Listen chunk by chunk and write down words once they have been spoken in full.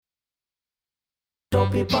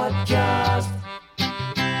Dopey Podcast.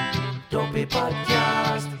 Dopey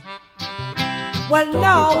Podcast. Well, Dopey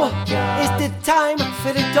now Podcast. is the time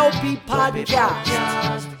for the Dopey Dopey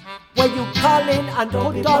Podcast, where you call in and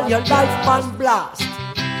put all your life on blast,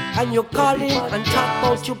 and you call in and talk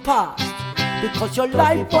about your past, because your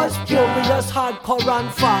life was furious, hardcore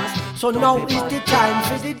and fast. So now is the time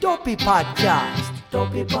for the Dopey Podcast.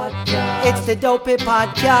 Dopey Podcast. It's the Dopey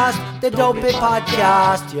Podcast, the Dopey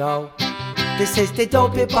Podcast, yo. This is the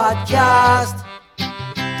Dopey Podcast.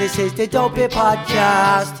 This is the Dopey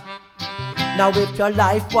Podcast. Now if your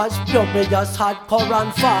life was furious, hardcore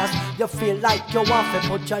and fast, you feel like you want to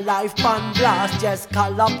put your life on blast, just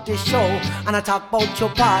call up the show and I talk about your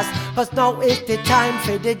past, cause now is the time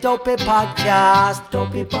for the Dopey Podcast.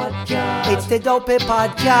 Dopey Podcast. It's the Dopey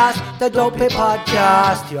Podcast, the Dopey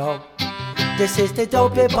Podcast, yo. This is the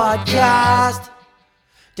Dopey Podcast.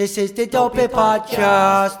 This is the Dopey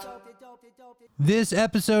Podcast. This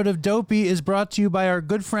episode of Dopey is brought to you by our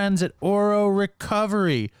good friends at Oro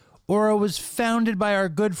Recovery. Oro was founded by our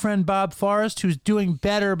good friend Bob Forrest, who's doing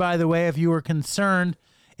better, by the way, if you were concerned,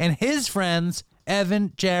 and his friends,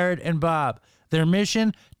 Evan, Jared, and Bob. Their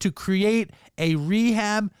mission, to create a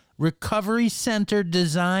rehab recovery center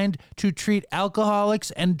designed to treat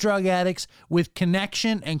alcoholics and drug addicts with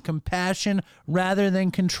connection and compassion rather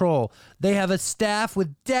than control. They have a staff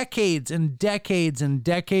with decades and decades and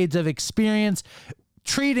decades of experience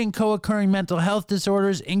treating co-occurring mental health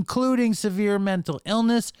disorders, including severe mental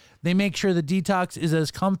illness. They make sure the detox is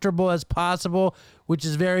as comfortable as possible, which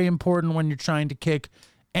is very important when you're trying to kick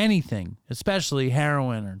anything, especially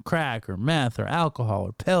heroin or crack or meth or alcohol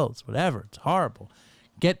or pills, whatever. It's horrible.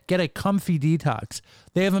 Get a comfy detox.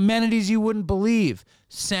 They have amenities you wouldn't believe.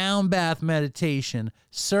 Sound bath meditation,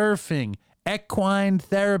 surfing, equine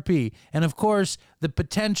therapy, and of course, the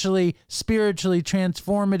potentially spiritually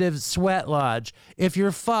transformative sweat lodge. If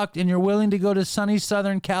you're fucked and you're willing to go to sunny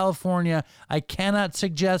Southern California, I cannot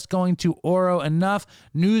suggest going to Oro enough.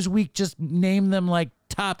 Newsweek just named them like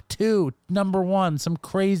top 2, number 1, some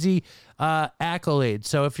crazy accolades.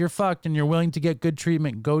 So if you're fucked and you're willing to get good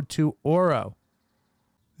treatment, go to Oro.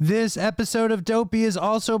 This episode of Dopey is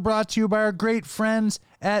also brought to you by our great friends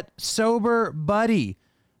at Sober Buddy.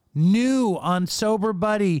 New on Sober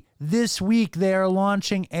Buddy, this week they are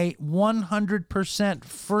launching a 100%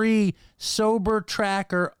 free sober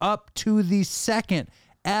tracker up to the second.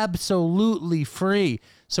 Absolutely free.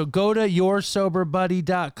 So go to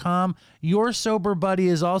yoursoberbuddy.com. Your Sober Buddy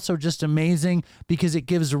is also just amazing because it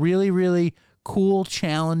gives really, really cool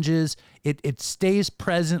challenges. It stays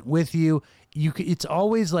present with you. It's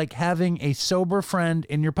always like having a sober friend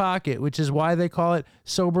in your pocket, which is why they call it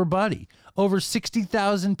Sober Buddy. Over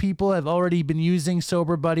 60,000 people have already been using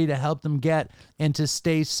Sober Buddy to help them get and to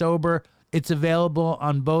stay sober. It's available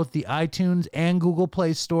on both the iTunes and Google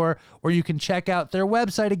Play Store, or you can check out their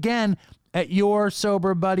website again at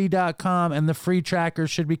yoursoberbuddy.com, and the free tracker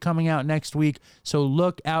should be coming out next week, so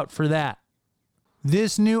look out for that.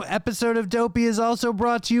 This new episode of Dopey is also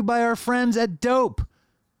brought to you by our friends at Dope.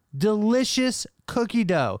 Delicious cookie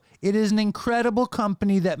dough. It is an incredible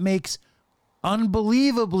company that makes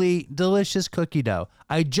unbelievably delicious cookie dough.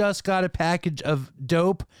 I just got a package of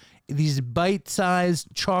Dope, these bite-sized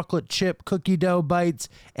chocolate chip cookie dough bites,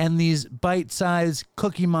 and these bite-sized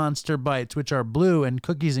Cookie Monster bites, which are blue and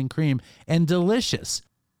cookies and cream and delicious.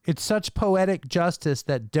 It's such poetic justice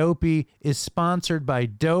that Dopey is sponsored by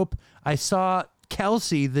Dope. I saw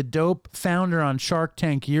Kelsey, the Dope founder, on Shark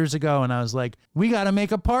Tank years ago, and I was like, we got to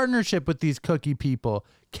make a partnership with these cookie people.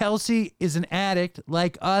 Kelsey is an addict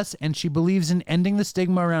like us, and she believes in ending the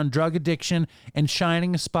stigma around drug addiction and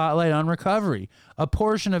shining a spotlight on recovery. A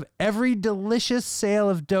portion of every delicious sale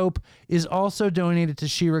of Dope is also donated to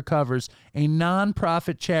She Recovers, a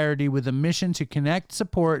non-profit charity with a mission to connect,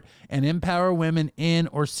 support, and empower women in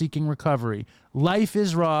or seeking recovery. Life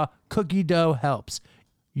is raw. Cookie dough helps.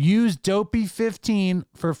 Use Dopey15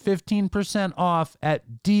 for 15% off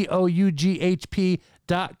at DOUGHP.com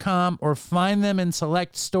or find them in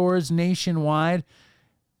select stores nationwide.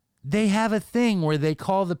 They have a thing where they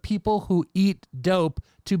call the people who eat dope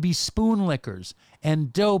to be spoon lickers,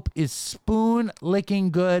 and Dope is spoon licking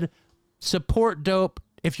good. Support Dope.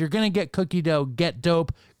 If you're going to get cookie dough, get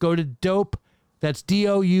Dope. Go to Dope. That's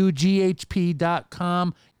DOUGHP.com.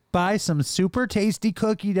 Buy some super tasty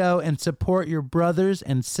cookie dough and support your brothers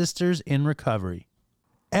and sisters in recovery.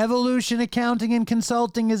 Evolution Accounting and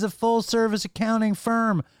Consulting is a full-service accounting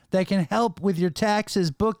firm that can help with your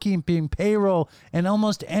taxes, bookkeeping, payroll, and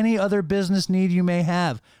almost any other business need you may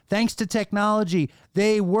have. Thanks to technology,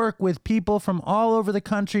 they work with people from all over the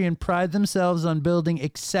country and pride themselves on building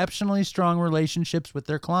exceptionally strong relationships with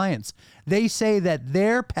their clients. They say that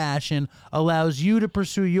their passion allows you to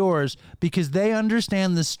pursue yours because they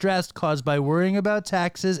understand the stress caused by worrying about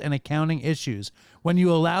taxes and accounting issues. When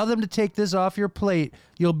you allow them to take this off your plate,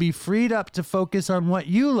 you'll be freed up to focus on what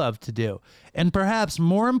you love to do. And perhaps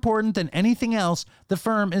more important than anything else, the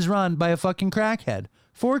firm is run by a fucking crackhead.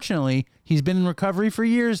 Fortunately, he's been in recovery for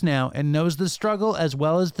years now and knows the struggle as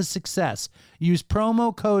well as the success. Use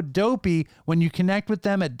promo code Dopey when you connect with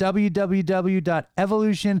them at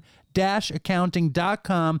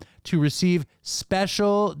www.evolution-accounting.com to receive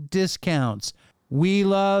special discounts. We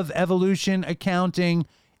love Evolution Accounting.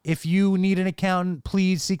 If you need an accountant,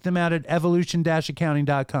 please seek them out at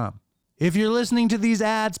evolution-accounting.com. If you're listening to these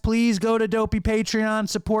ads, please go to Dopey Patreon,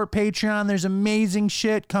 support Patreon. There's amazing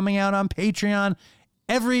shit coming out on Patreon.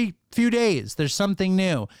 Every few days, there's something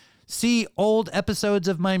new. See old episodes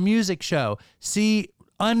of my music show. See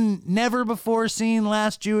never before seen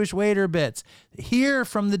Last Jewish Waiter bits. Hear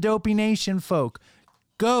from the Dopey Nation folk.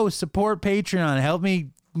 Go support Patreon. Help me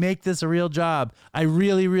make this a real job. I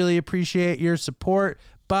really, really appreciate your support.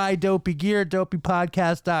 Buy Dopey gear,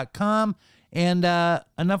 dopeypodcast.com. And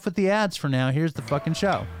enough with the ads for now. Here's the fucking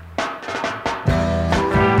show.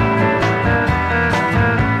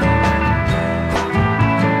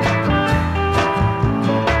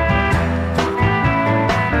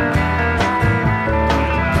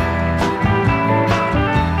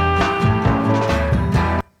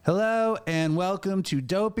 Hello and welcome to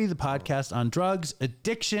Dopey, the podcast on drugs,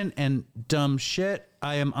 addiction, and dumb shit.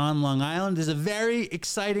 I am on Long Island. There's a very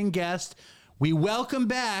exciting guest. We welcome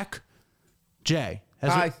back Jay.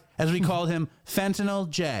 Hi. As we called him, Fentanyl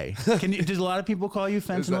Jay. Did a lot of people call you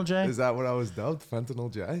Fentanyl Jay? Is that what I was dubbed?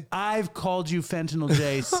 Fentanyl Jay? I've called you Fentanyl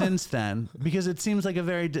Jay since then because it seems like a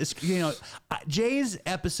very, Jay's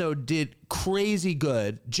episode did crazy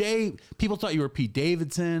good. Jay, people thought you were Pete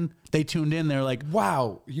Davidson. They tuned in. They're like,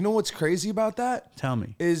 wow. You know what's crazy about that? Tell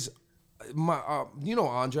me. Is my, you know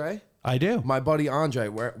Andre? I do. My buddy Andre,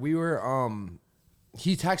 where we were,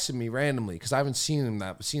 he texted me randomly because I haven't seen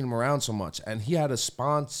him around so much, and he had a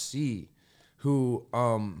sponsee who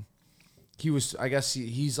he was, I guess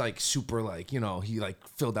he's like super like, he like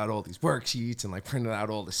filled out all these worksheets and like printed out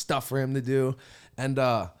all this stuff for him to do, and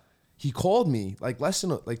he called me like less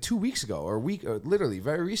than like 2 weeks ago or a week, or literally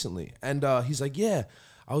very recently, and he's like, yeah,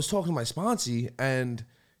 I was talking to my sponsee and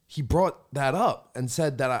he brought that up and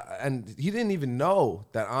said that and he didn't even know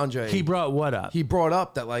that Andre. He brought what up? He brought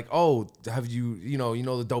up that like, oh, have you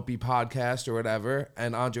know the Dopey podcast or whatever?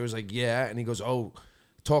 And Andre was like, yeah. And he goes, oh,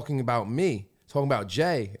 talking about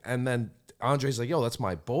Jay. And then Andre's like, yo, that's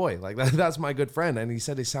my boy. Like that's my good friend. And he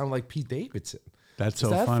said they sound like Pete Davidson. That's Is so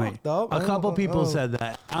that funny. fucked up? A couple people said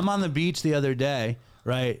that. I'm on the beach the other day,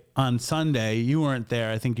 right? On Sunday. You weren't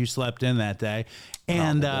there. I think you slept in that day.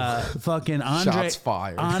 And fucking Andre, Shots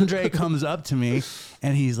fired. Andre comes up to me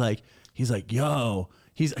and he's like, yo,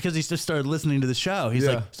 because he just started listening to the show. He's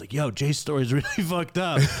like, yo, Jay's story's really fucked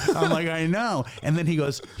up. I'm like, I know. And then he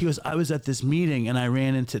goes, I was at this meeting and I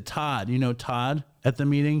ran into Todd. You know Todd at the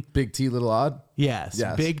meeting? Big T, Little Odd? Yes.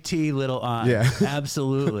 Big T, Little Odd. Yeah.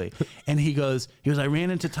 Absolutely. And he goes, I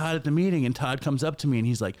ran into Todd at the meeting, and Todd comes up to me and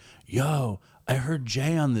he's like, yo, I heard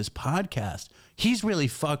Jay on this podcast. He's really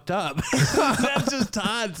fucked up. That's just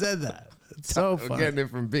Todd said that. It's so funny. Getting it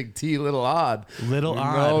from Big T, Little Odd. Little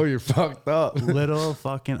Odd. No, you're fucked up. Little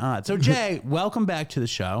fucking odd. So Jay, welcome back to the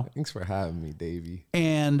show. Thanks for having me, Davey.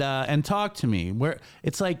 And talk to me.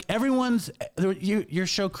 It's like your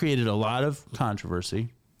show created a lot of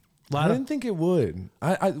controversy. I didn't think it would.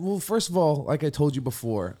 Well, first of all, like I told you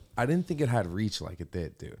before, I didn't think it had reach like it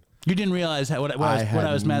did, dude. You didn't realize what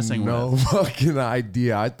I was messing with. No fucking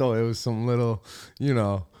idea. I thought it was some little,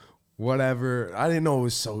 whatever. I didn't know it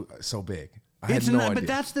was so big. I had no idea. But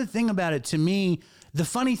that's the thing about it. To me, the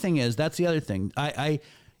funny thing is, that's the other thing. I've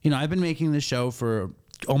been making this show for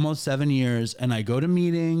almost 7 years, and I go to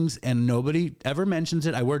meetings and nobody ever mentions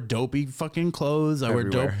it. I wear dopey fucking clothes. I wear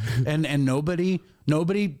dope, and nobody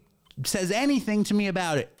says anything to me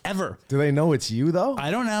about it ever. Do they know it's you though? I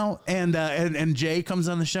don't know. And Jay comes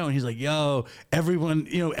on the show and he's like, yo,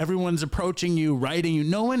 everyone's approaching you, writing you.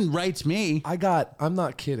 No one writes me. I'm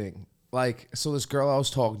not kidding. Like, so this girl I was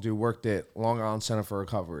talking to worked at Long Island Center for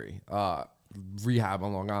Recovery, rehab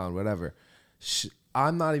on Long Island, whatever.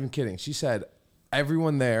 I'm not even kidding. She said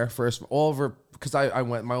everyone there, first, all of her, because I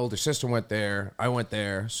went, my older sister went there, I went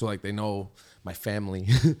there, so like they know my family,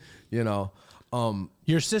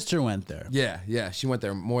 Your sister went there. Yeah, she went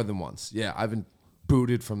there more than once. Yeah, I've been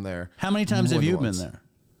booted from there. How many times more have than you once. been there?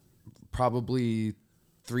 Probably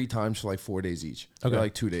 3 times for like 4 days each. Okay. Or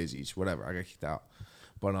like 2 days each, whatever. I got kicked out.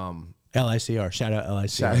 But LICR. Shout out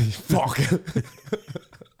LICR. fuck.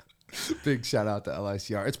 Big shout out to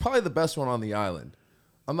LICR. It's probably the best one on the island.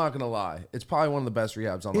 I'm not gonna lie. It's probably one of the best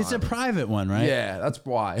rehabs on the It's a island. private one, right? Yeah, that's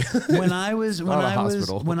why. When I was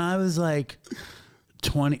hospital. when I was like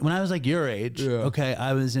 20, when I was like your age, Yeah. okay,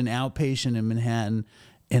 I was an outpatient in Manhattan,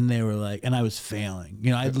 and they were like, and I was failing.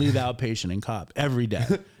 You know, I'd leave outpatient and cop every day.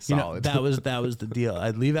 You know, Solid. that was the deal.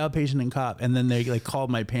 I'd leave outpatient and cop, and then they like called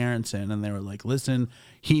my parents in, and they were like, "Listen,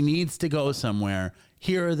 he needs to go somewhere.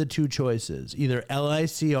 Here are the 2 choices: either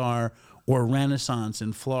LICR or Renaissance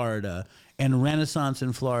in Florida." And Renaissance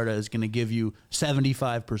in Florida is going to give you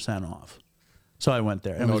 75% off. So I went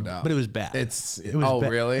there. No doubt. But it was bad. It was bad.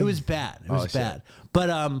 really? It was bad. It was shit. bad.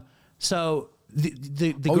 But so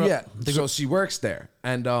the Oh girl, yeah. So she works there,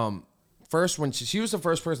 and first when she was the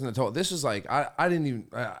first person that told. This was like I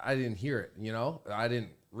didn't hear it. You know, I didn't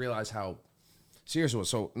realize how serious it was.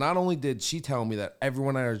 So not only did she tell me that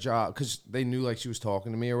everyone at her job, because they knew like she was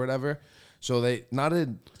talking to me or whatever. So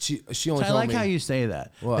she only I told like me. how you say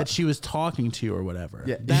that. What? That she was talking to you or whatever.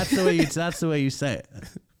 Yeah. That's the way you say it.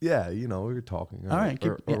 Yeah, you know, we were talking. All right,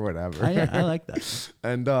 or yeah. whatever. I like that.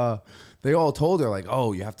 And they all told her like,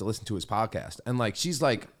 "Oh, you have to listen to his podcast." And like, she's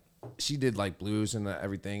like, she did like blues and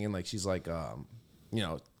everything, and like, she's like, you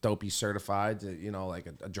know, Dopey certified, you know, like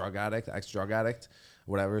a drug addict, ex-drug addict,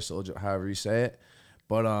 whatever, so however you say it.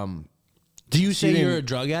 But Do you say didn't- you're a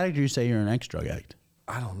drug addict, or you say you're an ex-drug addict?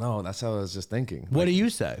 I don't know. That's how I was just thinking. What Like, do you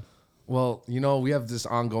say? well, you know, we have this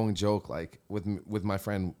ongoing joke like with my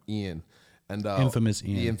friend Ian. And Infamous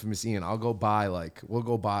Ian. The infamous Ian. I'll go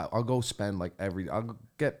spend like I'll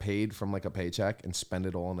get paid from like a paycheck and spend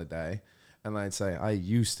it all in a day. And I'd say, I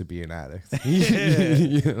used to be an addict.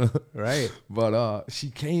 You know? Right. But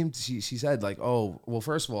she said like, oh, well,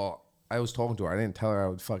 first of all, I was talking to her. I didn't tell her I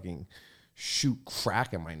would fucking shoot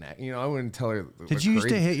crack in my neck. You know, I wouldn't tell her. Did you used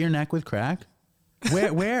to hit your neck with crack?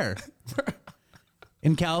 Where?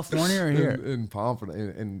 In California or here? in Pompano,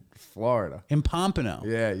 in Florida? In Pompano.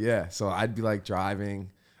 Yeah. So I'd be like driving.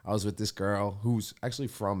 I was with this girl who's actually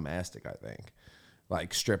from Mastic, I think.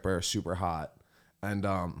 Like stripper, super hot. And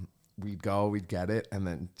we'd get it, and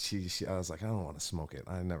then I was like, I don't want to smoke it.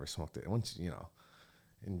 I never smoked it. Once, you know,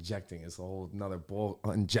 injecting is a whole nother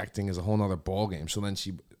ball game. So then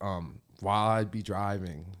she while I'd be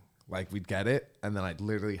driving, like we'd get it, and then I'd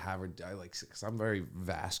literally have her die, like, because I'm very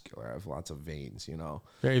vascular. I have lots of veins, you know.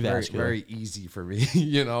 Very vascular. Very easy for me,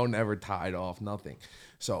 you know, never tied off, nothing.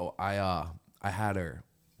 So I had her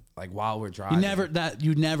like while we're driving.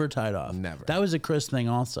 You never tied off. Never. That was a Chris thing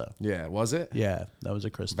also. Yeah, was it? Yeah, that was a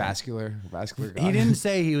Chris thing. Vascular guy. He didn't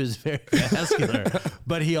say he was very vascular,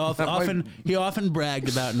 but he often bragged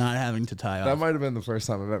about not having to tie That off. might have been the first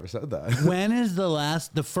time I've ever said that. When is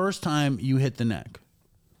the first time you hit the neck?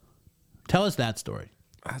 Tell us that story.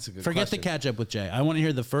 That's a good Forget question. the catch up with Jay. I want to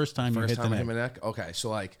hear the first time you First hit the time I neck. hit my neck? Okay, so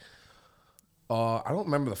like, I don't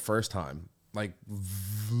remember the first time, like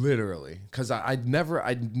literally, because I'd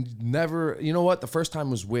never, you know what? The first time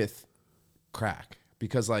was with crack,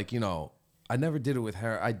 because like, you know, I never did it with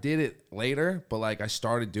her. I did it later, but like I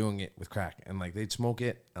started doing it with crack, and like they'd smoke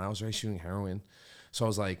it, and I was already shooting heroin, so I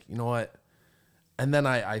was like, you know what? And then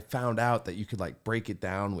I found out that you could like break it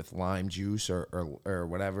down with lime juice or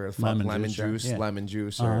whatever, lemon juice, yeah. lemon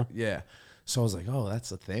juice, Uh-huh. or yeah. So I was like, oh,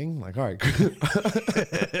 that's a thing. Like, all right,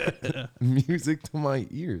 music to my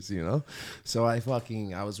ears, you know. So I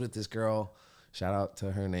was with this girl. Shout out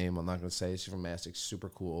to her name. I'm not gonna say it. She's from Mastic. Super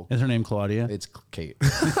cool. Is her name Claudia? It's Kate.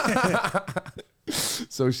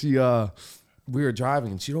 So we were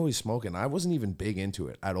driving, and she'd always smoking. I wasn't even big into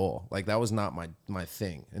it at all. Like that was not my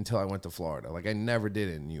thing until I went to Florida. Like I never did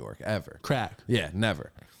it in New York ever. Crack. Yeah,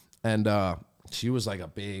 never. And she was like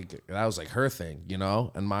that was like her thing, you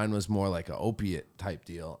know? And mine was more like an opiate type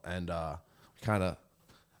deal. And kind of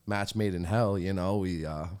match made in hell, you know? We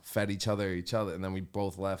fed each other, and then we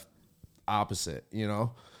both left opposite, you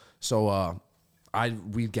know? So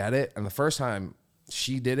we'd get it. And the first time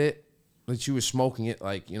she did it, like she was smoking it,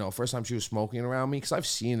 like, you know, first time she was smoking it around me, because I've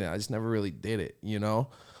seen it. I just never really did it, you know?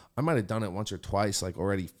 I might have done it once or twice, like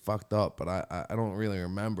already fucked up, but I don't really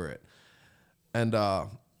remember it. And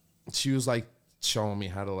she was like showing me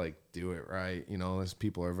how to like do it right, you know. These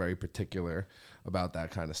people are very particular about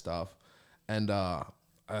that kind of stuff. And I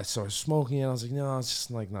started smoking it. I was like, no, it's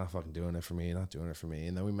just like not fucking doing it for me, not doing it for me.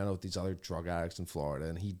 And then we met up with these other drug addicts in Florida,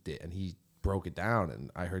 and he broke it down,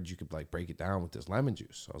 and I heard you could like break it down with this lemon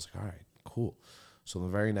juice. So I was like, all right, cool. So the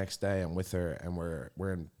very next day, I'm with her, and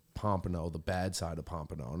we're in Pompano, the bad side of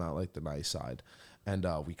Pompano, not like the nice side. And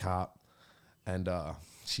we cop, and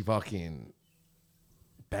she fucking.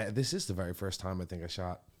 This is the very first time I think I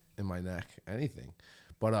shot in my neck, anything.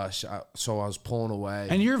 But so I was pulling away.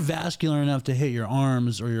 And you're vascular enough to hit your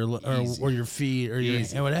arms or your feet or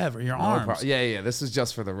your whatever, your arms. Yeah. This is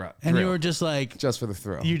just for the and you were just like. Just for the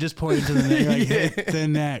thrill. You just pointed to the neck, like, hit the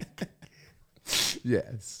neck.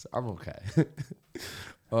 Yes, I'm okay.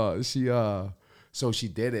 So she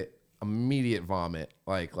did it. Immediate vomit.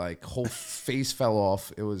 Like whole face fell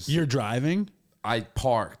off. It was. You're driving? I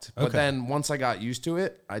parked. But Okay. then once I got used to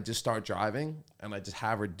it, I just start driving and I just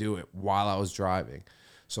have her do it while I was driving.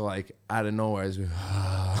 So like out of nowhere, I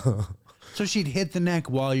was So she'd hit the neck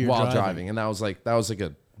while you're driving. And that was like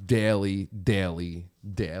a daily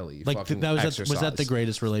like fucking that was exercise. was that the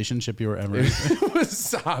greatest relationship you were ever in? It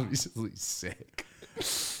was obviously sick.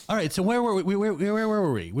 All right, so where were we? Where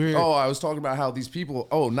were we? Oh, I was talking about how these people.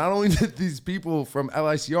 Oh, not only did these people from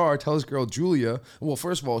LICR tell this girl Julia. Well,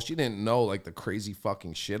 first of all, she didn't know like the crazy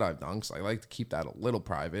fucking shit I've done. Cause I like to keep that a little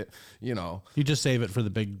private. You know. You just save it for the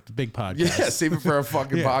big podcast. Yeah, save it for a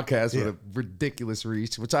fucking Yeah, podcast with a ridiculous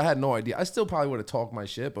reach, which I had no idea. I still probably would have talked my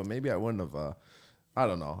shit, but maybe I wouldn't have. I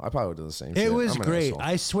don't know. I probably would do the same shit. It was I'm an great. asshole.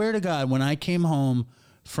 I swear to God, when I came home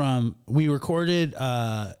we recorded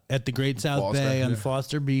at the Great South Foster, Bay on yeah.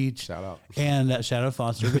 Foster Beach. Shout out. And shout out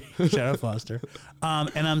Foster. Shout out Foster.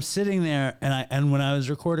 And I'm sitting there, and when I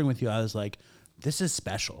was recording with you, I was like, this is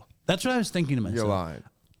special. That's what I was thinking to myself. You're lying.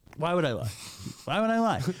 Why would I lie? Why would I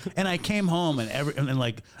lie? And I came home and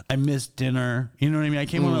like I missed dinner. You know what I mean? I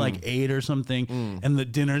came home at like 8 or something, and the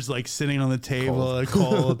dinner's like sitting on the table,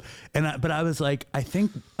 cold. But I was like, I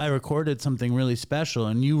think I recorded something really special,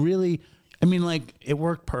 and you really, I mean, like it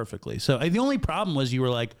worked perfectly. So the only problem was you were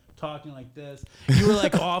like talking like this. You were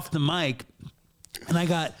like off the mic, and I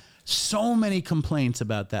got so many complaints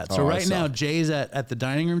about that. So right now, Jay's at the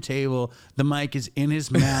dining room table. The mic is in his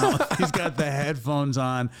mouth. He's got the headphones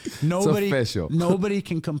on. Nobody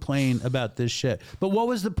can complain about this shit. But what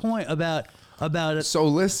was the point about it? So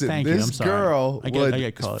listen, Thank you. this I'm sorry. girl I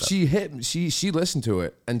get caught up. she listened to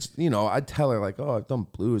it, and you know, I'd tell her like, oh, I've done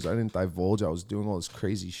blues. I didn't divulge I was doing all this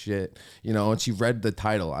crazy shit, you know. And she read the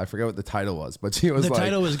title. I forget what the title was, but she was The like,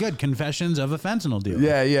 title was good. Confessions of a Fentanyl Dealer.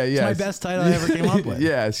 yeah. It's my best title I ever came up with.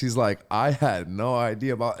 Yeah, she's like, I had no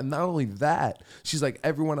idea about, and not only that, she's like,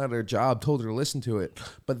 everyone at her job told her to listen to it,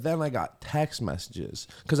 but then I got text messages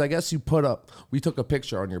because I guess we took a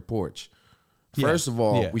picture on your porch. First of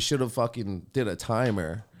all, we should have fucking did a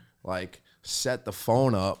timer, like set the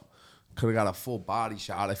phone up. Could have got a full body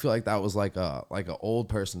shot. I feel like that was like a old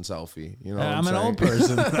person selfie. You know, what I'm an saying? old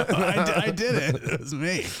person. I did it. It was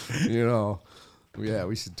me. You know, yeah,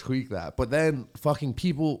 we should tweak that. But then fucking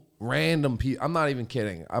people, random people. I'm not even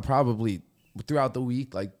kidding. I probably throughout the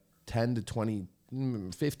week, like 10 to 20,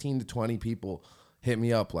 15 to 20 people hit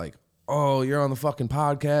me up like, "Oh, you're on the fucking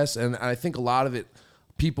podcast," and I think a lot of it.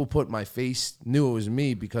 People put my face, knew it was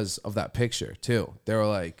me because of that picture too. They're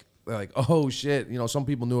like, oh shit, you know. Some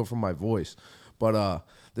people knew it from my voice, but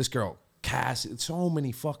this girl Cass, so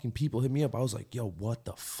many fucking people hit me up. I was like, yo, what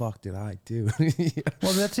the fuck did I do?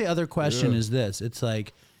 Well, that's the other question. Is this? It's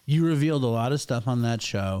like you revealed a lot of stuff on that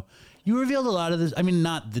show. You revealed a lot of this. I mean,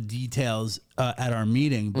 not the details at our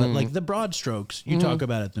meeting, but like the broad strokes you talk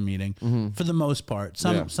about at the meeting for the most part.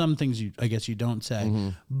 Some things I guess you don't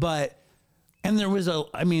say, but. And there was a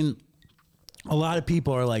lot of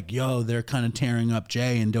people are like, yo, they're kind of tearing up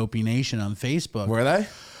Jay and Dopey Nation on Facebook. Were they?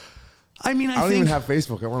 I mean, I don't think, even have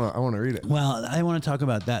Facebook. I want to read it. Well, I want to talk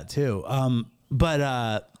about that too. But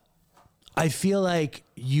I feel like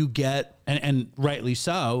you get, and rightly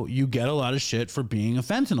so, you get a lot of shit for being a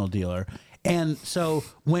fentanyl dealer. And so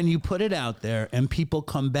when you put it out there and people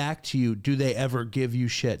come back to you, do they ever give you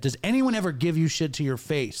shit? Does anyone ever give you shit to your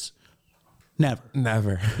face?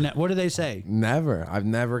 Never. What do they say? Never. I've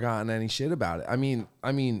never gotten any shit about it. I mean,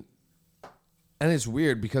 and it's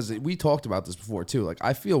weird because we talked about this before too. Like,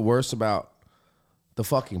 I feel worse about the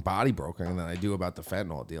fucking body brokering than I do about the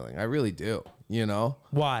fentanyl dealing. I really do. You know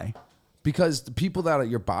why? Because the people that are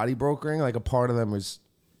your body brokering, like a part of them is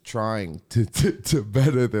trying to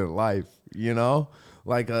better their life. You know,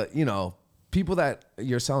 like you know, people that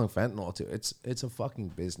you're selling fentanyl to. It's a fucking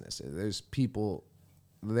business. There's people.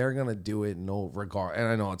 They're gonna do it no regard, and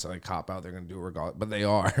I know it's like a cop out. They're gonna do it regard, but they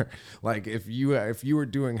are. Like if you were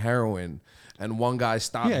doing heroin and one guy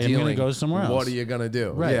stopped dealing, you're gonna go somewhere else. What are you gonna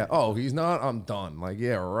do? Right. Yeah. Oh, he's not. I'm done. Like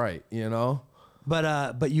yeah, right. You know.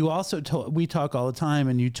 But you also we talk all the time,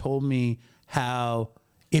 and you told me how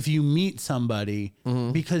if you meet somebody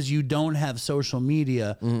Mm-hmm. because you don't have social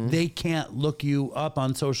media, they can't look you up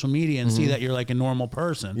on social media and see that you're like a normal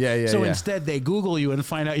person. Yeah, yeah, So yeah. instead they Google you and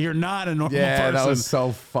find out you're not a normal Yeah, person. that was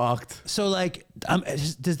so fucked. So like,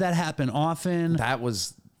 does that happen often? That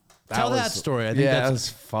was Tell that story. I think yeah, that's that was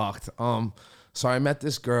fucked. So I met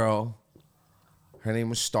this girl. Her name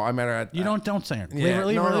was Star. I met her at you don't say her. Yeah,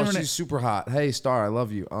 leave no, her no, name. she's super hot. Hey, Star, I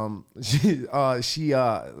love you. She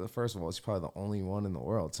first of all, she's probably the only one in the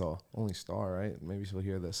world, so only Star, right? Maybe she'll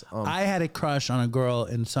hear this. I had a crush on a girl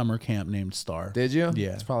in summer camp named Star. Did you? Yeah.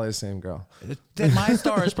 It's probably the same girl. My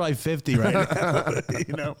Star is probably 50 right now.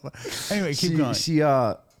 You know. Anyway, keep going.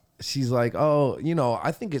 She's like, oh, you know,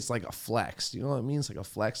 I think it's like a flex. You know what it means? Like a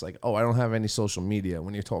flex. Like, oh, I don't have any social media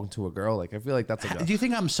when you're talking to a girl. Like, I feel like that's like Do you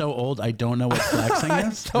think I'm so old I don't know what flexing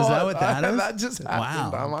is? Is that what that is? That just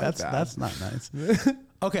happened on my dad. That's not nice.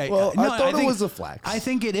 Okay. Well, no, I thought it think- was a flex. I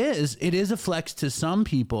think it is. It is a flex to some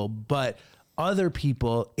people, but other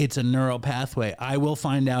people, it's a neural pathway. I will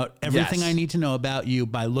find out everything Yes. I need to know about you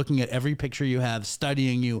by looking at every picture you have,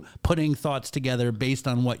 studying you, putting thoughts together based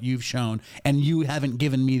on what you've shown, and you haven't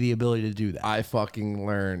given me the ability to do that. I fucking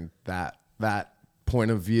learned that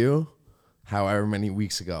point of view however many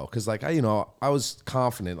weeks ago. Cause like I was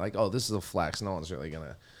confident, like, oh, this is a flex. No one's really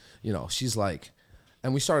gonna, she's like,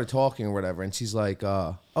 and we started talking or whatever, and she's like,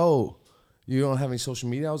 oh, you don't have any social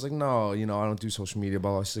media? I was like, no, I don't do social media,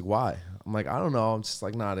 blah, blah. She's like, why? I'm like, I don't know. I'm just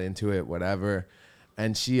like not into it, whatever.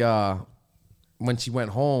 And she, when she went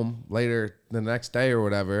home later the next day or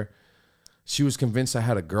whatever, she was convinced I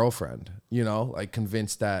had a girlfriend, like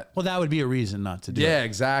convinced that. Well, that would be a reason not to do it. Yeah,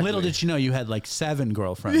 exactly. Little did she know you had like 7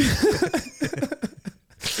 girlfriends.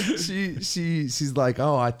 She's like,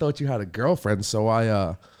 oh, I thought you had a girlfriend. So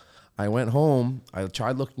I went home. I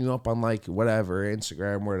tried looking you up on like whatever,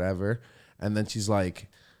 Instagram, whatever. And then she's like,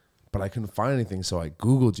 but I couldn't find anything. So I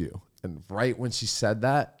Googled you. And right when she said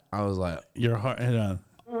that, I was like, Your heart,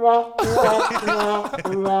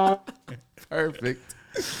 perfect.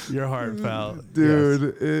 your heart fell.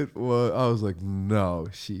 Dude, it was, I was like, no,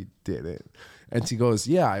 she didn't. And she goes,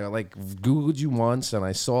 yeah, I like Googled you once and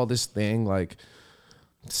I saw this thing like,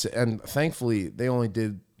 and thankfully they only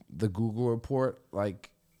did the Google report like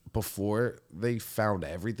before they found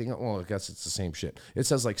everything. Well, I guess it's the same shit. It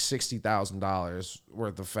says like $60,000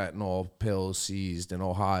 worth of fentanyl pills seized in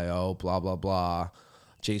Ohio, blah, blah, blah.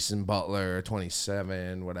 Jason Butler,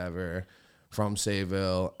 27, whatever, from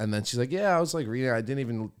Sayville. And then she's like, yeah, I was like reading. I didn't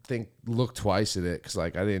even look twice at it because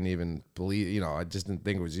like I didn't even believe, I just didn't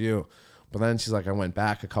think it was you. But then she's like, I went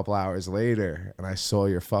back a couple hours later and I saw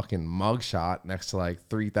your fucking mugshot next to like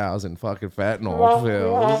 3,000 fucking fentanyl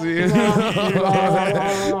pills.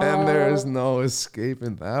 And there's no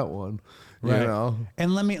escaping that one. Right.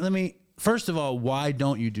 And let me first of all, why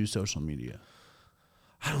don't you do social media?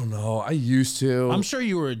 I don't know. I used to. I'm sure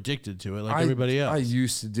you were addicted to it like everybody else. I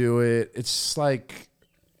used to do it. It's just like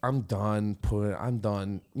I'm done. I'm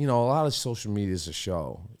done. A lot of social media is a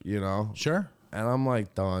show, Sure. And I'm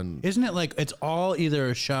like done. Isn't it like it's all either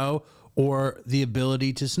a show or the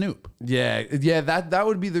ability to snoop? Yeah. That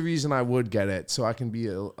would be the reason I would get it, so I can be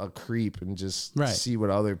a creep and just see what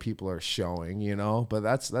other people are showing, But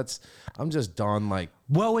that's I'm just done. Like,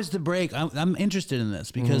 what was the break? I'm interested in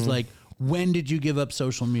this because like, when did you give up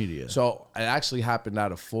social media? So it actually happened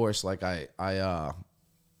out of force. Like I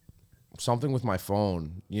something with my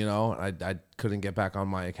phone, I couldn't get back on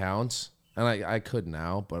my accounts. And I could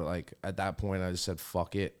now, but like at that point I just said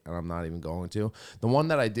fuck it and I'm not even going to. The one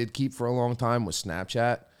that I did keep for a long time was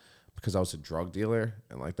Snapchat because I was a drug dealer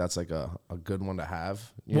and like that's like a good one to have.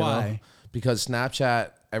 Why? Know? Because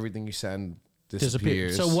Snapchat, everything you send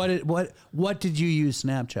disappears. So what did you use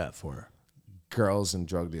Snapchat for? Girls and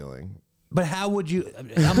drug dealing. But how would you?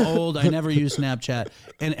 I'm old. I never use Snapchat,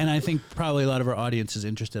 and I think probably a lot of our audience is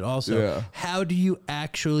interested also. Yeah. How do you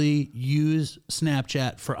actually use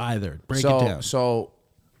Snapchat for either? Break it down. So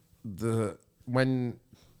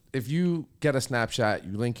if you get a Snapchat,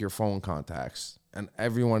 you link your phone contacts, and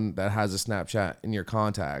everyone that has a Snapchat in your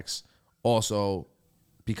contacts also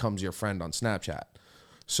becomes your friend on Snapchat.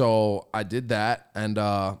 So I did that, and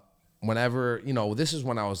whenever this is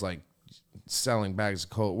when I was like selling bags of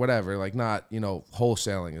coke, whatever, like not,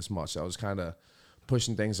 wholesaling as much. I was kind of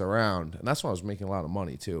pushing things around. And that's when I was making a lot of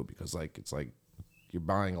money too, because like, it's like you're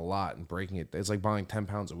buying a lot and breaking it. It's like buying 10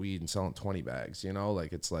 pounds of weed and selling 20 bags,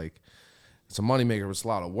 like, it's a money maker. It's a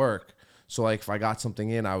lot of work. So like if I got something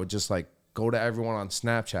in, I would just like go to everyone on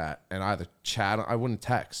Snapchat and either chat. I wouldn't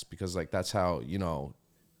text because like, that's how,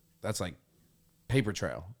 that's like paper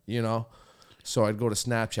trail, So I'd go to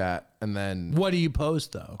Snapchat and then What do you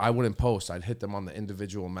post though? I wouldn't post. I'd hit them on the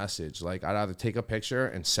individual message. Like I'd either take a picture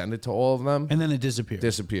and send it to all of them. And then it disappears.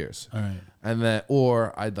 Disappears. All right. And then,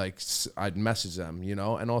 or I'd message them, you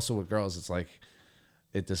know? And also with girls, it's like,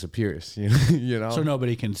 it disappears, you know? So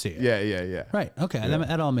nobody can see it. Yeah. Right. Okay.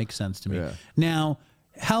 That all makes sense to me. Yeah. Now,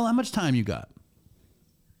 how much time you got?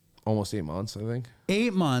 Almost 8 months, I think.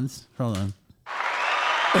 8 months. Hold on.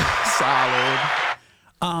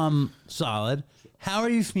 Solid. How are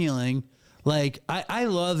you feeling? Like I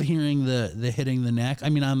love hearing the hitting the neck. I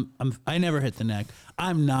mean, I never hit the neck.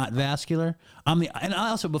 I'm not vascular. And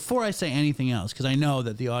also before I say anything else, because I know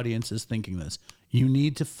that the audience is thinking this, you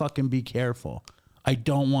need to fucking be careful. I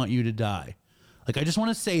don't want you to die. Like I just want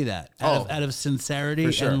to say that out of sincerity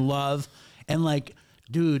and love. And like,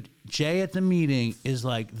 dude, Jay at the meeting is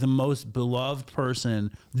like the most beloved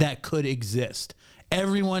person that could exist.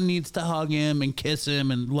 Everyone needs to hug him and kiss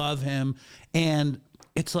him and love him. And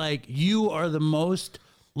it's like you are the most,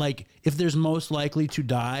 like, if there's most likely to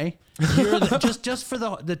die, you're just for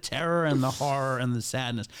the terror and the horror and the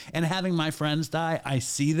sadness. And having my friends die, I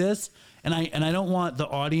see this. And I don't want the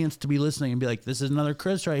audience to be listening and be like, this is another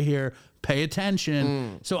Chris right here. Pay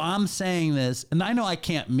attention. So I'm saying this, and I know I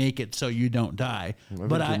can't make it so you don't die.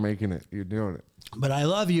 But you're making it. You're doing it. But I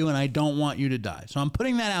love you, and I don't want you to die. So I'm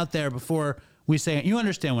putting that out there before we say it. You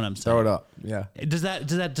understand what I'm saying? Throw it up. Yeah. Does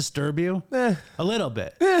that disturb you? A little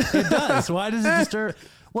bit. It does. Why does it disturb?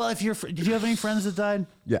 Well, do you have any friends that died?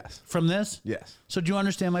 Yes. From this? Yes. So do you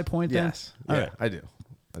understand my point then? Yes. All yeah, right. I do.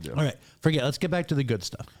 All right. Forget. Let's get back to the good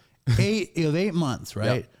stuff. You have 8 months,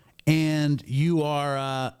 right? Yep. And you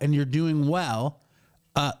are, and you're doing well.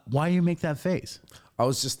 Why you make that face? I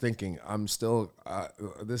was just thinking, I'm still,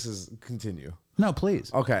 continue. No,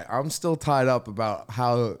 please. Okay, I'm still tied up about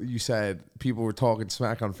how you said people were talking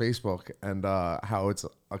smack on Facebook and how it's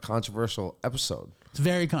a controversial episode. It's a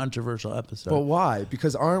very controversial episode. But why?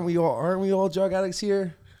 Because aren't we all drug addicts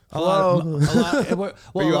here? A lot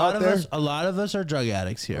of us are drug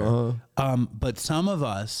addicts here. But some of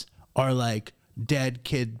us are like dead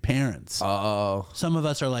kid parents. Oh. Some of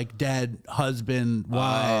us are like dead husband,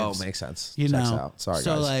 wives. Oh, makes sense. You Checks know. out. Sorry,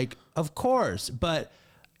 so guys. like, of course,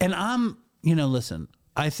 listen,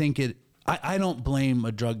 I think I don't blame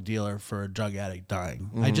a drug dealer for a drug addict dying.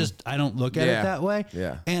 I don't look at it that way.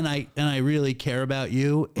 Yeah. And I really care about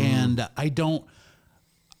you, and I don't.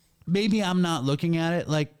 Maybe I'm not looking at it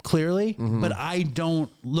like clearly, but I don't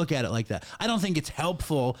look at it like that. I don't think it's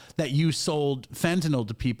helpful that you sold fentanyl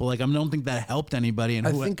to people. Like, I don't think that helped anybody. And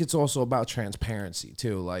I think it's also about transparency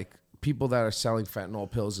too. Like people that are selling fentanyl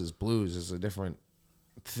pills as blues is a different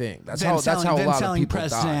thing. That's how a lot of people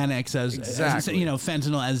press die. Xanax as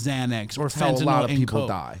fentanyl as Xanax or how fentanyl a lot of in people coke.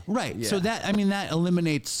 die. Right. Yeah. So that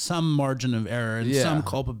eliminates some margin of error and some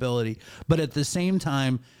culpability. But at the same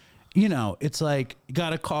time, it's like you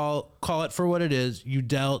got to call it for what it is. You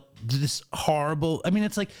dealt this horrible. I mean,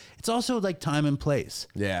 it's also like time and place.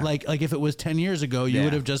 Yeah. Like if it was 10 years ago, you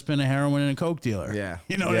would have just been a heroin and a coke dealer. Yeah.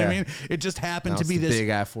 You know what I mean? It just happened to be this big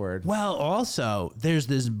F word. Well, also there's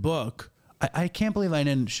this book. I can't believe I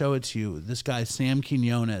didn't show it to you. This guy, Sam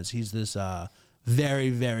Quinones, he's this very,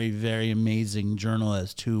 very, very amazing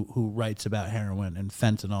journalist who writes about heroin and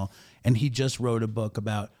fentanyl. And he just wrote a book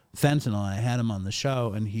about fentanyl. I had him on the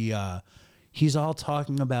show, and he's all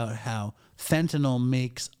talking about how fentanyl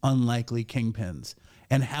makes unlikely kingpins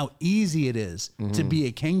and how easy it is to be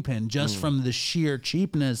a kingpin just from the sheer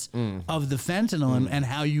cheapness of the fentanyl and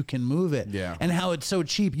how you can move it. Yeah. And how it's so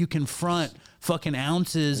cheap you can front fucking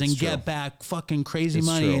ounces and get back fucking crazy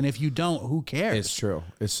money. True. And if you don't, who cares? It's true.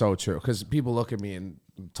 It's so true. Because people look at me and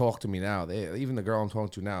talk to me now. Even the girl I'm talking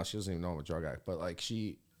to now, she doesn't even know I'm a drug addict. But like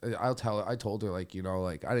I told her like,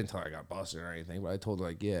 like I didn't tell her I got busted or anything, but I told her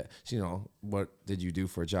like, yeah, so, what did you do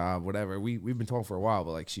for a job? Whatever. We've been talking for a while,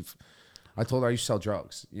 but like I told her I used to sell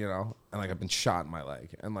drugs, and like I've been shot in my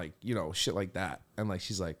leg and like, shit like that. And like,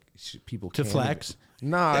 she's like, people To can't flex?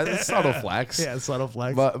 Nah, it's subtle flex. Yeah, subtle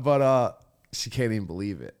flex. But she can't even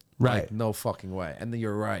believe it. Right. Like, no fucking way. And then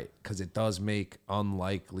you're right, because it does make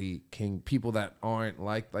unlikely people that aren't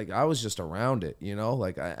like I was just around it,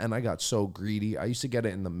 like I got so greedy. I used to get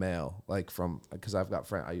it in the mail, like because I've got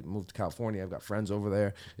friends. I moved to California. I've got friends over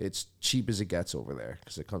there. It's cheap as it gets over there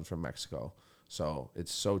because it comes from Mexico. So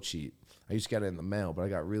it's so cheap. I used to get it in the mail, but I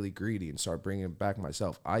got really greedy and started bringing it back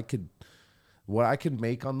myself. What I could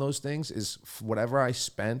make on those things is whatever I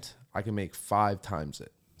spent, I can make 5 times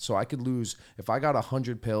it. So I could lose, if I got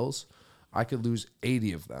 100 pills, I could lose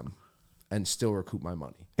 80 of them and still recoup my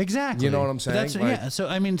money. Exactly. You know what I'm saying?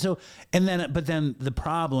 But then the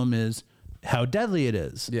problem is how deadly it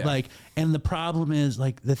is. Yeah. Like, and the problem is,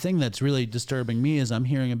 like, the thing that's really disturbing me is I'm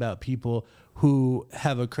hearing about people who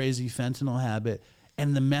have a crazy fentanyl habit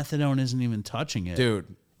and the methadone isn't even touching it.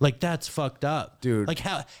 Dude. Like, that's fucked up. Dude. Like,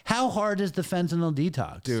 how hard is the fentanyl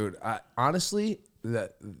detox? Dude, honestly,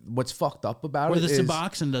 what's fucked up about Or it the is...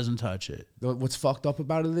 Suboxone doesn't touch it. What's fucked up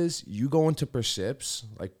about it is you go into persips,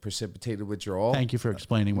 like precipitated withdrawal. Thank you for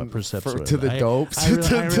explaining what persips were. To the dopes.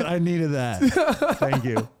 I needed that. Thank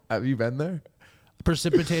you. Have you been there?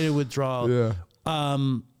 Precipitated withdrawal. Yeah.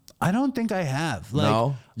 I don't think I have. Like,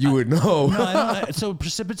 No? You would know. No, I don't. So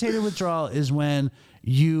precipitated withdrawal is when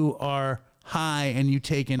you are high and you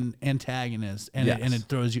take an antagonist and Yes. it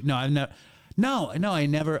throws you. No, I've never. No, I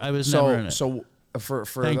never. I was never in it. So for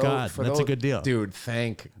Thank those, God. for That's those, a good deal. dude.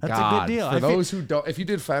 Thank That's a God. good deal. For I feel- those who don't, if you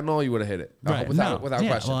did fentanyl, you would have hit it. Right. Without Yeah,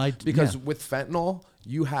 question. well, because yeah. with fentanyl,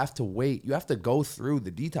 you have to wait. You have to go through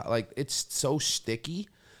the detox. Like, it's so sticky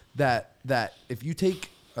that if you take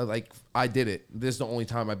like, I did it. This is the only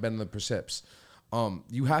time I've been in the persips.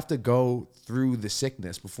 You have to go through the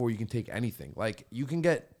sickness before you can take anything. Like, you can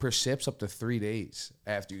get persips up to 3 days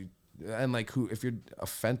after you, and like, if you're a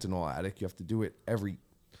fentanyl addict, you have to do it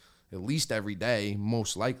at least every day,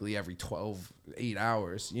 most likely every 8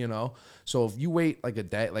 hours, you know? So if you wait like a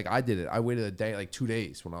day, like I did it, I waited a day, like 2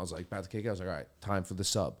 days when I was like about to kick it. I was like, all right, time for the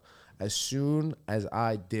sub. As soon as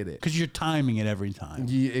I did it. Because you're timing it every time.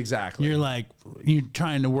 Yeah, exactly. You're like, you're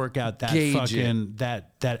trying to work out that Gauge fucking,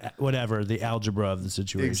 that whatever, the algebra of the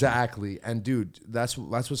situation. Exactly. And dude, that's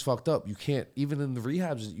what's fucked up. You can't, even in the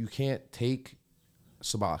rehabs, you can't take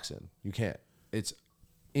Suboxone. You can't. It's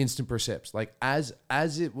instant persips. Like, as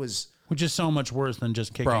it was, Which is so much worse than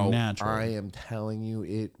just kicking bro, natural. I am telling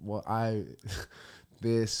you,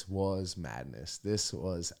 this was madness. This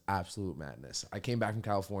was absolute madness. I came back from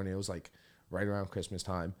California. It was like right around Christmas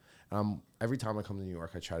time. Every time I come to New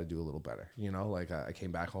York, I try to do a little better. You know, like I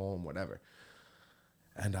came back home, whatever.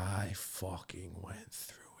 And I fucking went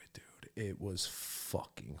through it, dude. It was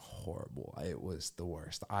fucking horrible. It was the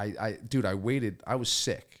worst. Dude, I waited. I was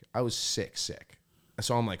sick. I was sick.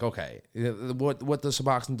 So I'm like, okay, what the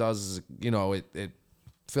Suboxone does is, you know, it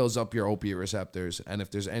fills up your opiate receptors, and if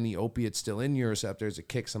there's any opiates still in your receptors, it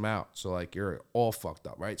kicks them out. So like, you're all fucked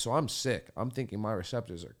up, right? So I'm sick. I'm thinking my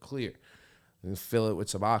receptors are clear, and fill it with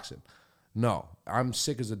Suboxone. No, I'm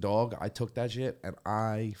sick as a dog. I took that shit and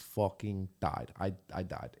I fucking died. I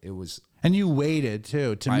died. It was. And you waited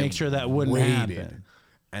too to make sure that wouldn't happen.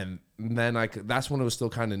 And then that's when it was still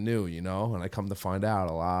kind of new, you know. And I come to find out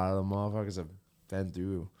a lot of the motherfuckers have been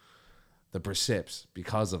through the persips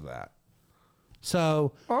because of that.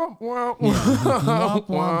 So, Womp,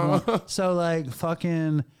 womp. So like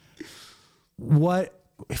fucking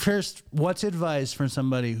what's advice for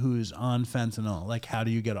somebody who's on fentanyl? Like, how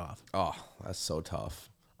do you get off? Oh, that's so tough.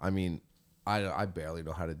 I mean, I barely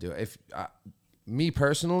know how to do it. Me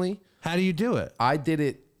personally, How do you do it? I did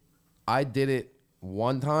it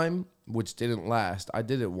one time, which didn't last. I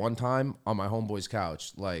did it one time on my homeboy's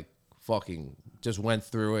couch, like fucking just went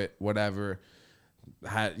through it, whatever.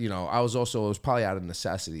 Had, you know, it was probably out of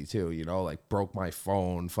necessity too, you know, like broke my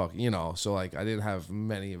phone, you know, so like I didn't have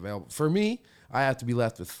many available. For me, I have to be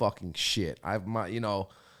left with fucking shit.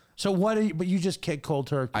 So but you just kicked cold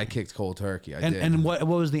turkey. I kicked cold turkey. I did. And what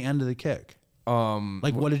was the end of the kick?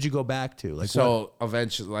 Like, what did you go back to? Like, so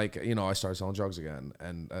eventually, like, you know, I started selling drugs again.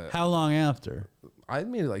 And how long after? I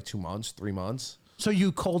made it like 2 months, 3 months. So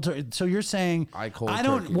you cold turkey. So you're saying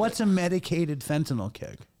what's a medicated fentanyl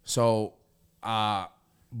kick? So,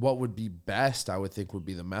 what would be best, I would think, would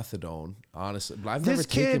be the methadone, honestly. But I've never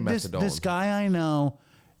taken methadone. This guy I know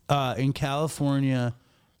in California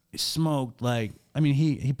smoked, like, I mean,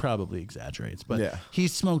 he probably exaggerates, but yeah. He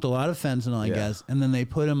smoked a lot of fentanyl, I Yeah. guess, and then they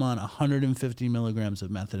put him on 150 milligrams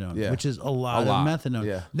of methadone, Yeah. which is a lot of methadone.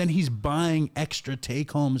 Yeah. Then he's buying extra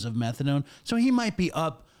take-homes of methadone, so he might be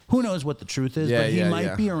up. Who knows what the truth is, but he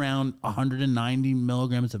might be around 190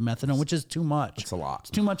 milligrams of methadone, which is too much. It's a lot. It's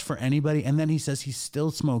too much for anybody. And then he says he's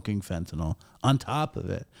still smoking fentanyl on top of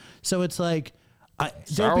it. So it's like,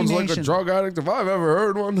 Sounds like a drug addict if I've ever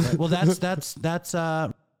heard one. Well, that's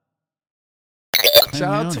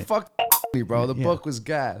Shout out to fuck me, bro. The book was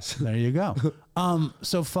gas. There you go.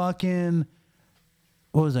 So fucking,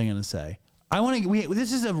 what was I gonna say?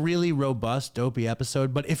 This is a really robust, dopey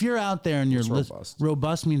episode, but if you're out there and you're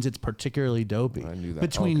robust means it's particularly dopey. I knew that.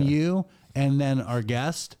 Between you and then our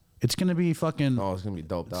guest, it's gonna be fucking. Oh, it's gonna be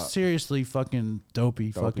doped up. Seriously, fucking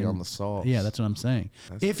dopey. Fucking on the sauce. Yeah, that's what I'm saying.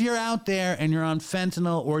 If you're out there and you're on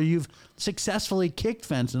fentanyl or you've successfully kicked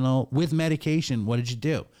fentanyl with medication, what did you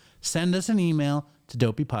do? Send us an email to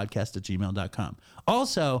dopeypodcast@gmail.com.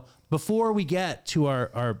 Also, before we get to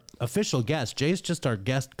our official guest, Jay's just our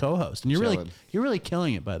guest co-host, and you're really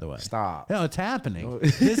killing it, by the way. Stop. No, it's happening.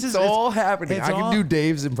 It's all happening. I can do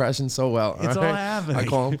Dave's impression so well. It's all happening. I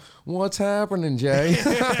call him, "What's happening, Jay?"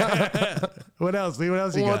 What else? What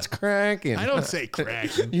else you got? What's cracking? I don't say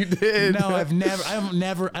cracking. You did. No, I've never.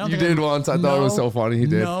 I don't You think did once. I thought it was so funny. He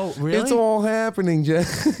did. No, really? It's all happening, Jay.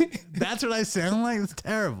 That's what I sound like. It's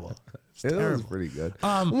terrible. It's It terrible. was pretty good.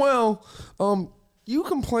 You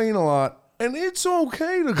complain a lot, and it's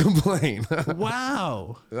okay to complain.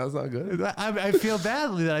 Wow. That's not good. I feel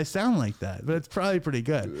badly that I sound like that, but it's probably pretty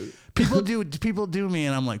good. People do me,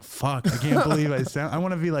 and I'm like, fuck, I can't believe I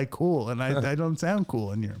want to be like cool, and I don't sound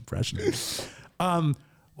cool in your impression. What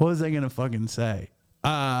was I gonna fucking say?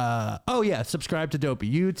 Oh yeah, subscribe to Dopey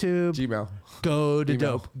YouTube, Gmail. Go to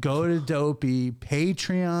Email. Go to Dopey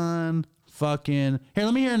Patreon. Fucking here.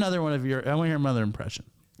 Let me hear another one of your. I want to hear another impression.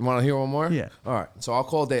 You want to hear one more? Yeah. All right. So I'll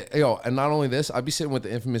call Dave. Yo, and not only this, I'll be sitting with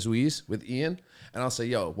the infamous Wheeze with Ian, and I'll say,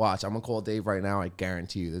 "Yo, watch. I'm gonna call Dave right now. I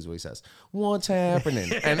guarantee you." This is what he says. "What's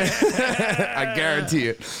happening?" And I guarantee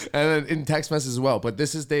it. And then in text message as well. But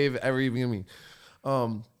this is Dave every evening.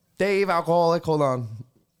 Dave, alcoholic. Hold on.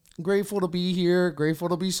 Grateful to be here. Grateful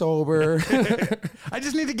to be sober. I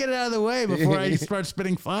just need to get it out of the way before I start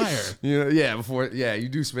spitting fire. You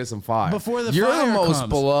do spit some fire. Before the You're fire the most comes.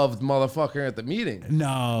 beloved motherfucker at the meeting.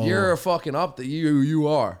 No. You're a fucking up that you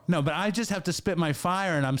are. No, but I just have to spit my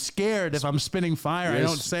fire, and I'm scared if I'm spitting fire. I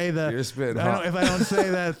don't say the. You're spitting if I don't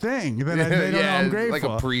say that thing, then they don't know I'm grateful.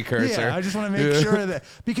 like a precursor. Yeah, I just want to make sure that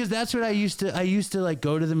because that's what I used to like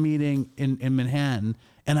go to the meeting in Manhattan.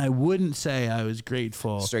 And I wouldn't say I was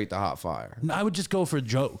grateful. Straight to hot fire. I would just go for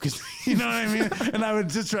jokes. You know what I mean? And I would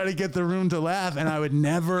just try to get the room to laugh. And I would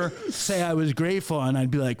never say I was grateful. And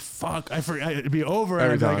I'd be like, fuck, I forgot. It'd be over.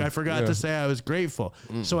 And I'd be like, I forgot to say I was grateful.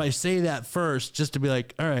 So I say that first just to be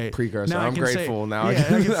like, all right. Precursor. Now I'm grateful. Now I can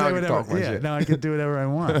can say talk whatever. my Yeah, shit. now I can do whatever I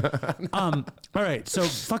want. All right. So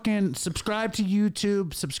fucking subscribe to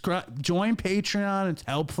YouTube. Join Patreon. It's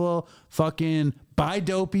helpful. Fucking buy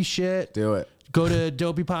Dopey shit. Do it. Go to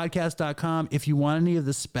dopeypodcast.com if you want any of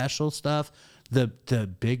the special stuff, the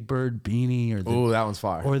Big Bird beanie or Ooh, that one's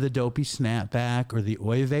fire. or the Dopey snapback or the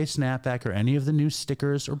Oive snapback or any of the new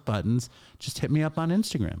stickers or buttons. Just hit me up on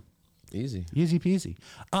Instagram. Easy peasy.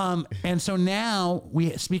 And so now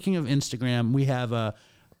speaking of Instagram, we have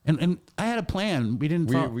and I had a plan. We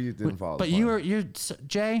didn't follow. We didn't follow. But the plan. you're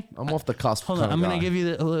Jay. I'm off the cusp. Hold on, I'm gonna give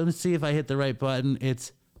you the. Let's see if I hit the right button.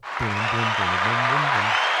 It's. Boom, boom, boom, boom, boom,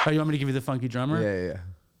 boom. Oh, you want me to give you the funky drummer? Yeah.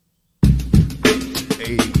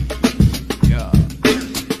 Hey. Yeah.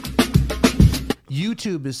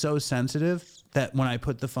 YouTube is so sensitive that when I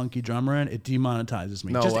put the funky drummer in, it demonetizes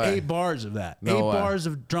me. No Just way. 8 bars of that. No 8 way. bars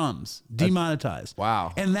of drums demonetized.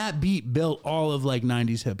 Wow. And that beat built all of like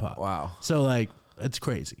 90s hip hop. Wow. So like it's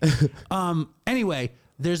crazy. Anyway,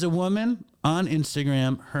 there's a woman on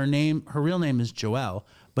Instagram. Her real name is Joelle,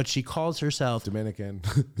 but she calls herself Dominican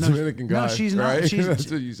guy. No, she's not. Right? She's, That's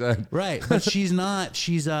what you said. Right, but she's not.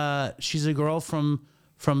 She's a girl from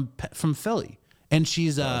Philly, and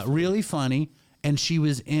she's really funny. And she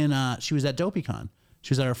was at DopeyCon.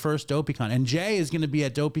 She was at our first DopeyCon, and Jay is going to be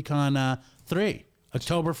at DopeyCon 3,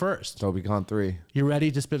 October 1st. DopeyCon 3. You ready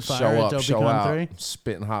to spit fire Show at up, show DopeyCon out. 3?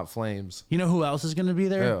 Spitting hot flames. You know who else is going to be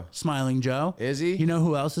there? Who? Smiling Joe. Is he? You know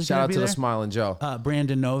who else is Shout going out to be to there? the Smiling Joe.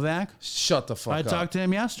 Brandon Novak. Shut the fuck I up. talked to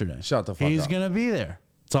him yesterday. Shut the fuck He's up. going to be there.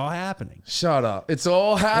 It's all happening. Shut up. It's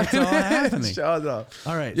all happening. It's all happening. Shut up.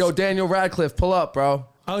 All right. Yo, Daniel Radcliffe, pull up, bro.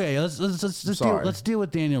 Okay, let's deal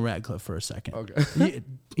with Daniel Radcliffe for a second. Okay.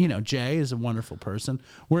 You know, Jay is a wonderful person.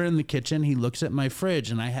 We're in the kitchen. He looks at my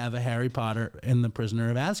fridge, and I have a Harry Potter and the Prisoner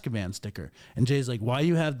of Azkaban sticker. And Jay's like, "Why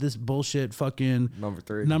you have this bullshit fucking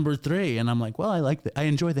number 3?" And I'm like, "Well, I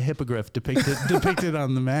enjoy the hippogriff depicted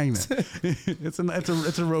on the magnet. It's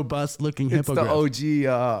a robust looking It's hippogriff. the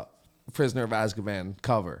OG Prisoner of Azkaban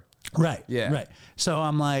cover. Right. Yeah. Right. So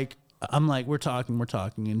I'm like, we're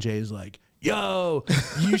talking, and Jay's like, "Yo,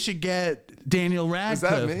 you should get Daniel Was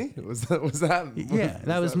Radcliffe." that me? Was that? Yeah,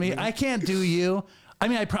 that was me. I can't do you. I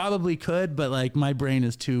mean, I probably could, but like my brain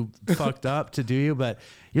is too fucked up to do you. But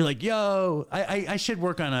you're like, "Yo, I should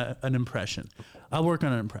work on an impression. I'll work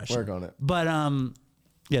on an impression. Work on it." But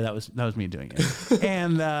yeah, that was me doing it.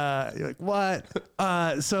 And you're like, "What?"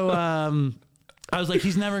 So I was like,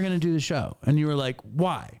 "He's never gonna do the show," and you were like,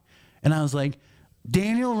 "Why?" And I was like,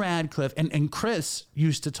 Daniel Radcliffe and Chris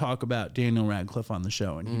used to talk about Daniel Radcliffe on the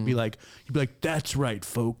show, and he'd be like, "That's right,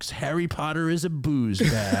 folks. Harry Potter is a booze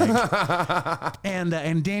bag."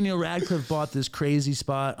 and Daniel Radcliffe bought this crazy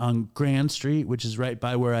spot on Grand Street, which is right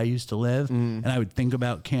by where I used to live, and I would think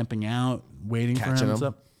about camping out, waiting for him. And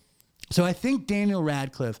stuff. So I think Daniel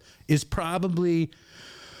Radcliffe is probably.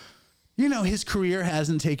 You know, his career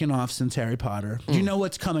hasn't taken off since Harry Potter. Do you know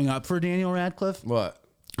what's coming up for Daniel Radcliffe? What?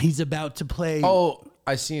 He's about to play. Oh,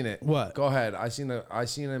 I seen it. What? Go ahead. I seen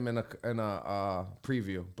him in a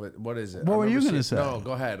preview. But what is it? What were you gonna say? No,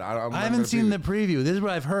 go ahead. I haven't seen the preview. This is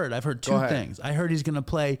what I've heard. I've heard two things. I heard he's gonna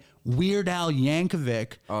play Weird Al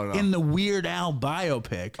Yankovic in the Weird Al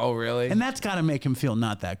biopic. Oh, really? And that's got to make him feel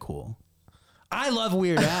not that cool. I love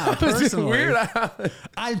Weird Al personally. Weird Al.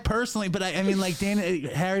 I personally, but I mean, like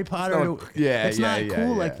Harry Potter. It's not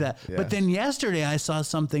cool like that. Yeah. But then yesterday I saw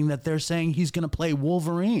something that they're saying he's going to play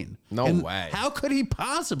Wolverine. No way. How could he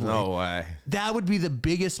possibly? No way. That would be the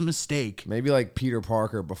biggest mistake. Maybe like Peter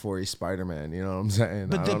Parker before he's Spider-Man. You know what I'm saying?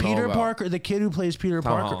 But the Peter Parker, the kid who plays Peter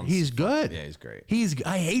Parker, Holland. he's good. Yeah, he's great.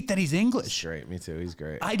 I hate that he's English. He's great. Me too. He's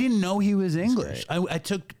great. I didn't know he was English. I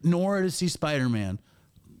took Nora to see Spider-Man.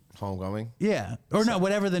 Homecoming? Yeah. Or no,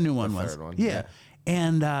 whatever the new one was. Third one. Yeah.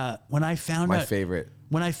 And when I found out. My favorite.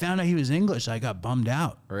 When I found out he was English, I got bummed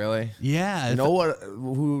out. Really? Yeah. You know what?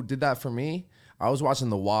 Who did that for me? I was watching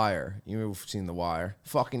The Wire. You've seen The Wire.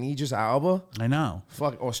 Fucking Idris Elba. I know.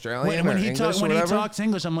 Fuck Australian. When he talks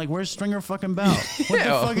English, I'm like, where's Stringer fucking Bell? Who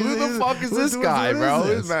the fuck is this guy,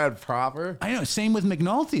 bro? He's mad proper. I know. Same with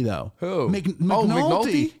McNulty, though. Who?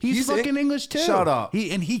 McNulty. He's fucking English, too. Shut up.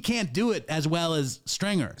 He can't do it as well as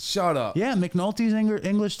Stringer. Shut up. Yeah, McNulty's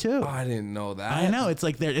English, too. Oh, I didn't know that. I know. It's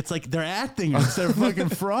like they're acting instead of fucking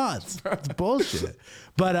frauds. It's bullshit.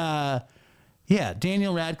 But, yeah,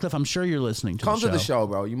 Daniel Radcliffe, I'm sure you're listening to the show. Come to the show,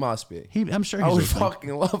 bro. You must be. I'm sure he's I would listening.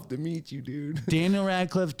 fucking love to meet you, dude. Daniel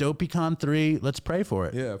Radcliffe, DopeyCon 3. Let's pray for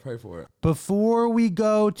it. Yeah, pray for it. Before we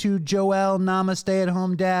go to Joel, Namaste at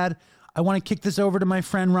Home Dad, I want to kick this over to my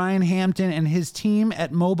friend Ryan Hampton and his team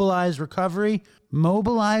at Mobilize Recovery.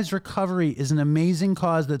 Mobilize Recovery is an amazing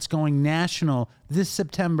cause that's going national this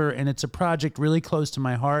September, and it's a project really close to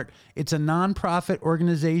my heart. It's a nonprofit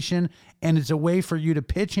organization, and it's a way for you to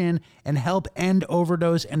pitch in and help end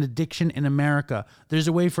overdose and addiction in America. There's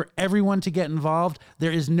a way for everyone to get involved.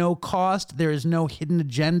 There is no cost. There is no hidden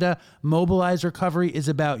agenda. Mobilize Recovery is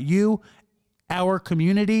about you, our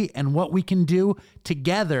community, and what we can do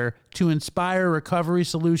together to inspire recovery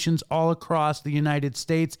solutions all across the United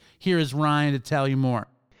States. Here is Ryan to tell you more.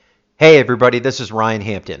 Hey everybody, this is Ryan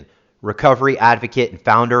Hampton, recovery advocate and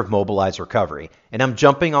founder of Mobilize Recovery. And I'm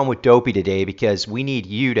jumping on with Dopey today because we need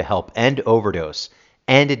you to help end overdose,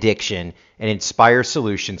 end addiction, and inspire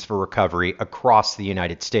solutions for recovery across the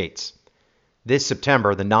United States. This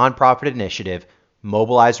September, the nonprofit initiative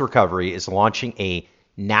Mobilize Recovery is launching a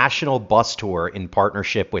national bus tour in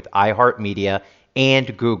partnership with iHeartMedia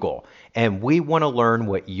and Google. And we want to learn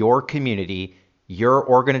what your community, your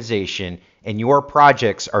organization, and your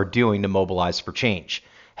projects are doing to mobilize for change.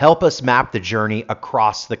 Help us map the journey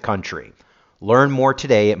across the country. Learn more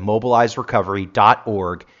today at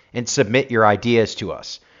mobilizerecovery.org and submit your ideas to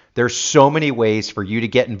us. There's so many ways for you to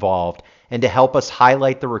get involved and to help us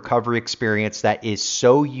highlight the recovery experience that is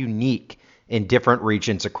so unique in different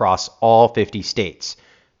regions across all 50 states.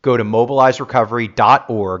 Go to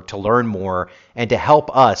mobilizerecovery.org to learn more and to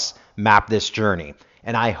help us map this journey.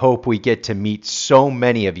 And I hope we get to meet so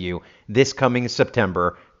many of you this coming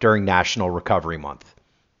September during National Recovery Month.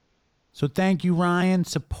 So thank you, Ryan.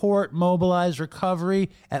 Support Mobilize Recovery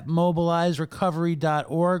at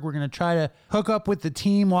mobilizerecovery.org. We're going to try to hook up with the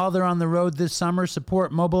team while they're on the road this summer.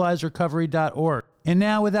 Support mobilizerecovery.org. And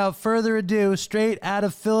now, without further ado, straight out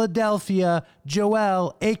of Philadelphia,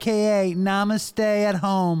 Joel, a.k.a. Namaste at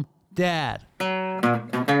Home Dad.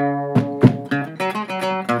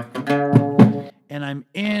 And I'm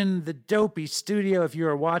in the Dopey studio. If you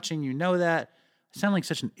are watching, you know that. I sound like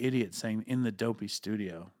such an idiot saying in the Dopey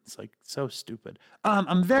studio. It's like so stupid.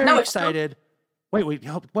 I'm very excited. Wait,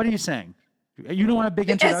 what are you saying? You don't want a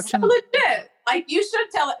big introduction? It's so legit. Like, you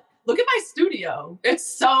should tell it. Look at my studio. It's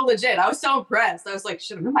so legit. I was so impressed. I was like,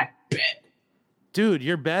 shit, I'm in my bed. Dude,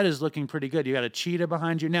 your bed is looking pretty good. You got a cheetah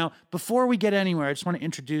behind you. Now, before we get anywhere, I just want to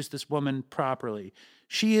introduce this woman properly.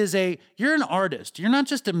 You're an artist. You're not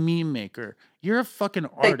just a meme maker. You're a fucking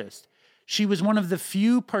artist. She was one of the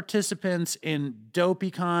few participants in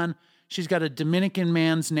DopeyCon. She's got a Dominican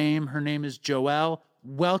man's name. Her name is Joel.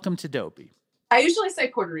 Welcome to Dopey. I usually say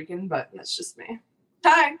Puerto Rican, but that's just me.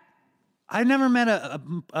 Hi. I never met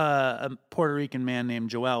a Puerto Rican man named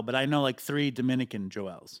Joel, but I know like 3 Dominican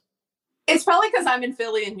Joels. It's probably because I'm in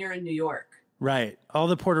Philly and you're in New York. Right. All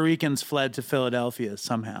the Puerto Ricans fled to Philadelphia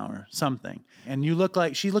somehow or something. And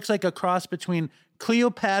she looks like a cross between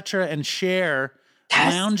Cleopatra and Cher,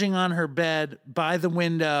 lounging on her bed by the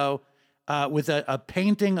window with a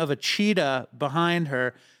painting of a cheetah behind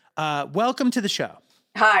her. Welcome to the show.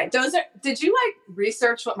 Hi. Did you like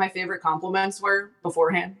research what my favorite compliments were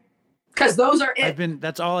beforehand? Because those are it.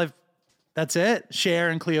 That's it? Cher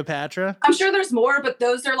and Cleopatra? I'm sure there's more, but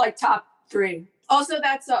those are like top 3. Also,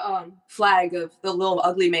 that's a flag of the Lil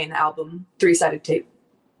Ugly Mane album, 3-sided tape.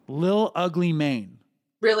 Lil Ugly Mane.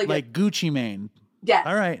 Really good. Like Gucci Mane. Yeah.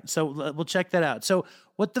 All right. So we'll check that out. So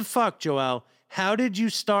what the fuck, Joelle? How did you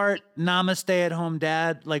start Namaste at Home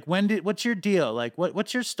Dad? Like what's your deal? Like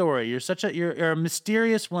what's your story? You're a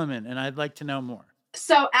mysterious woman and I'd like to know more.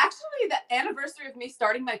 So actually the anniversary of me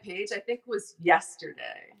starting my page, I think was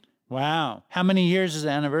yesterday. Wow. How many years is the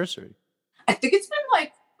anniversary? I think it's been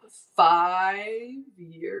like 5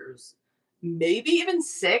 years, maybe even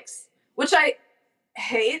 6, which I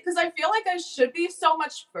hate because I feel like I should be so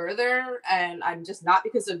much further and I'm just not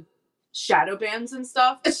because of shadow bans and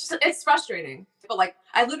stuff. It's frustrating. But like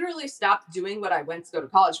I literally stopped doing what I went to go to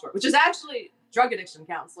college for, which is actually drug addiction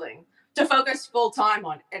counseling, to focus full time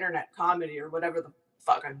on internet comedy or whatever the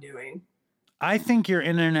fuck I'm doing. I think your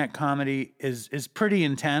internet comedy is pretty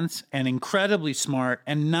intense and incredibly smart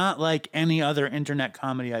and not like any other internet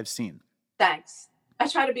comedy I've seen. Thanks. I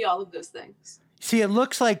try to be all of those things. See, it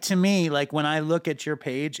looks like to me, like when I look at your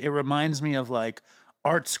page, it reminds me of like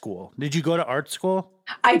art school. Did you go to art school?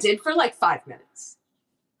 I did for like 5 minutes.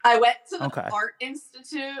 I went to the Art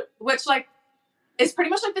Institute, which like is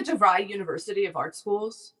pretty much like the DeVry University of art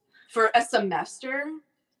schools, for a semester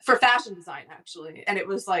for fashion design, actually. And it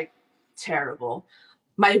was like terrible.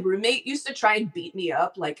 My roommate used to try and beat me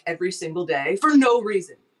up like every single day for no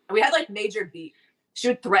reason. And we had like major beef. She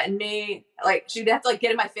would threaten me. Like she'd have to like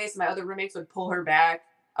get in my face and my other roommates would pull her back.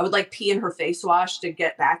 I would like pee in her face wash to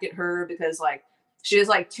get back at her because like she is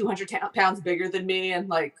like 200 pounds bigger than me. And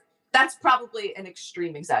like, that's probably an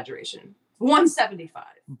extreme exaggeration. 175.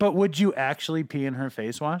 But would you actually pee in her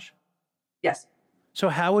face wash? Yes. So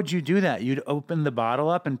how would you do that? You'd open the bottle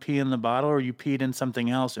up and pee in the bottle, or you peed in something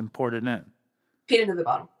else and poured it in? Peed into the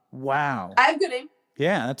bottle. Wow. I have good aim.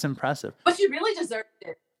 Yeah, that's impressive. But she really deserved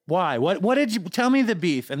it. Why? What did you tell me the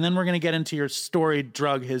beef, and then we're gonna get into your storied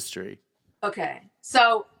drug history. Okay.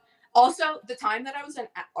 So also the time that I was in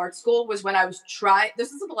art school was when I was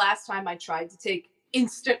this is the last time I tried to take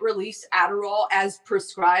instant release Adderall as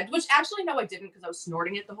prescribed, which actually no, I didn't, because I was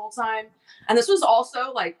snorting it the whole time. And this was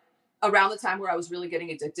also like around the time where I was really getting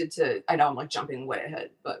addicted to, I know I'm like jumping way ahead,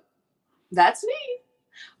 but that's me.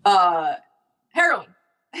 Heroin.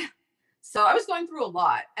 So I was going through a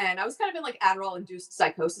lot and I was kind of in like Adderall induced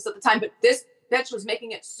psychosis at the time, but this bitch was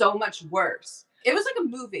making it so much worse. It was like a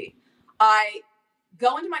movie. I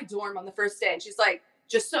go into my dorm on the first day and she's like,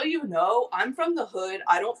 just so you know, I'm from the hood.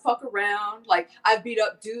 I don't fuck around. Like, I've beat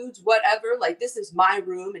up dudes, whatever. Like, this is my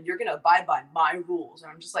room and you're going to abide by my rules.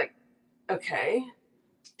 And I'm just like, okay.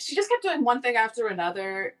 She just kept doing one thing after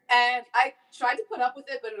another. And I tried to put up with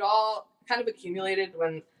it, but it all kind of accumulated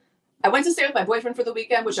when I went to stay with my boyfriend for the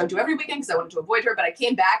weekend, which I do every weekend because I wanted to avoid her. But I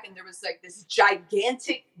came back and there was like this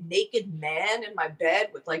gigantic naked man in my bed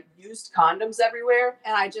with like used condoms everywhere.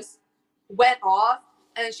 And I just went off.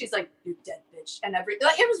 And then she's like, "You're dead, bitch." And like,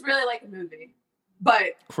 it was really like a movie,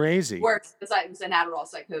 but crazy. Worse because I was in Adderall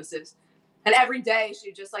psychosis. And every day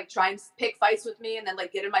she'd just like try and pick fights with me and then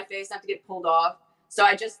like get in my face and have to get pulled off. So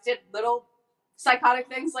I just did little psychotic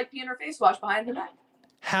things like pee in her face wash behind her back.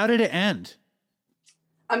 How did it end?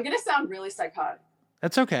 I'm going to sound really psychotic.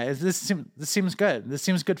 That's okay. This seems good. This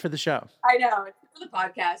seems good for the show. I know. It's for the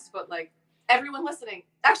podcast, but like everyone listening,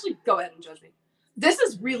 actually go ahead and judge me. This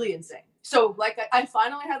is really insane. So like I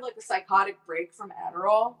finally had like a psychotic break from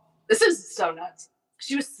Adderall. This is so nuts.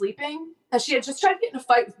 She was sleeping and she had just tried to get in a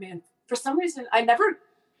fight with me. And for some reason, I never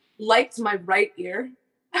liked my right ear.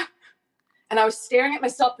 And I was staring at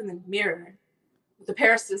myself in the mirror with a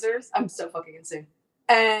pair of scissors. I'm so fucking insane.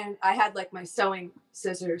 And I had like my sewing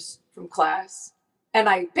scissors from class. And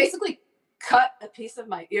I basically cut a piece of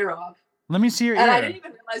my ear off. Let me see your ear. And I ear. didn't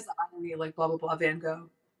even realize the irony, like blah, blah, blah, Van Gogh,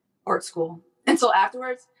 art school, until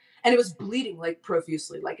afterwards. And it was bleeding like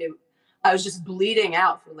profusely. Like I was just bleeding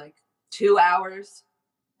out for like 2 hours.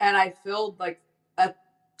 And I filled like a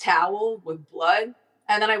towel with blood.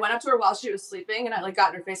 And then I went up to her while she was sleeping and I like got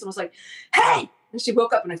in her face and was like, "Hey!" And she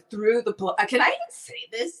woke up and I threw the blood. Can I even say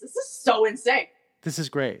this? This is so insane. This is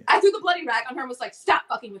great. I threw the bloody rag on her and was like, "Stop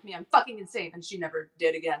fucking with me. I'm fucking insane." And she never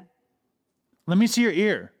did again. Let me see your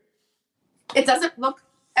ear. It doesn't look,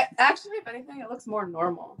 actually, if anything, it looks more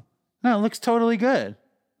normal. No, it looks totally good.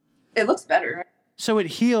 It looks better. So it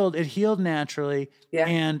healed naturally. Yeah.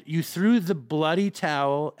 And you threw the bloody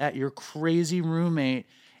towel at your crazy roommate.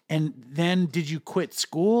 And then did you quit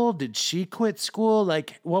school? Did she quit school?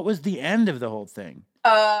 Like, what was the end of the whole thing?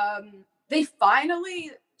 They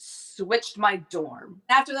finally switched my dorm.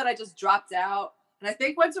 After that, I just dropped out and I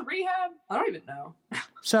think went to rehab. I don't even know.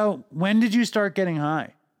 So when did you start getting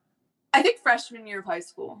high? I think freshman year of high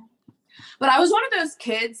school. But I was one of those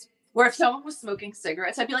kids where if someone was smoking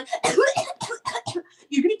cigarettes, I'd be like,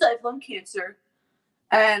 you're going to die of lung cancer.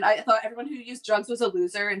 And I thought everyone who used drugs was a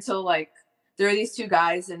loser until like there were these two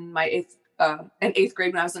guys in my eighth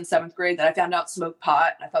grade when I was in 7th grade that I found out smoked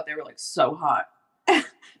pot. And I thought they were like so hot.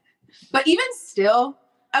 But even still,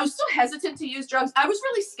 I was still hesitant to use drugs. I was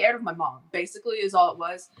really scared of my mom, basically, is all it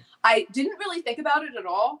was. I didn't really think about it at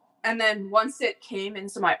all. And then once it came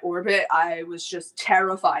into my orbit, I was just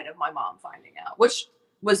terrified of my mom finding out, which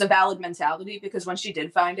was a valid mentality because when she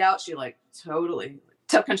did find out, she like totally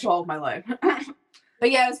took control of my life.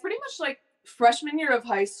 But yeah, it was pretty much like freshman year of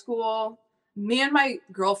high school. Me and my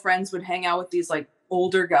girlfriends would hang out with these like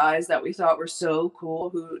older guys that we thought were so cool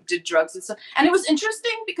who did drugs and stuff. And it was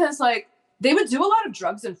interesting because like they would do a lot of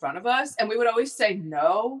drugs in front of us and we would always say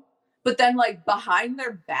no. But then like behind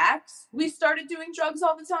their backs, we started doing drugs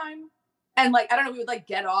all the time. And like, I don't know, we would like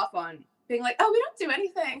get off on being like, oh, we don't do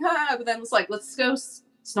anything. Huh? But then it's like, let's go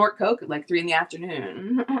snort coke at like 3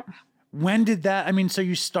 p.m. When did that, I mean, so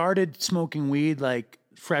you started smoking weed like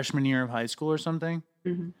freshman year of high school or something?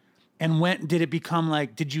 Mm-hmm. And when did it become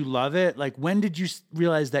like, did you love it? Like, when did you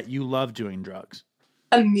realize that you love doing drugs?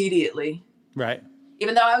 Immediately. Right.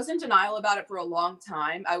 Even though I was in denial about it for a long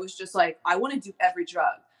time, I was just like, I want to do every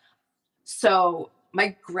drug. So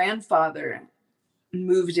my grandfather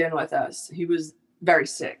moved in with us. He was very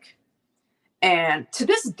sick. And to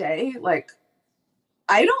this day, like,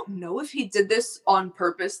 I don't know if he did this on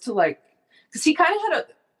purpose to like, because he kind of had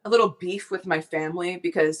a little beef with my family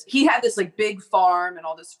because he had this like big farm and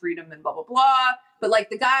all this freedom and blah, blah, blah. But like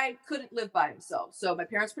the guy couldn't live by himself. So my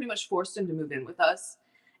parents pretty much forced him to move in with us.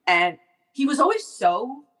 And he was always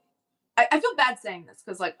so, I feel bad saying this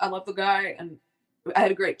because like I love the guy and I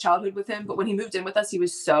had a great childhood with him. But when he moved in with us, he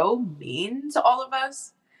was so mean to all of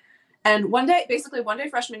us. And one day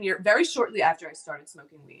freshman year, very shortly after I started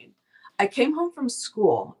smoking weed, I came home from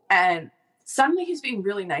school and suddenly he's being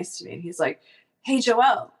really nice to me. And he's like, hey,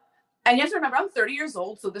 Joelle. And you have to remember, I'm 30 years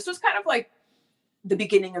old. So this was kind of like the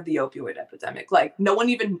beginning of the opioid epidemic. Like no one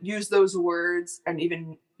even used those words and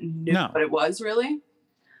even knew what it was really.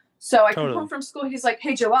 So I came home from school. He's like,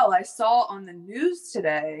 hey, Joelle, I saw on the news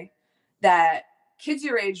today that kids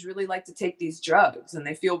your age really like to take these drugs and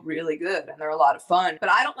they feel really good and they're a lot of fun.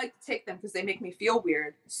 But I don't like to take them because they make me feel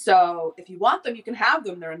weird. So if you want them, you can have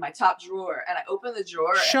them. They're in my top drawer. And I open the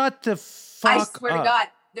drawer. Shut the fuck up. I swear to God,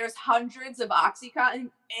 there's hundreds of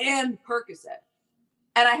Oxycontin and Percocet.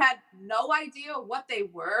 And I had no idea what they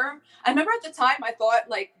were. I remember at the time I thought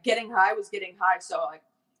like getting high was getting high. So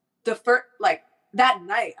like that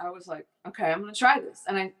night I was like, okay, I'm going to try this.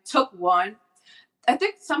 And I took one. I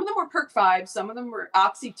think some of them were Perk 5. Some of them were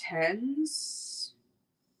Oxy 10s. Is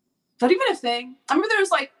that even a thing? I remember there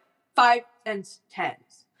was like 5 and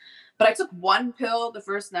 10s. But I took one pill the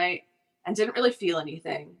first night and didn't really feel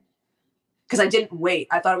anything. Because I didn't wait.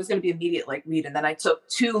 I thought it was going to be immediate like weed. And then I took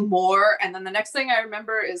 2 more. And then the next thing I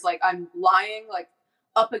remember is like I'm lying like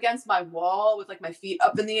up against my wall with like my feet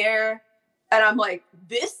up in the air. And I'm like,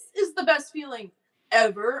 this is the best feeling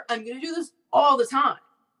ever. I'm going to do this all the time.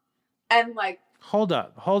 And like, Hold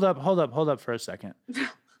up for a second.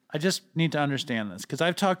 I just need to understand this because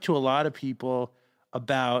I've talked to a lot of people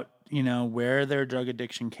about, you know, where their drug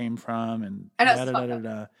addiction came from and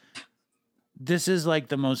This is like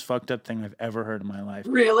the most fucked up thing I've ever heard in my life.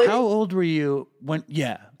 Really? How old were you when?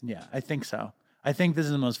 Yeah, I think so. I think this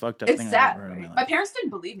is the most fucked up thing I've ever heard in my life. My parents didn't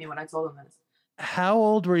believe me when I told them this. How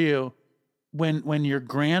old were you when your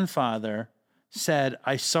grandfather said,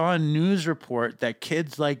 I saw a news report that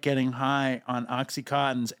kids like getting high on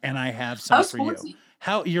Oxycontins and I have some for 14. you?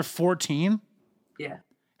 How, you're 14? Yeah.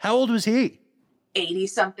 How old was he? 80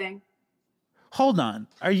 something. Hold on.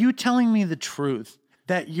 Are you telling me the truth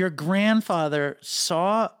that your grandfather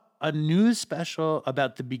saw a news special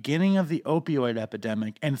about the beginning of the opioid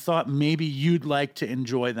epidemic and thought maybe you'd like to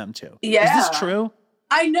enjoy them too? Yeah. Is this true?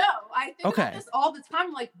 I know. I think about this all the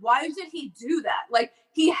time. Like, why did he do that? Like,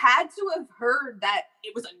 he had to have heard that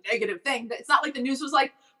it was a negative thing. It's not like the news was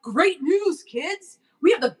like, great news, kids.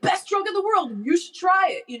 We have the best drug in the world and you should try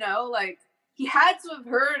it. You know, like he had to have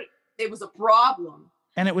heard it was a problem.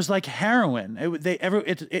 And it was like heroin.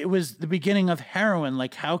 It was the beginning of heroin.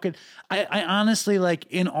 Like, how could I honestly, like,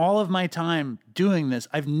 in all of my time doing this,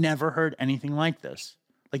 I've never heard anything like this.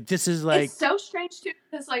 Like, this is like, it's so strange too,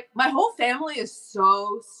 because like my whole family is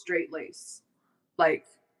so straight laced. Like,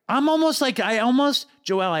 I'm almost like,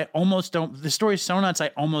 Joelle, I almost don't, the story's so nuts, I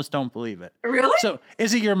almost don't believe it. really? So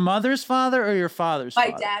is it your mother's father or your father's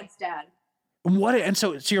My father? dad's dad. And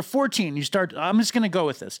so you're 14, I'm just going to go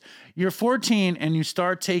with this. You're 14 and you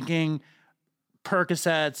start taking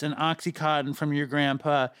Percocets and Oxycontin from your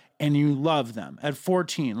grandpa and you love them at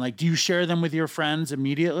 14. Like, do you share them with your friends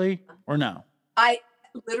immediately or no? I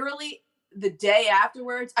literally, the day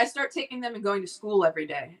afterwards, I start taking them and going to school every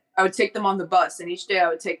day. I would take them on the bus, and each day I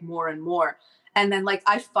would take more and more. And then like,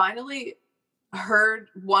 I finally heard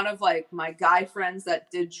one of like my guy friends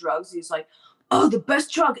that did drugs. He's like, oh, the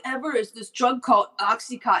best drug ever is this drug called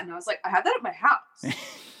Oxycontin. I was like, I have that at my house.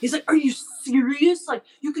 He's like, are you serious? Like,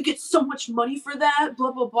 you could get so much money for that,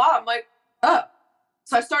 blah, blah, blah. I'm like, oh.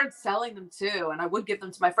 So I started selling them too, and I would give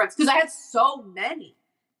them to my friends because I had so many.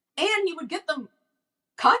 And he would get them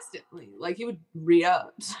constantly. Like, he would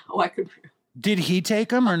re-up, so I could re-up. Did he take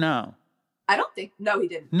them or no? I don't think, no, he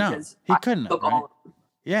didn't. No, because he I couldn't have, took right? all of them.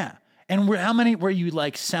 Yeah. And how many were you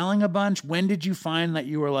like selling a bunch? When did you find that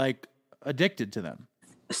you were like addicted to them?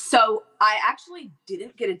 So I actually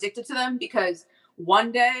didn't get addicted to them because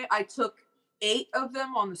one day I took 8 of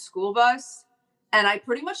them on the school bus, and I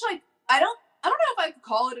pretty much like, I don't know if I could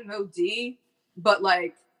call it an OD, but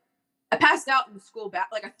like I passed out in the school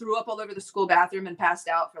like I threw up all over the school bathroom and passed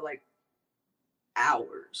out for like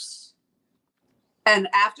hours. And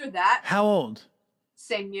after that, How old?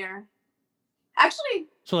 same year. Actually,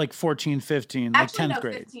 So like 14, 15, like actually 10th no,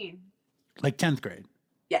 grade. 15. Like 10th grade.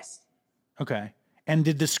 Yes. Okay. And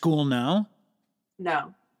did the school know?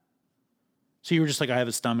 No. So you were just like, I have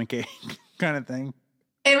a stomach ache kind of thing.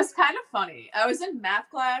 It was kind of funny. I was in math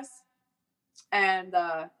class, and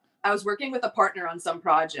I was working with a partner on some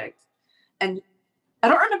project, and I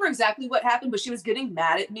don't remember exactly what happened, but she was getting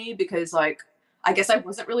mad at me because, like, I guess I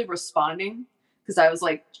wasn't really responding because I was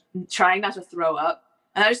like trying not to throw up.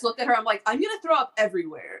 And I just looked at her. I'm like, I'm going to throw up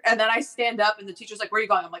everywhere. And then I stand up and the teacher's like, where are you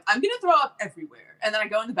going? I'm like, I'm going to throw up everywhere. And then I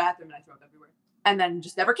go in the bathroom and I throw up everywhere. And then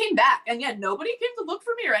just never came back. And yeah, nobody came to look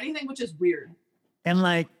for me or anything, which is weird. And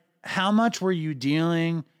like, how much were you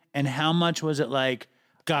dealing and how much was it like,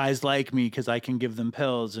 guys like me because I can give them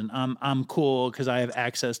pills and I'm cool because I have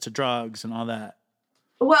access to drugs and all that?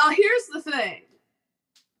 Well, here's the thing.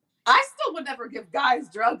 I still would never give guys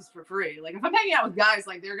drugs for free. Like, if I'm hanging out with guys,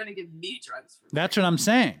 like, they're going to give me drugs for free. That's what I'm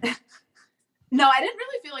saying. No, I didn't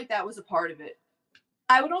really feel like that was a part of it.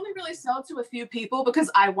 I would only really sell to a few people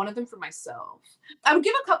because I wanted them for myself. I would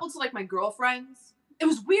give a couple to, like, my girlfriends. It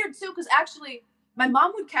was weird, too, because actually, my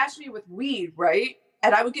mom would catch me with weed, right?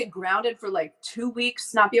 And I would get grounded for, like, 2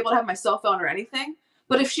 weeks, not be able to have my cell phone or anything.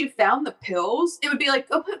 But if she found the pills, it would be like,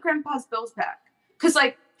 go put Grandpa's pills back. Because,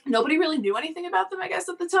 like, nobody really knew anything about them, I guess,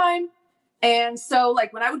 at the time. And so,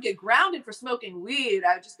 like, when I would get grounded for smoking weed,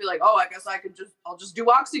 I would just be like, oh, I guess I'll just do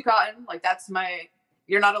Oxycontin. Like, that's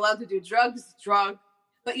you're not allowed to do drugs, drug.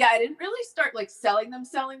 But yeah, I didn't really start, like, selling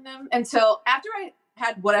them until after I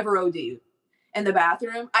had whatever OD in the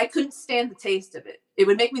bathroom. I couldn't stand the taste of it. It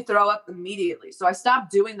would make me throw up immediately. So I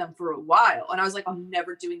stopped doing them for a while. And I was like, I'm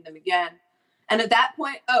never doing them again. And at that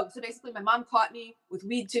point, so basically my mom caught me with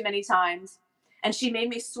weed too many times. And she made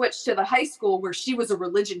me switch to the high school where she was a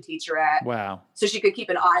religion teacher at. Wow. So she could keep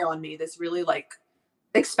an eye on me, this really like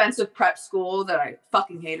expensive prep school that I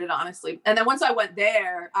fucking hated, honestly. And then once I went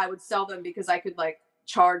there, I would sell them because I could like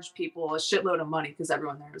charge people a shitload of money because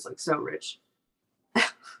everyone there was like so rich.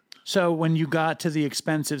 So when you got to the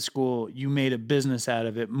expensive school, you made a business out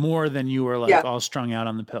of it more than you were like all strung out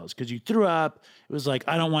on the pills because you threw up. It was like,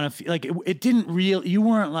 I don't want to feel like it didn't you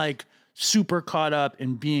weren't like super caught up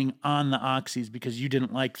in being on the oxys because you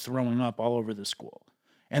didn't like throwing up all over the school.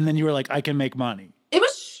 And then you were like, I can make money. It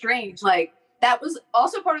was strange. Like that was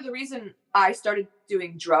also part of the reason I started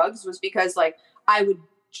doing drugs was because like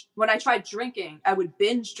when I tried drinking, I would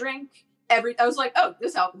binge drink I was like, oh,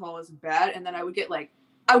 this alcohol isn't bad. And then I would give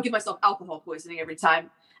myself alcohol poisoning every time.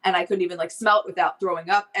 And I couldn't even like smell it without throwing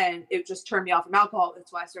up. And it just turned me off from alcohol.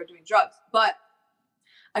 That's why I started doing drugs. But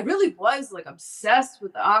I really was like obsessed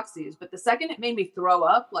with the oxys, but the second it made me throw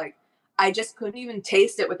up, like I just couldn't even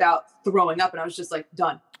taste it without throwing up. And I was just like,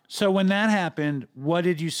 done. So when that happened, what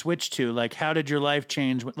did you switch to? Like, how did your life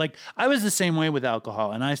change? Like, I was the same way with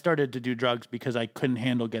alcohol and I started to do drugs because I couldn't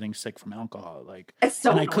handle getting sick from alcohol. Like, it's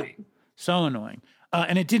so annoying. So annoying.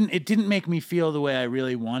 And it didn't make me feel the way I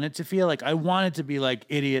really wanted to feel. Like I wanted to be like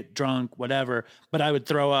idiot, drunk, whatever, but I would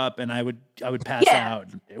throw up and I would pass out.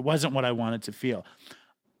 It wasn't what I wanted to feel.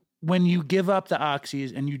 When you give up the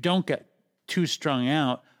oxys and you don't get too strung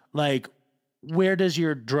out, like where does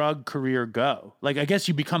your drug career go? Like I guess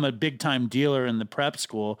you become a big time dealer in the prep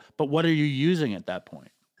school, but what are you using at that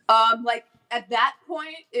point? Like at that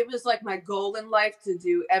point, it was like my goal in life to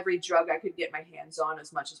do every drug I could get my hands on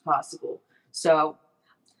as much as possible. So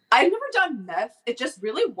I've never done meth. It just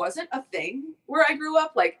really wasn't a thing where I grew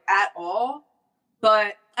up, like at all.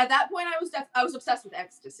 But at that point, I was obsessed with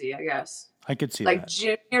ecstasy, I guess. I could see like that.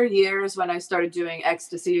 Junior years when I started doing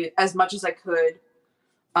ecstasy as much as I could.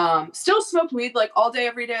 Still smoked weed like all day,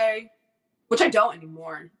 every day, which I don't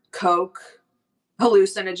anymore. Coke,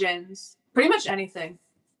 hallucinogens, pretty much anything.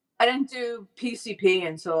 I didn't do PCP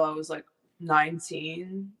until I was like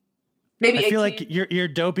 19. Maybe I feel 18. like your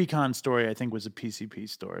DopeyCon story, I think, was a PCP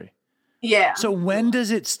story. Yeah. So when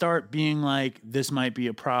does it start being like, this might be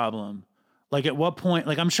a problem? Like at what point,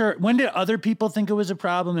 like I'm sure, when did other people think it was a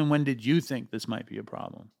problem and when did you think this might be a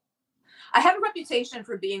problem? I had a reputation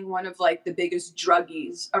for being one of like the biggest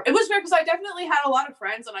druggies. It was weird because I definitely had a lot of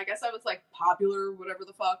friends and I guess I was like popular, whatever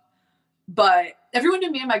the fuck. But everyone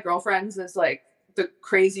knew me and my girlfriends as like the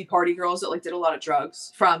crazy party girls that like did a lot of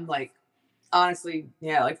drugs from like, honestly,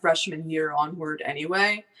 yeah, like freshman year onward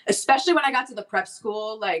anyway. Especially when I got to the prep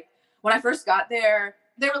school. Like when I first got there,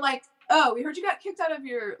 they were like, oh, we heard you got kicked out of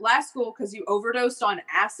your last school because you overdosed on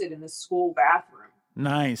acid in the school bathroom.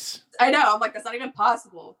 Nice. I know. I'm like, that's not even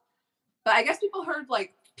possible. But I guess people heard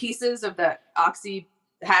like pieces of that Oxy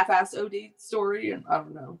half-ass OD story, and I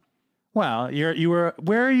don't know. Well,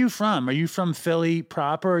 where are you from? Are you from Philly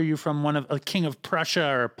proper? Or are you from one of a King of Prussia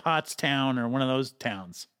or Pottstown or one of those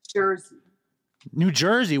towns? Jersey. New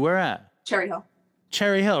Jersey, where at? Cherry Hill.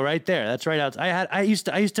 Cherry Hill, right there. That's right out. I used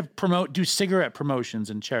to do cigarette promotions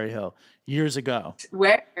in Cherry Hill years ago.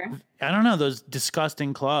 Where? I don't know, those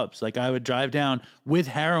disgusting clubs. Like I would drive down with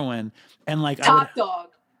heroin and like Top Dog.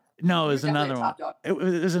 No, it was You're another definitely a one. Top Dog.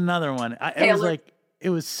 It was another one. It was like it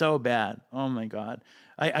was so bad. Oh my God.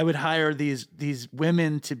 I would hire these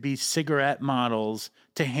women to be cigarette models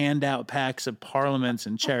to hand out packs of Parliaments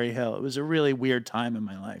in Cherry Hill. It was a really weird time in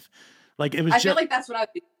my life. Like it was. I feel like that's what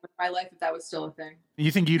I'd be with my life if that was still a thing.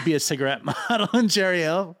 You think you'd be a cigarette model in Cherry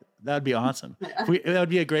Hill? That'd be awesome. That would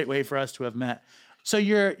be a great way for us to have met. So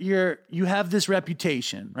you have this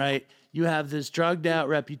reputation, right? You have this drugged out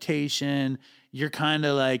reputation. You're kind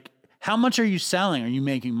of like, how much are you selling? Are you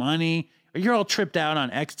making money? You're all tripped out on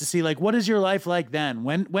ecstasy. Like, what is your life like then?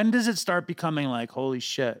 When does it start becoming like, holy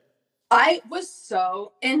shit? I was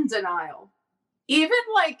so in denial. Even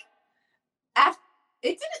like after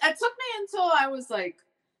it took me until I was like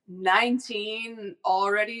 19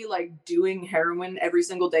 already, like doing heroin every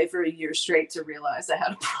single day for a year straight to realize I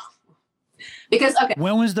had a problem. Because okay.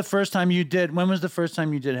 When was the first time you did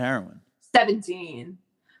heroin? 17.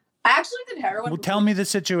 I actually did heroin. Well, tell me the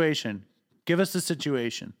situation. Give us the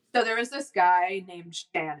situation. So there was this guy named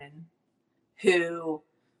Shannon who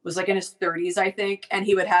was like in his 30s, I think. And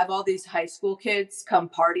he would have all these high school kids come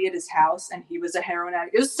party at his house. And he was a heroin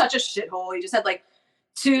addict. It was such a shithole. He just had like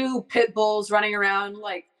 2 pit bulls running around,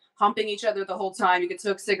 like humping each other the whole time. You could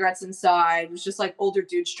smoke cigarettes inside. It was just like older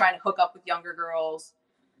dudes trying to hook up with younger girls.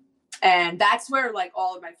 And that's where like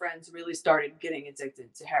all of my friends really started getting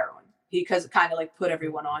addicted to heroin. Because it kind of like put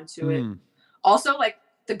everyone onto it. Also, like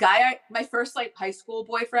the guy, my first like high school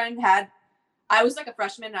boyfriend I was like a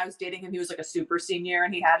freshman and I was dating him. He was like a super senior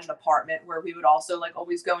and he had an apartment where we would also like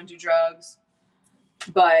always go and do drugs.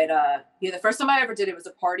 But yeah, the first time I ever did it was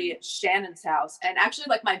a party at Shannon's house. And actually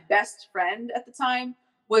like my best friend at the time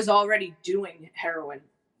was already doing heroin.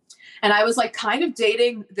 And I was like kind of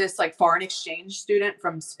dating this like foreign exchange student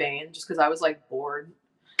from Spain just because I was like bored.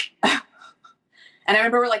 And I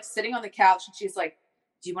remember we're like sitting on the couch and she's like,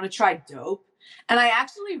 do you want to try dope? And I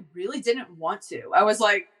actually really didn't want to. I was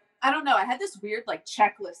like, I don't know. I had this weird like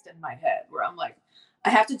checklist in my head where I'm like,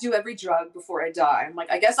 I have to do every drug before I die. I'm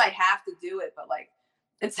like, I guess I have to do it, but like,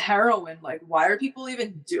 it's heroin. Like, why are people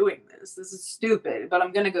even doing this? This is stupid, but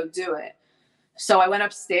I'm going to go do it. So I went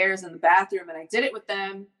upstairs in the bathroom and I did it with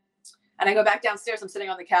them. And I go back downstairs. I'm sitting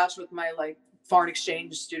on the couch with my like foreign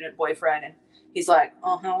exchange student boyfriend. And he's like,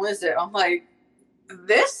 oh, how is it? I'm like,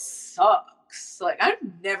 this sucks. Like,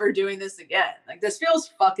 I'm never doing this again. Like, this feels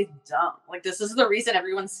fucking dumb. Like, this is the reason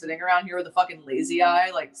everyone's sitting around here with a fucking lazy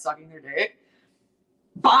eye, like sucking their dick.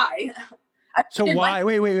 Bye. So why?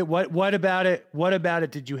 Wait. What about it? What about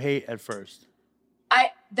it did you hate at first?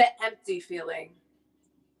 The empty feeling.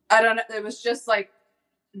 I don't know. It was just like,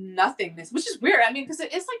 nothingness, which is weird. I mean, because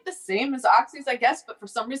it is like the same as oxys, I guess, but for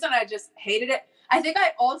some reason I just hated it. I think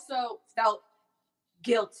I also felt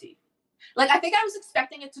guilty. Like, I think I was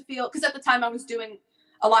expecting it to feel, because at the time I was doing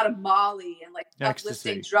a lot of Molly and like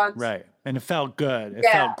uplifting Ecstasy. drugs. Right. And it felt good. It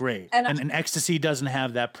Yeah. felt great. And- And ecstasy doesn't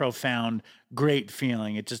have that profound, great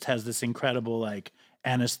feeling. It just has this incredible, like,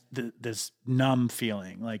 this numb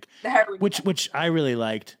feeling, like, The heroin. which I really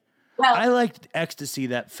liked. Well, I liked ecstasy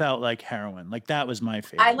that felt like heroin. Like, that was my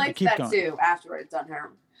favorite. I But liked keep that going. too after I'd done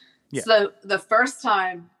heroin. Yeah. So the first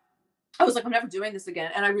time I was like, I'm never doing this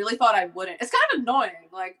again. And I really thought I wouldn't. It's kind of annoying.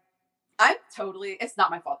 Like, it's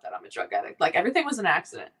not my fault that I'm a drug addict. Like, everything was an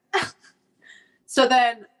accident. So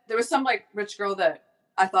then there was some like rich girl that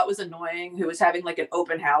I thought was annoying who was having like an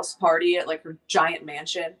open house party at like her giant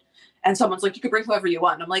mansion. And someone's like, you could bring whoever you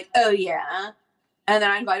want. And I'm like, oh yeah. And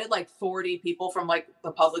then I invited like 40 people from like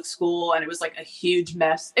the public school, and it was like a huge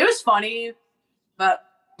mess. It was funny, but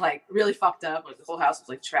like really fucked up. Like the whole house was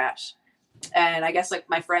like trash. And I guess like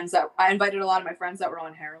I invited a lot of my friends that were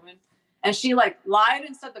on heroin. And she like lied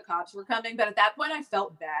and said the cops were coming. But at that point I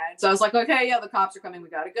felt bad. So I was like, okay, yeah, the cops are coming. We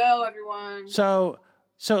got to go, everyone. So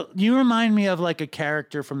you remind me of like a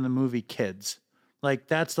character from the movie Kids.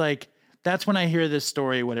 That's when I hear this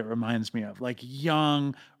story, what it reminds me of, like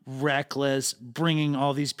young, reckless, bringing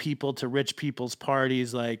all these people to rich people's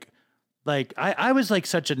parties. Like I was like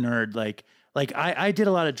such a nerd. Like I did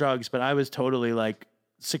a lot of drugs, but I was totally like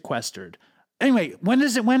sequestered. Anyway, when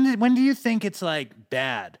do you think it's like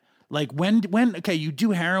bad? Like when, okay, you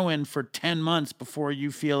do heroin for 10 months before you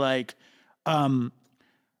feel like, you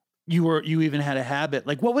even had a habit.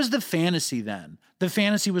 Like, what was the fantasy then? The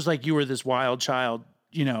fantasy was like you were this wild child,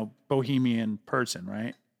 bohemian person,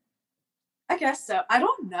 right? I guess so. I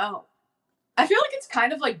don't know. I feel like it's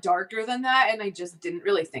kind of like darker than that, and I just didn't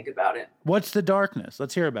really think about it. What's the darkness?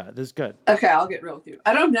 Let's hear about it. This is good. Okay, I'll get real with you.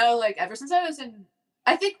 I don't know. Like ever since I was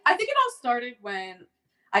I think it all started when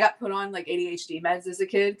I got put on like ADHD meds as a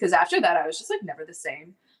kid. Because after that, I was just like never the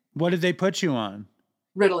same. What did they put you on?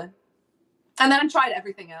 Ritalin. And then I tried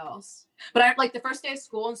everything else. But I like the first day of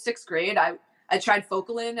school in 6th grade, I tried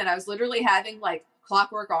Focalin, and I was literally having like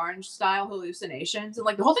Clockwork Orange style hallucinations, and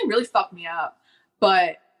like the whole thing really fucked me up.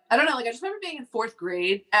 But I don't know, like I just remember being in 4th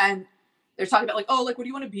grade and they're talking about like, oh, like what do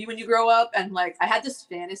you want to be when you grow up? And like I had this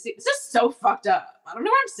fantasy. It's just so fucked up. I don't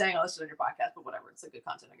know what I'm saying all this shit on your podcast, but whatever. It's like good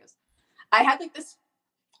content, I guess. I had like this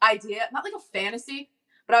idea, not like a fantasy,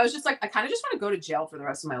 but I was just like, I kind of just want to go to jail for the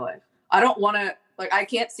rest of my life. I don't want to, like, I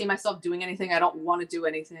can't see myself doing anything. I don't want to do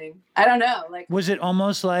anything. I don't know. Like, was it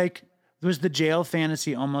almost like, was the jail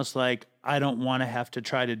fantasy almost like, I don't want to have to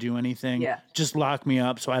try to do anything. Yeah. Just lock me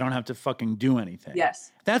up so I don't have to fucking do anything.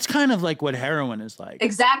 Yes. That's kind of like what heroin is like.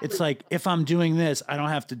 Exactly. It's like, if I'm doing this, I don't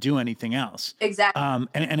have to do anything else. Exactly.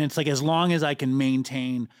 And it's like, as long as I can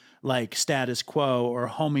maintain like status quo or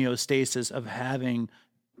homeostasis of having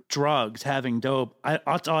drugs, having dope,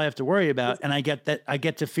 that's all I have to worry about. And I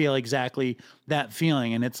get to feel exactly that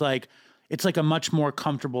feeling. And it's like a much more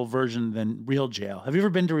comfortable version than real jail. Have you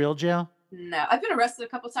ever been to real jail? No, I've been arrested a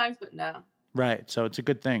couple times, but no. Right. So it's a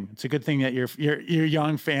good thing. It's a good thing that your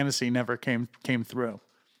young fantasy never came through.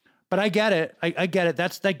 But I get it. I get it.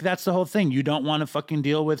 That's the whole thing. You don't want to fucking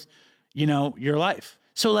deal with, your life.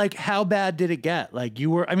 So like, how bad did it get? Like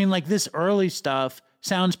this early stuff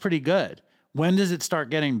sounds pretty good. When does it start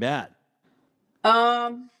getting bad? I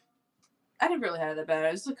didn't really have it that bad.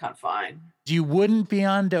 I was kind of fine. You wouldn't be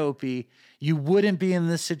on Dopey. You wouldn't be in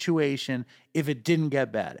this situation if it didn't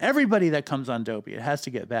get bad. Everybody that comes on Dopey, it has to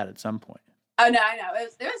get bad at some point. Oh, no, I know.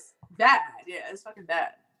 It was bad. Yeah, it was fucking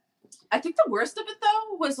bad. I think the worst of it,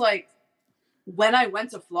 though, was like when I went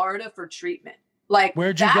to Florida for treatment. Like,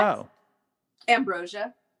 where'd you go?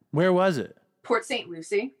 Ambrosia. Where was it? Port St.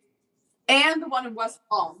 Lucie. And the one in West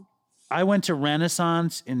Palm. I went to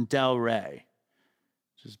Renaissance in Del Rey.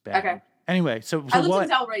 Which is bad. Okay. Anyway, so I lived in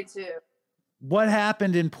Del Rey too. What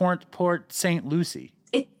happened in Port St. Lucie?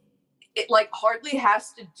 It like hardly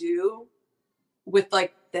has to do with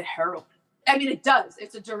like the heroin. I mean, it does.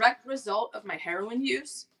 It's a direct result of my heroin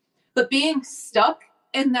use. But being stuck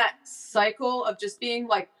in that cycle of just being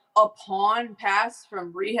like a pawn passed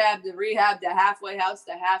from rehab to halfway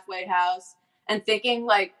house, and thinking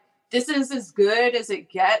like this is as good as it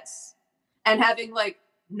gets, and having like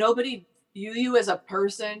nobody view you as a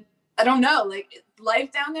person. I don't know, like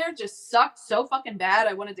life down there just sucked so fucking bad.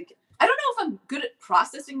 I don't know if I'm good at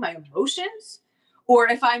processing my emotions or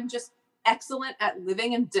if I'm just excellent at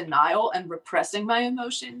living in denial and repressing my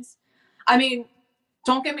emotions. I mean,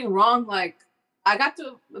 don't get me wrong, like I got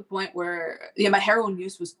to a point where my heroin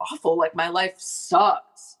use was awful. Like my life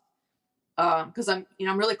sucked. Because I'm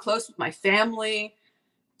really close with my family.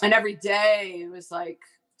 And every day it was like,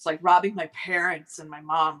 it's like robbing my parents and my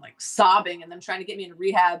mom, like sobbing and them trying to get me in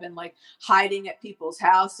rehab and like hiding at people's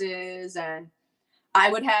houses. And I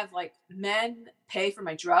would have like men pay for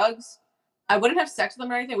my drugs. I wouldn't have sex with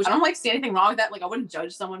them or anything, which I don't like see anything wrong with that. Like I wouldn't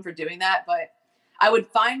judge someone for doing that, but I would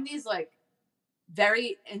find these like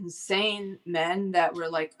very insane men that were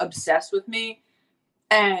like obsessed with me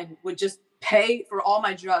and would just pay for all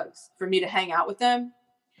my drugs for me to hang out with them.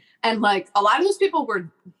 And like a lot of those people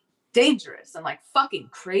were dangerous and like fucking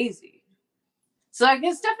crazy. So like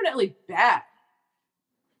it's definitely bad.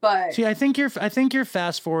 But see, I think you're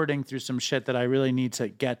fast forwarding through some shit that I really need to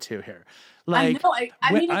get to here. Like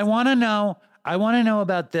I mean, I want to know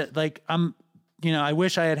about the like I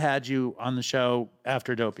wish I had you on the show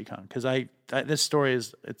after DopeyCon because this story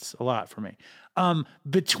it's a lot for me.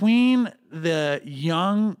 Between the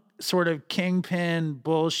young sort of kingpin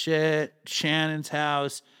bullshit, Shannon's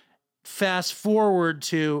house, fast forward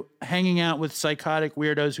to hanging out with psychotic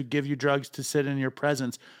weirdos who give you drugs to sit in your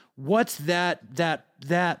presence. What's that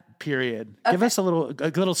period? Okay. Give us a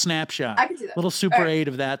little snapshot. I can do that. Little Super 8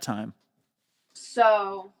 of that time.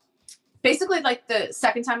 So basically like the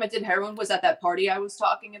second time I did heroin was at that party I was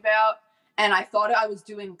talking about. And I thought I was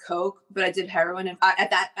doing coke, but I did heroin. And at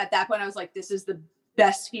that point I was like, this is the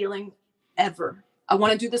best feeling ever. I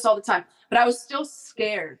want to do this all the time. But I was still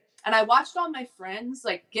scared. And I watched all my friends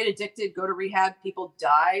like get addicted, go to rehab, people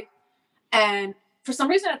die. And for some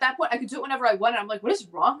reason at that point, I could do it whenever I wanted. I'm like, what is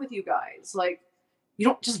wrong with you guys? Like,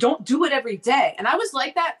 you don't do it every day. And I was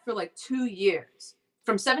like that for like 2 years.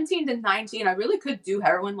 From 17 to 19, I really could do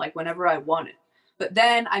heroin like whenever I wanted. But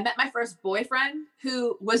then I met my first boyfriend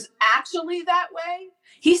who was actually that way.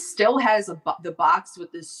 He still has the box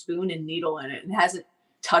with this spoon and needle in it and hasn't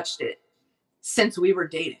touched it since we were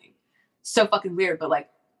dating. So fucking weird. But like,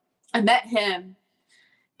 I met him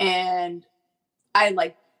and I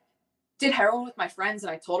like did heroin with my friends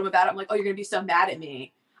and I told him about it. I'm like, oh, you're going to be so mad at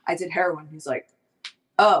me. I did heroin. He's like,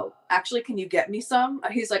 oh, actually, can you get me some?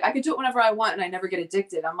 He's like, I could do it whenever I want and I never get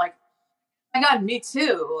addicted. I'm like, oh my God, me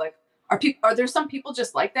too. Like, are there some people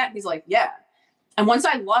just like that? And he's like, yeah. And once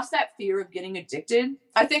I lost that fear of getting addicted,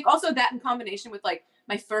 I think also that in combination with like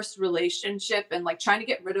my first relationship and like trying to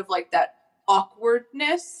get rid of like that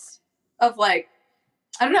awkwardness of like,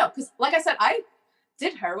 I don't know. Cause like I said, I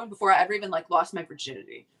did heroin before I ever even like lost my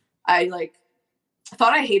virginity. I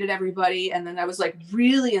thought I hated everybody. And then I was like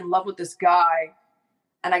really in love with this guy.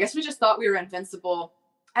 And I guess we just thought we were invincible.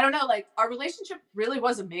 I don't know. Like our relationship really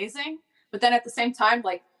was amazing. But then at the same time,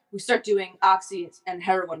 like we start doing oxy and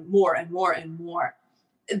heroin more and more and more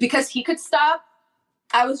because he could stop.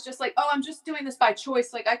 I was just like, oh, I'm just doing this by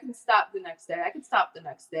choice. Like I can stop the next day. I can stop the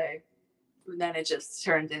next day. And then it just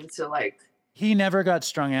turned into like. He never got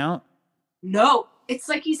strung out? No. It's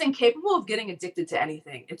like he's incapable of getting addicted to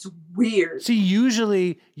anything. It's weird. See,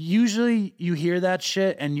 usually you hear that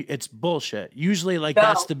shit and it's bullshit. Usually like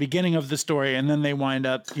that's the beginning of the story and then they wind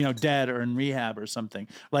up, dead or in rehab or something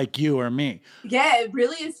like you or me. Yeah, it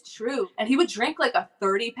really is true. And he would drink like a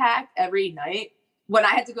 30-pack every night. When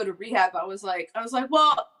I had to go to rehab, I was like,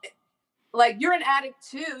 well, like you're an addict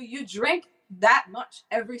too. You drink that much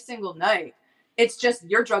every single night. It's just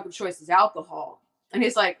your drug of choice is alcohol. And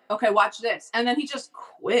he's like, okay, watch this. And then he just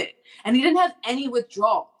quit. And he didn't have any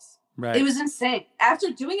withdrawals. Right. It was insane.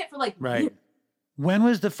 After doing it for like years. When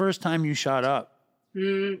was the first time you shot up?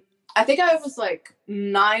 I think I was like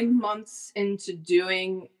 9 months into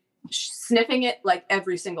sniffing it like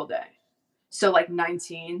every single day. So like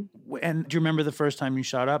 19. And do you remember the first time you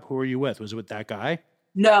shot up? Who were you with? Was it with that guy?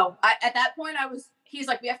 No. At that point, he's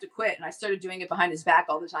like, we have to quit. And I started doing it behind his back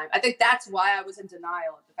all the time. I think that's why I was in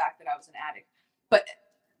denial of the fact that I was an addict. But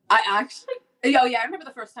I actually, I remember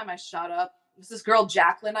the first time I shot up. It was this girl,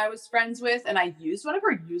 Jacqueline, I was friends with, and I used one of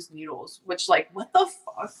her used needles, which like, what the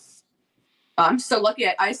fuck? I'm so lucky.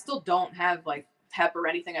 I still don't have like PEP or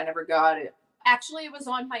anything. I never got it. Actually, it was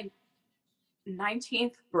on my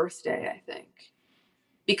 19th birthday, I think.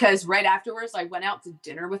 Because right afterwards, I went out to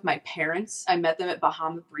dinner with my parents. I met them at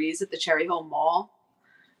Bahama Breeze at the Cherry Hill Mall.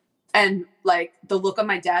 And like the look on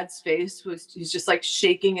my dad's face he's just like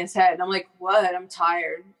shaking his head. And I'm like, what? I'm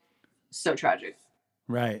tired. So tragic.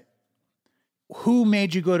 Right. Who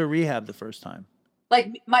made you go to rehab the first time?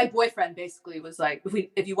 Like my boyfriend basically was like,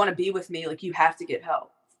 if you want to be with me, like you have to get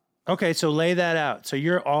help. Okay. So lay that out. So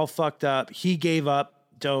you're all fucked up. He gave up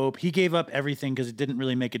dope. He gave up everything because it didn't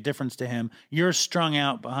really make a difference to him. You're strung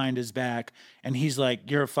out behind his back. And he's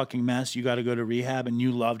like, you're a fucking mess. You got to go to rehab. And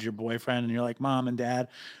you loved your boyfriend. And you're like, Mom and Dad,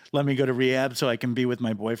 let me go to rehab so I can be with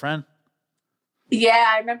my boyfriend.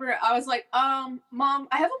 Yeah, I remember I was like, Mom,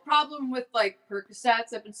 I have a problem with like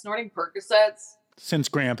Percocets. I've been snorting Percocets. since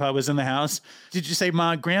Grandpa was in the house? Did you say,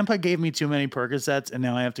 "Ma, Grandpa gave me too many Percocets and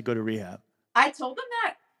now I have to go to rehab"? I told them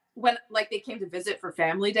that when like they came to visit for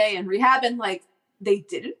family day and rehab, and like they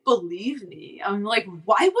didn't believe me. I'm like,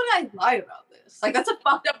 why would I lie about this? Like, that's a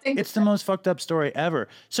fucked up thing. It's the most fucked up story ever.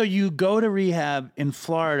 So you go to rehab in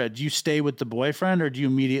Florida. Do you stay with the boyfriend or do you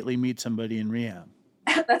immediately meet somebody in rehab?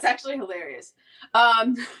 That's actually hilarious.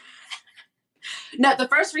 No, the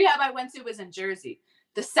first rehab I went to was in Jersey.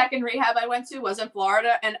 The second rehab I went to was in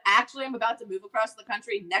Florida. And actually, I'm about to move across the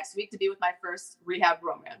country next week to be with my first rehab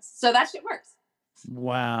romance. So that shit works.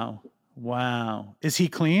 Wow. Wow. Is he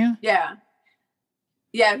clean? Yeah.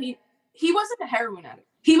 Yeah, he wasn't a heroin addict.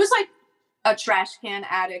 He was like a trash can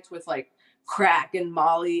addict with like crack and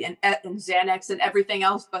Molly and Xanax and everything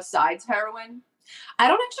else besides heroin. I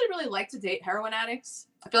don't actually really like to date heroin addicts.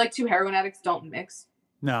 I feel like two heroin addicts don't mix.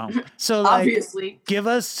 No. So like, Obviously. give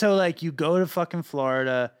us, so like you go to fucking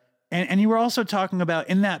Florida and you were also talking about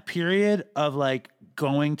in that period of like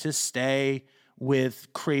going to stay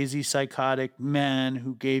with crazy psychotic men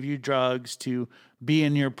who gave you drugs to be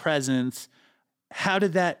in your presence. How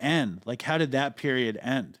did that end? Like, how did that period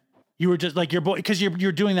end? You were just like your boy, because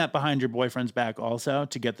you're doing that behind your boyfriend's back also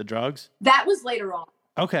to get the drugs? That was later on.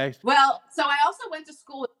 Okay. Well, so I also went to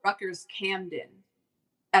school at Rutgers Camden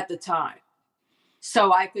at the time.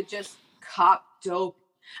 So I could just cop dope.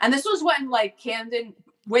 And this was when like Camden,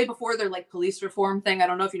 way before their like police reform thing. I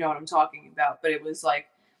don't know if you know what I'm talking about, but it was like,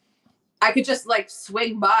 I could just like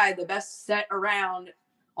swing by the best set around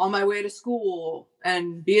on my way to school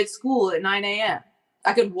and be at school at 9 a.m.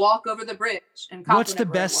 I could walk over the bridge and cop. What's the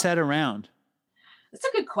best set around? That's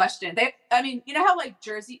a good question. I mean, you know how like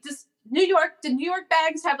Jersey, did New York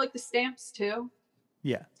bags have like the stamps too?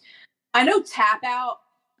 Yeah. I know Tap Out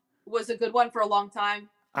was a good one for a long time.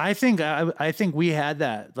 I think we had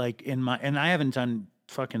that like and I haven't done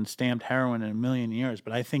fucking stamped heroin in a million years,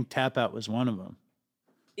 but I think Tap Out was one of them.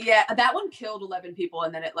 Yeah, that one killed 11 people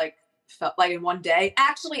and then it like felt like in one day.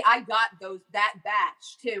 Actually, I got that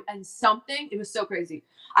batch too, and it was so crazy.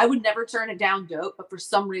 I would never turn it down dope, but for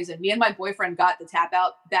some reason, me and my boyfriend got the Tap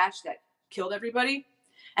Out batch that killed everybody,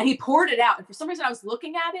 and he poured it out. And for some reason, I was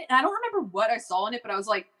looking at it, and I don't remember what I saw in it, but I was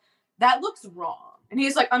like, "That looks wrong." And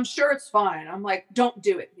he's like, "I'm sure it's fine." I'm like, "Don't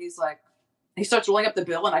do it." He's like, he starts rolling up the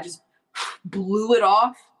bill, and I just blew it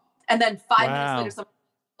off. And then 5 minutes later, someone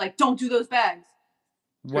like, "Don't do those bags."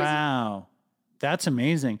 Crazy. Wow. That's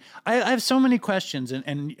amazing. I have so many questions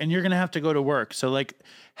and you're going to have to go to work. So like,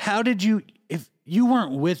 how did you, if you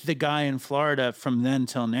weren't with the guy in Florida from then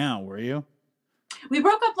till now, were you? We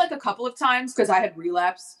broke up like a couple of times because I had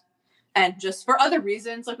relapsed and just for other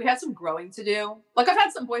reasons. Like we had some growing to do. Like I've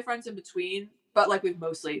had some boyfriends in between, but like we've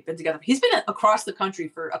mostly been together. He's been across the country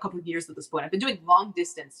for a couple of years at this point. I've been doing long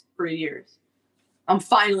distance for years. I'm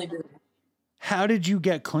finally doing it. How did you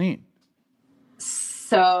get clean?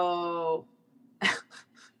 So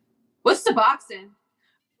was Suboxone,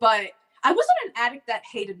 but I wasn't an addict that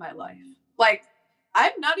hated my life. Like,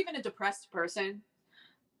 I'm not even a depressed person.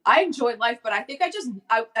 I enjoy life, but I think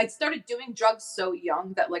I started doing drugs so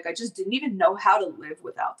young that like I just didn't even know how to live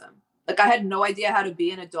without them. Like I had no idea how to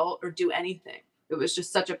be an adult or do anything. It was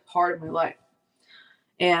just such a part of my life.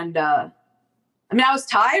 And I mean, I was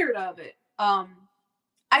tired of it. I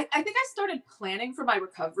think I started planning for my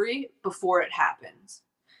recovery before it happened.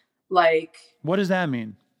 Like, what does that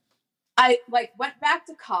mean? I like went back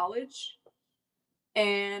to college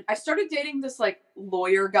and I started dating this like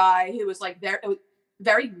lawyer guy who was like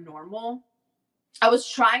very normal. I was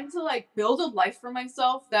trying to like build a life for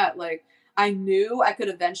myself that like I knew I could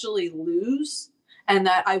eventually lose and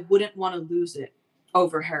that I wouldn't want to lose it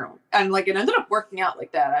over heroin. And like it ended up working out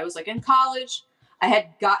like that. I was like in college, I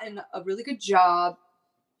had gotten a really good job.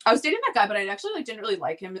 I was dating that guy, but I actually like didn't really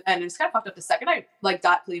like him, and it was kind of fucked up. The second I like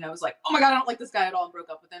got clean, I was like, "Oh my god, I don't like this guy at all," and broke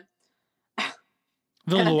up with him.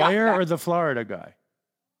 The lawyer or the Florida guy?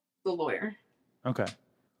 The lawyer. Okay.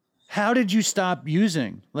 How did you stop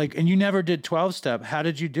using? Like, and you never did 12-step. How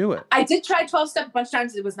did you do it? I did try 12-step a bunch of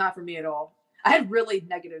times. It was not for me at all. I had really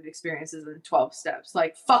negative experiences in 12 steps,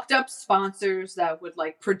 like fucked up sponsors that would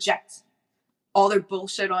like project all their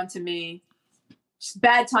bullshit onto me. Just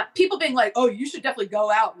bad time. People being like, "Oh, you should definitely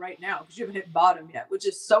go out right now because you haven't hit bottom yet," which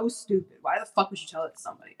is so stupid. Why the fuck would you tell it to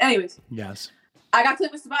somebody? Anyways. Yes. I got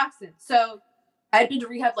clean with Suboxone. So I had been to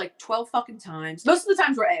rehab like 12 fucking times. Most of the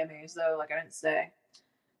times were AMAs though. Like I didn't stay.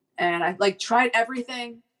 And I like tried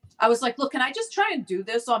everything. I was like, "Look, can I just try and do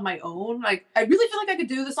this on my own? Like, I really feel like I could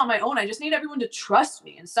do this on my own. I just need everyone to trust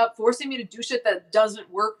me and stop forcing me to do shit that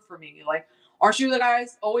doesn't work for me. Like, aren't you the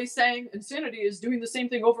guys always saying insanity is doing the same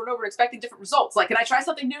thing over and over, expecting different results? Like, can I try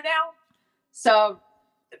something new now?" So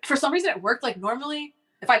for some reason it worked. Like normally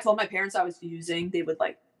if I told my parents I was using, they would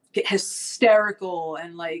like get hysterical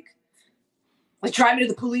and like drive me to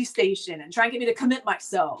the police station and try and get me to commit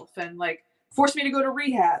myself and like force me to go to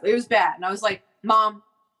rehab. It was bad. And I was like, Mom,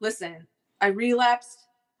 listen, I relapsed.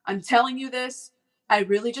 I'm telling you this. I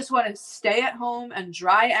really just want to stay at home and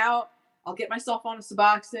dry out. I'll get myself on a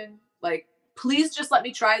Suboxone. Like, please just let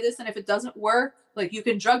me try this. And if it doesn't work, like you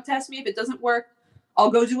can drug test me. If it doesn't work, I'll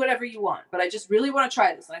go do whatever you want. But I just really want to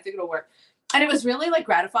try this. And I think it'll work. And it was really like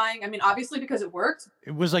gratifying. I mean, obviously because it worked.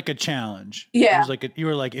 It was like a challenge. Yeah. It was like you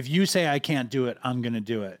were like, if you say I can't do it, I'm gonna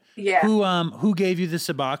do it. Yeah. Who gave you the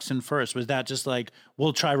Suboxone first? Was that just like,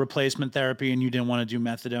 we'll try replacement therapy and you didn't want to do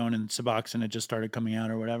methadone and Suboxone, it just started coming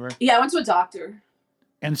out or whatever? Yeah, I went to a doctor.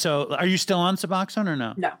 And so are you still on Suboxone or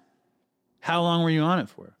no? No. How long were you on it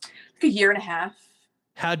for? Like a year and a half.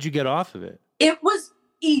 How'd you get off of it? It was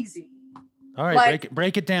easy. All right, Like-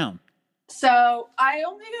 break it down. So I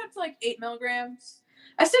only got up to like 8 milligrams.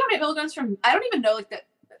 I stayed on 8 milligrams from, I don't even know like the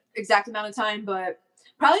exact amount of time, but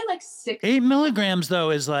probably like 6. 8 milligrams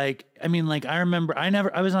though is like, I mean, like I remember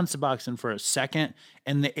I was on Suboxone for a second,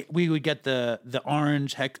 and we would get the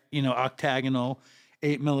orange octagonal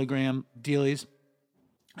 8 milligram dealies.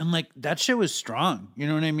 And like that shit was strong. You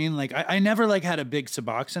know what I mean? Like I never like had a big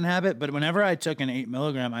Suboxone habit, but whenever I took an 8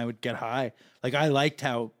 milligram, I would get high. Like I liked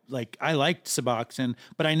Suboxone,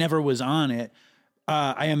 but I never was on it.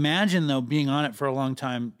 I imagine though, being on it for a long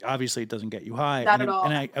time, obviously it doesn't get you high. Not at all.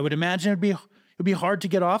 And I would imagine it'd be hard to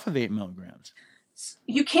get off of 8 milligrams.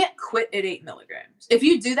 You can't quit at 8 milligrams. If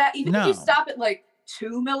you do that, even if No. you stop at like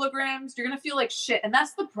 2 milligrams, you're going to feel like shit. And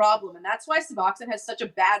that's the problem. And that's why Suboxone has such a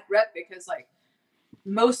bad rep, because like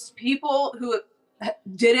most people who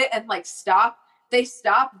did it and like stopped, they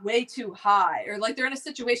stop way too high, or like they're in a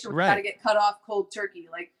situation where you got to get cut off cold turkey.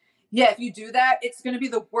 Like, yeah, if you do that, it's going to be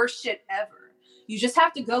the worst shit ever. You just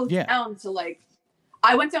have to go down to like,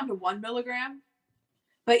 I went down to 1 milligram,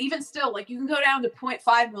 but even still, like you can go down to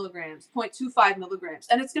 0.5 milligrams, 0.25 milligrams,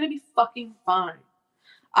 and it's going to be fucking fine.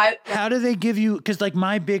 How do they give you, because like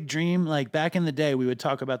my big dream, like back in the day, we would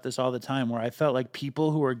talk about this all the time, where I felt like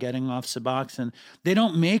people who are getting off Suboxone, they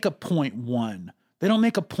don't make a 0.1. They don't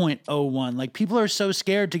make a 0.01. Like people are so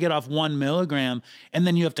scared to get off 1 milligram, and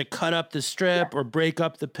then you have to cut up the strip or break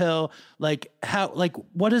up the pill. Like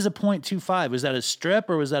what is a 0.25? Was that a strip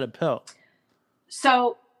or was that a pill?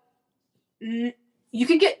 So you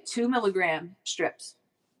can get 2 milligram strips.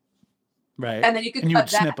 Right. And then you can and you would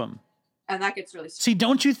snip them. And that gets really stupid. See,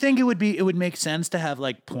 don't you think it would make sense to have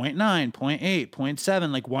like 0.9, 0.8,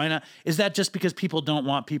 0.7? Like why not? Is that just because people don't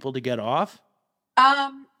want people to get off?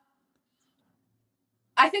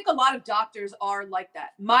 I think a lot of doctors are like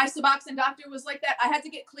that. My Suboxone doctor was like that. I had to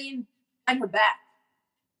get clean on her back.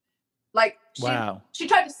 Like, she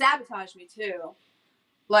tried to sabotage me too.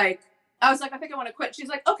 Like, I was like, I think I want to quit. She's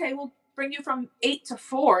like, okay, we'll bring you from 8 to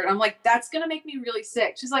 4. And I'm like, that's going to make me really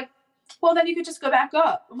sick. She's like, well, then you could just go back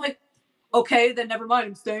up. I'm like, okay, then never mind.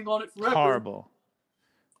 I'm staying on it forever.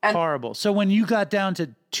 Horrible. So when you got down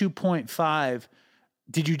to 2.5,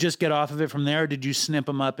 did you just get off of it from there, or did you snip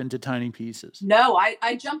them up into tiny pieces? No,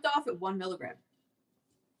 I jumped off at 1 milligram.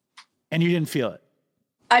 And you didn't feel it?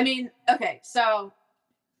 I mean, okay, so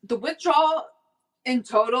the withdrawal in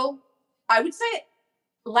total, I would say it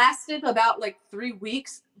lasted about like 3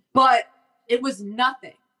 weeks, but it was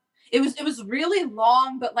nothing. It was really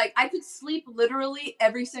long, but like I could sleep literally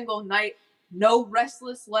every single night. No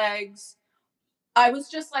restless legs. I was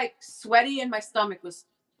just like sweaty, and my stomach was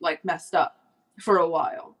like messed up for a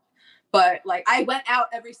while. But like I went out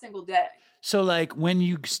every single day. So like when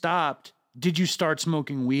you stopped, did you start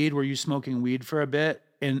smoking weed? Were you smoking weed for a bit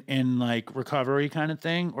in like recovery kind of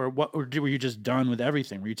thing? Or what, or were you just done with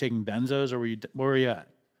everything? Were you taking benzos, or where were you at?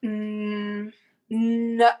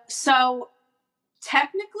 No. So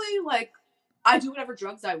technically, like I do whatever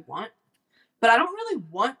drugs I want, but I don't really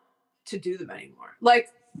want to do them anymore. Like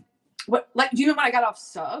do you know when I got off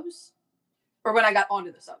subs, or when I got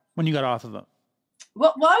onto the subs? When you got off of them?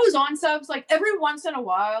 Well, while I was on subs, like every once in a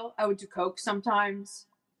while, I would do coke sometimes.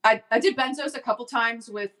 I did benzos a couple times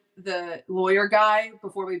with the lawyer guy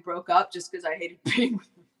before we broke up, just because I hated being with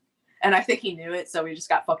him. And I think he knew it, so we just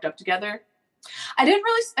got fucked up together. I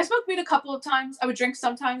smoked weed a couple of times. I would drink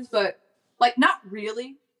sometimes, but like not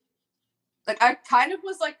really. Like I kind of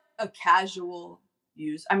was like a casual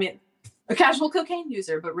cocaine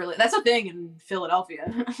user, but really that's a thing in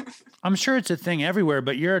Philadelphia. I'm sure it's a thing everywhere,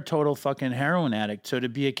 but you're a total fucking heroin addict. So to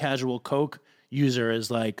be a casual coke user is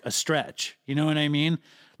like a stretch. You know what I mean?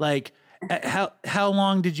 Like, How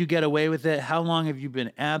long did you get away with it? How long have you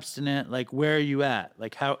been abstinent? Like, where are you at?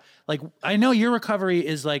 Like, I know your recovery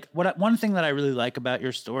is like, one thing that I really like about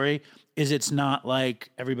your story is it's not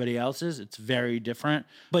like everybody else's. It's very different,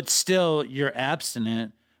 but still you're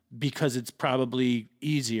abstinent because it's probably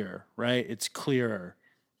easier, right? It's clearer.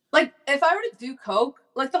 Like, if I were to do coke,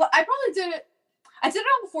 like I probably did it. I did it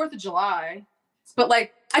on the 4th of July, but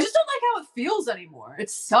like, I just don't like how it feels anymore. It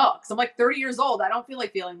sucks. I'm like 30 years old. I don't feel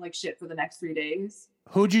like feeling like shit for the next 3 days.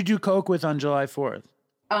 Who'd you do coke with on July 4th?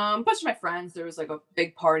 A bunch of my friends. There was like a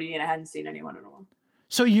big party and I hadn't seen anyone in a while.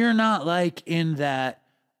 So you're not like in that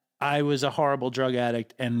I was a horrible drug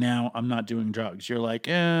addict and now I'm not doing drugs. You're like,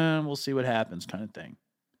 we'll see what happens kind of thing.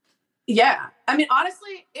 Yeah. I mean,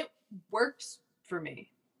 honestly, it works for me.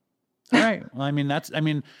 All right. Well,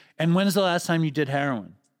 and when's the last time you did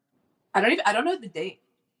heroin? I don't know the date.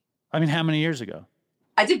 I mean, how many years ago?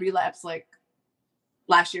 I did relapse like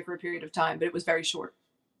last year for a period of time, but it was very short.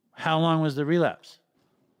 How long was the relapse?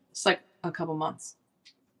 It's like a couple months.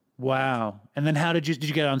 Wow. And then did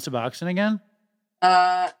you get on Suboxone again?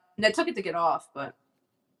 And it took it to get off, but.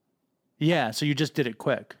 Yeah. So you just did it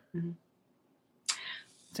quick. Mm-hmm.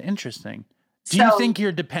 It's interesting. Do you think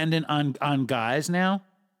you're dependent on guys now?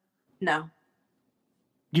 No.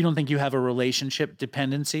 You don't think you have a relationship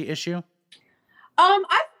dependency issue?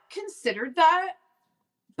 I've considered that,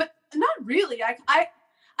 but not really. I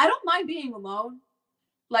don't mind being alone.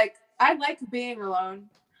 Like, I like being alone.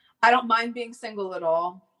 I don't mind being single at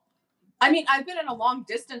all. I mean, I've been in a long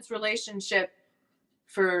distance relationship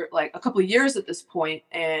for like a couple of years at this point,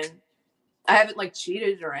 and I haven't like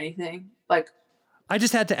cheated or anything. Like, I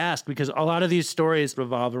just had to ask because a lot of these stories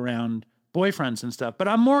revolve around boyfriends and stuff, but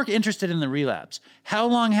I'm more interested in the relapse. How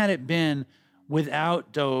long had it been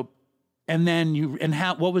without dope? And then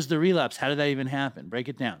what was the relapse? How did that even happen? Break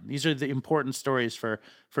it down. These are the important stories for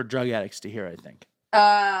drug addicts to hear, I think.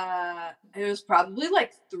 It was probably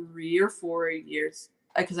like 3 or 4 years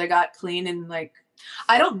because I got clean in like,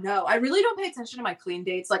 I don't know. I really don't pay attention to my clean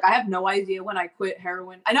dates. Like, I have no idea when I quit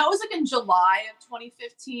heroin. I know it was like in July of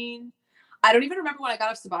 2015. I don't even remember when I got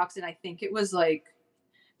off Suboxone. I think it was like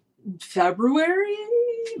February,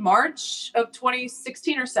 March of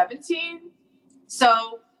 2016 or 17.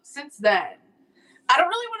 So since then, I don't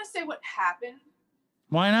really want to say what happened.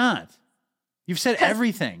 Why not? You've said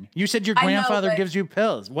everything. You said your grandfather gives you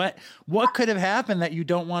pills. What could have happened that you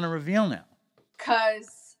don't want to reveal now?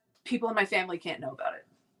 Because people in my family can't know about it.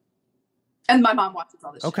 And my mom watches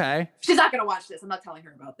all this shit. She's not going to watch this. I'm not telling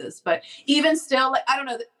her about this. But even still, like, I don't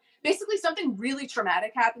know. Basically, something really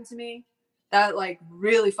traumatic happened to me that, like,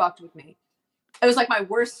 really fucked with me. It was like my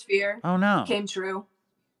worst fear. Oh, no. Came true.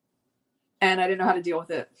 And I didn't know how to deal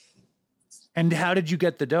with it. And how did you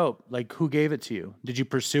get the dope? Like, who gave it to you? Did you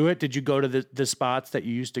pursue it? Did you go to the spots that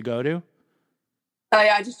you used to go to? Oh,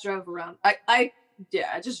 yeah, I just drove around. I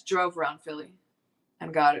just drove around Philly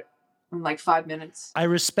and got it in like 5 minutes. I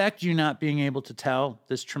respect you not being able to tell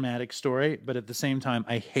this traumatic story, but at the same time,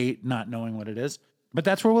 I hate not knowing what it is. But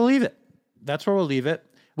that's where we'll leave it.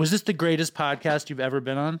 Was this the greatest podcast you've ever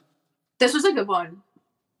been on? This was a good one.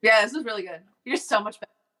 Yeah, this was really good. You're so much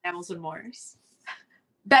better than Animals and Moors.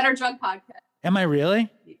 Better drug podcast. Am I really?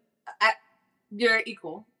 You're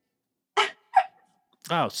equal.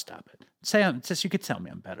 Oh, stop it. You could tell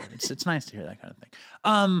me I'm better. It's nice to hear that kind of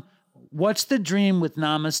thing. What's the dream with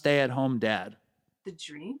Namaste at home dad? The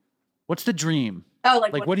dream? What's the dream? Oh,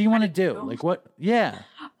 like what do you want to do? Like what? Yeah.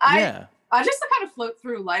 I just kind of float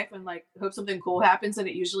through life and like hope something cool happens, and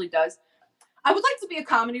it usually does. I would like to be a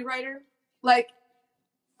comedy writer. Like,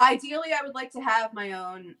 ideally, I would like to have my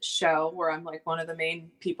own show where I'm like one of the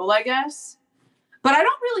main people, I guess. But I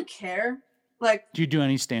don't really care. Like, do you do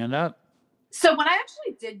any stand-up? So when I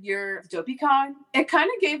actually did your Dopey Con, it kind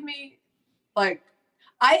of gave me like,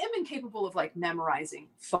 I am incapable of like memorizing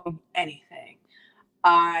fucking anything.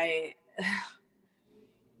 I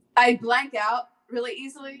blank out really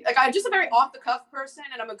easily. Like, I'm just a very off the cuff person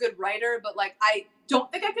and I'm a good writer, but like, I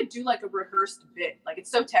don't think I could do like a rehearsed bit. Like,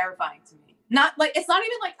 it's so terrifying to me. Not like, it's not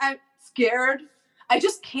even like I'm scared. I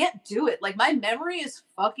just can't do it. Like, my memory is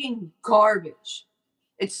fucking garbage.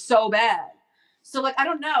 It's so bad. So like, I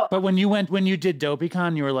don't know. But when you did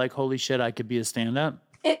DopeyCon, you were like, holy shit, I could be a stand-up?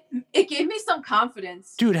 It gave me some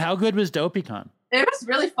confidence. Dude, how good was DopeyCon? It was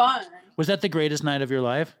really fun. Was that the greatest night of your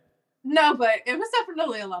life? No, but it was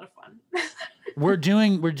definitely a lot of fun. We're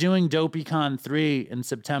doing DopeyCon 3 in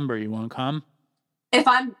September. You want to come? If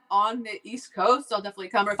I'm on the East Coast, I'll definitely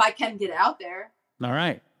come. Or if I can get out there. All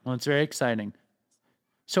right. Well, it's very exciting.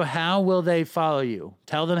 So how will they follow you?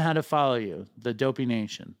 Tell them how to follow you, the Dopey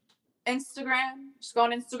Nation. Instagram. Just go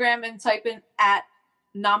on Instagram and type in at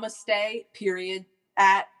Namaste, period,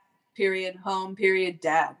 at, period, home, period,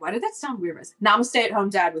 dad. Why did that sound weird? Namaste at home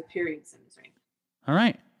dad with periods in between. All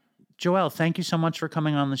right. Joelle, thank you so much for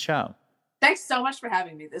coming on the show. Thanks so much for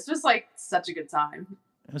having me. This was like such a good time.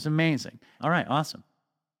 It was amazing. All right, awesome.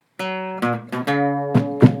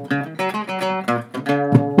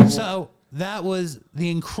 So that was the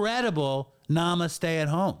incredible Namaste at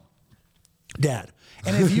home dad.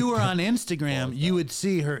 And if you were on Instagram, you would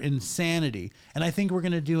see her insanity. And I think we're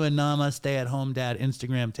going to do a Namaste at home dad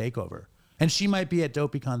Instagram takeover. And she might be at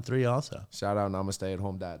DopeyCon 3 also. Shout out Namaste at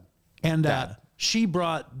home dad. And she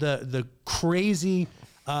brought the crazy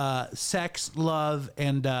sex, love,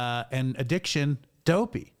 and addiction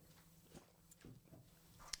Dopey.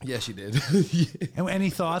 Yeah, she did. And any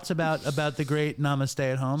thoughts about the great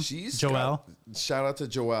Namaste at home? Joelle? Shout out to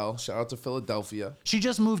Joelle. Shout out to Philadelphia. She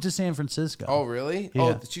just moved to San Francisco. Oh, really? Yeah.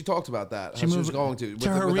 Oh, she talked about that. She How moved she was going to. to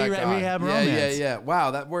her that guy. rehab yeah, romance. Yeah.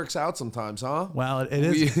 Wow, that works out sometimes, huh? Well, it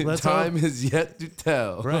is. Let's Time hope. is yet to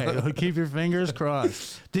tell. Right. Keep your fingers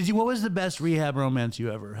crossed. What was the best rehab romance you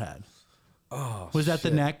ever had? Oh, Was that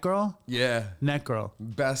the neck girl? Yeah. Neck girl.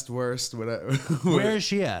 Best, worst, whatever. Where is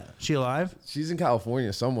she at? She alive? She's in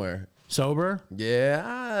California somewhere. Sober?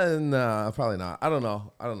 Yeah, no, probably not. I don't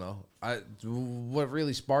know. What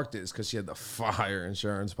really sparked it is because she had the fire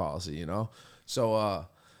insurance policy, you know? So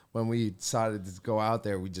when we decided to go out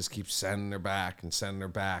there, we just keep sending her back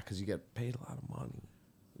because you get paid a lot of money,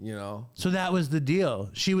 you know? So that was the deal.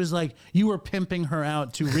 She was like, you were pimping her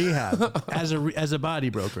out to rehab as a body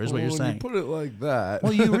broker, is what you're When saying. you put it like that.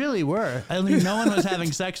 Well, you really were. I mean, no one was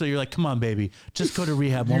having sex with you. You're like, come on, baby, just go to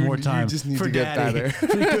rehab one more time. You just need for to get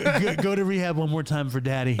daddy. go to rehab one more time for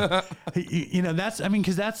daddy. You know, that's. I mean,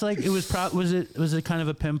 because that's like it was. Was it kind of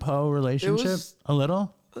a pimp-ho relationship? A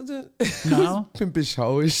little. No, Pimpish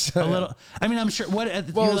hoish. a little. I mean, I'm sure.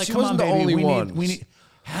 You're like, she come on, wasn't the baby. only one. We need.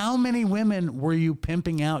 How many women were you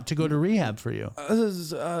pimping out to go to rehab for you?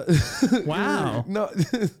 Wow. No,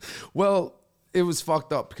 well, it was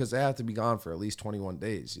fucked up because they have to be gone for at least 21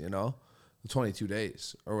 days, you know? 22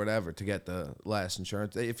 days or whatever to get the last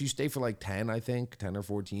insurance. If you stay for like 10, I think, 10 or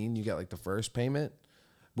 14, you get like the first payment,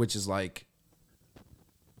 which is like,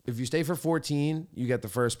 if you stay for 14, you get the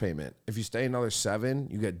first payment. If you stay another 7,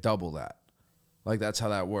 you get double that. Like, that's how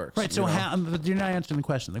that works. Right. So but you're not answering the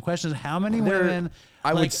question. The question is how many women?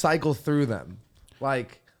 I would cycle through them.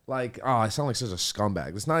 Like, oh, I sound like such a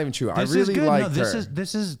scumbag. That's not even true. I really liked her.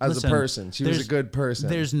 This is as a person. She was a good person.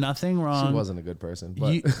 There's nothing wrong. She wasn't a good person,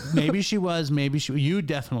 but maybe she was. You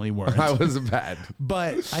definitely weren't. I was bad.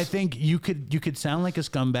 But I think you could sound like a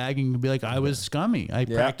scumbag and you'd be like, I was scummy. I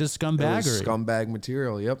practiced scumbaggery. Scumbag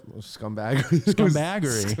material. Yep, scumbaggery.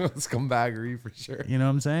 Scumbaggery. Scumbaggery for sure. You know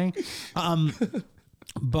what I'm saying?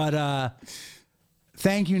 But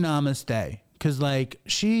thank you, Namaste, because like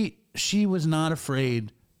she was not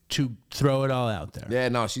afraid to throw it all out there. Yeah,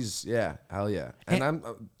 no, hell yeah. And I'm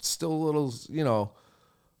still a little,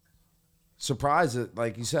 surprised that,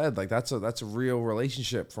 like you said, like that's a real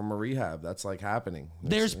relationship from a rehab that's like happening.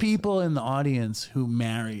 There's people in the audience who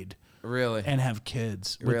married. Really? And have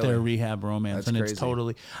kids with their rehab romance. That's crazy. It's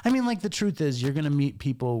totally, I mean, like the truth is you're going to meet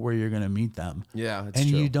people where you're going to meet them. Yeah, it's and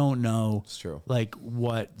true. You don't know it's true. Like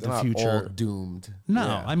what They're the not future. All doomed. No,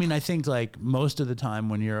 yeah. I mean, I think like most of the time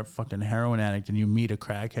when you're a fucking heroin addict and you meet a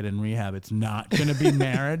crackhead in rehab, it's not going to be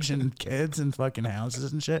marriage and kids and fucking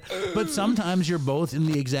houses and shit. But sometimes you're both in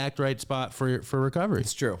the exact right spot for recovery.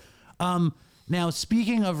 It's true. Now,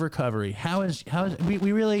 speaking of recovery, how is we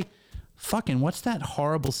really... Fucking, what's that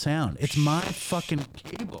horrible sound? It's my fucking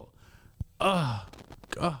cable. Ugh.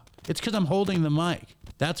 It's because I'm holding the mic.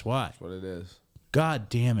 That's why. That's what it is. God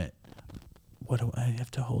damn it. What do I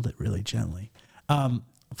have to hold it really gently?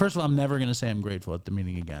 First of all, I'm never going to say I'm grateful at the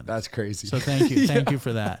meeting again. That's crazy. So thank you. Thank you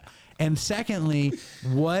for that. And secondly,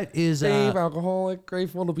 what is... Dave, alcoholic,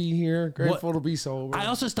 grateful to be here, grateful to be sober. I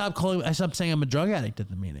also stopped saying I'm a drug addict at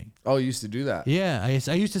the meeting. Oh, you used to do that? Yeah, I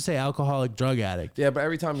used to say alcoholic, drug addict. Yeah, but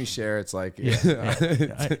every time you share, it's like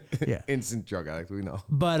yeah. Instant drug addict, we know.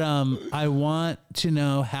 But I want to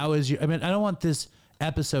know how is your... I mean, I don't want this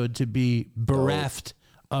episode to be bereft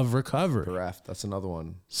of recovery. Bereft, that's another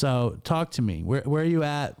one. So talk to me. Where are you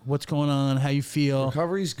at? What's going on? How you feel?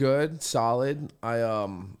 Recovery's good, solid. I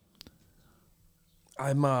don't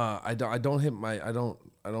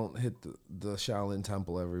hit the Shaolin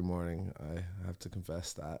Temple every morning. I have to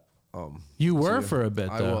confess that. You were for a bit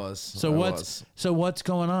though. I was. So what's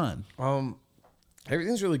going on?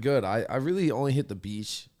 Everything's really good. I really only hit the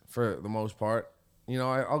beach for the most part.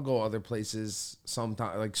 I'll go other places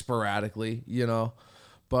sometime, like sporadically,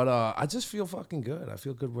 But I just feel fucking good. I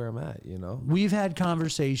feel good where I'm at, We've had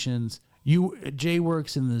conversations. Jay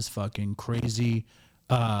works in this fucking crazy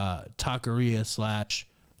taqueria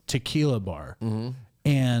 / tequila bar,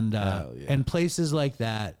 and places like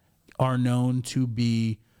that are known to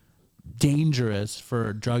be dangerous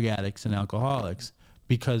for drug addicts and alcoholics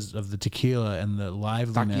because of the tequila and the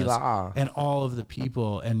liveliness Tequila. and all of the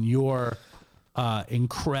people and your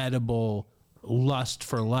incredible lust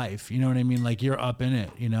for life. You know what I mean? Like you're up in it,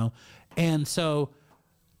 you know? And so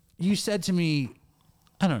you said to me,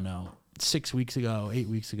 I don't know, 6 weeks ago, 8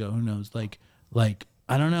 weeks ago, who knows? Like,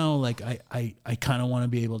 I don't know. Like I kind of want to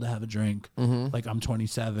be able to have a drink. Like I'm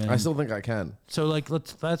 27. I still think I can. So like,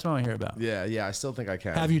 that's what I want to hear about. Yeah, I still think I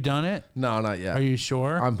can. Have you done it? No, not yet. Are you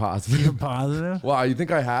sure? I'm positive. You're positive? Wow, you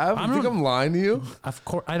think I have? You think I'm lying to you? Of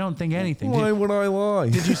course, I don't think anything. Why would I lie?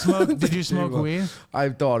 Did you smoke? Did you smoke weed?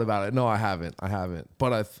 I've thought about it. No, I haven't.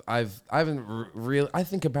 But I haven't really. I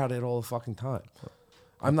think about it all the fucking time.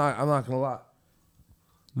 I'm not gonna lie.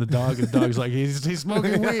 The dog's like he's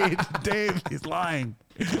smoking weed. Dave, he's lying.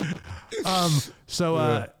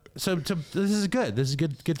 So this is good. This is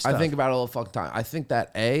good stuff. I think about it all the fucking time. I think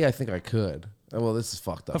that I think I could. Well, this is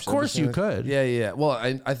fucked up. Of Should I course be you saying it? could. Yeah. Well,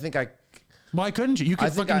 I think I. Why couldn't you? You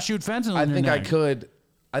could fucking shoot fentanyl. I in your think I neck. could.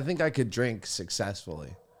 I think I could drink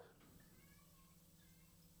successfully.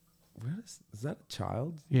 Is that a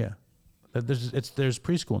child? Yeah. There's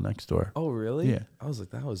preschool next door. Oh, really? Yeah. I was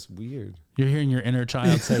like, that was weird. You're hearing your inner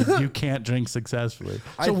child say you can't drink successfully.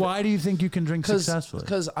 So why do you think you can drink successfully?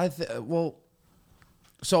 Because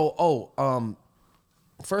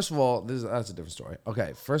first of all, that's a different story.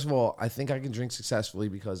 Okay, first of all, I think I can drink successfully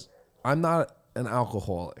because I'm not an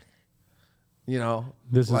alcoholic. You know,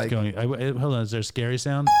 This is going. Hold on. Is there a scary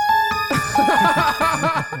sound?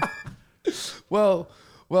 Well,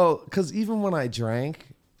 because even when I drank,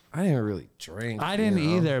 I didn't really drink. I didn't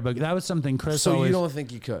either, but that was something Chris So always. you don't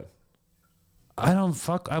think you could?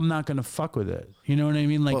 I'm not gonna fuck with it. You know what I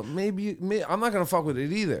mean? Like, Well, maybe I'm not gonna fuck with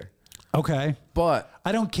it either. okay, But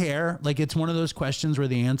I don't care. Like, it's one of those questions where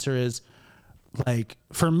the answer is, like,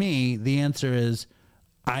 for me, the answer is,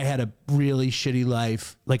 I had a really shitty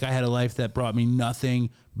life. Like, I had a life that brought me nothing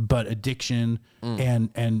but addiction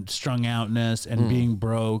and strung outness and being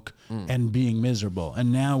broke and being miserable.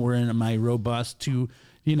 And now we're in my robust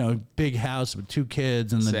big house with 2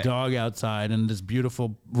 kids and the Sick. dog outside and this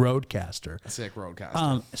beautiful roadcaster. sick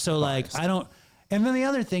roadcaster. So like, I don't, and then the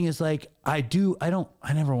other thing is like, I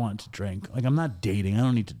never want to drink. Like, I'm not dating. I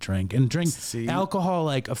don't need to drink. And alcohol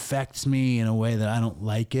like affects me in a way that I don't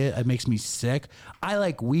like it. It makes me sick. I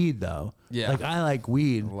like weed though. Yeah. Like, I like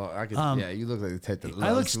weed. Well, you look like the type that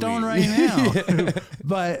I look loves stoned weed. right now,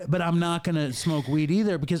 but I'm not gonna smoke weed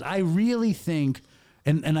either because I really think,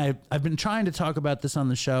 and I've been trying to talk about this on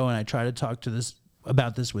the show, and I try to talk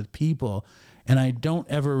about this with people, and I don't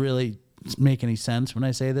ever really make any sense when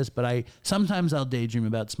I say this, but sometimes I'll daydream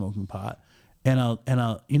about smoking pot, and I'll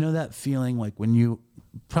that feeling like when you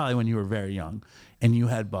were very young and you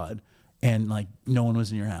had bud. And like no one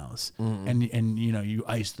was in your house, and you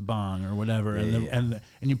iced the bong or whatever, and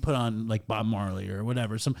you put on like Bob Marley or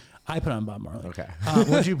whatever. I put on Bob Marley. Okay.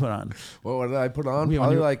 What'd you put on What did I put on? Yeah,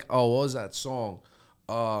 Probably what was that song?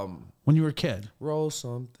 when you were a kid? Roll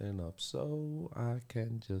something up so I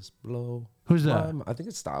can just blow. Who's that? I think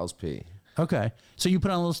it's Styles P. Okay, so you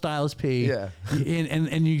put on a little Styles P, Yeah.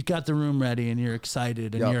 and you got the room ready, and you're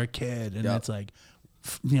excited, and Yep. you're a kid, and Yep. it's like,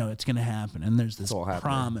 it's gonna happen, and there's this all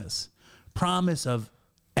happening. promise of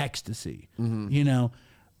ecstasy, And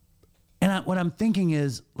what I'm thinking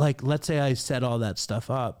is, like, let's say I set all that stuff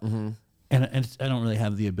up, and I don't really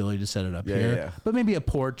have the ability to set it up here, yeah. but maybe a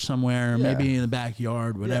porch somewhere, maybe in the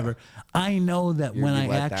backyard, whatever. I know that when I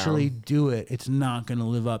gonna be let actually down. do it, it's not going to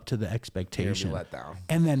live up to the expectation. let down.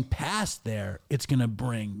 And then past there, it's going to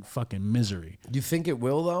bring fucking misery. You think it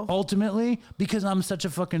will though? Ultimately, because I'm such a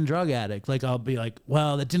fucking drug addict, like I'll be like,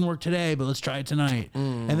 well, that didn't work today, but let's try it tonight.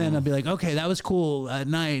 And then I'll be like, okay, that was cool at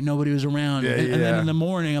night. Nobody was around. And then in the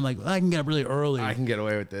morning, I'm like, well, I can get up really early. I can get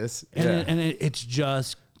away with this. And it's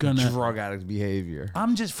just gonna drug addict behavior.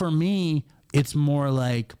 for me, it's more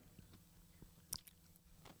like,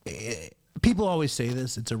 people always say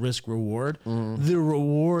this, it's a risk reward. The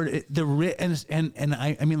reward,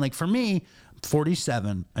 I mean, like, for me,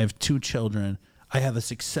 47, I have 2 children. I have a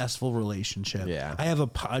successful relationship. Yeah. I have a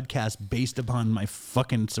podcast based upon my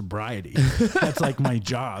fucking sobriety. That's like my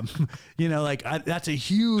job. That's a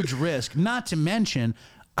huge risk. Not to mention,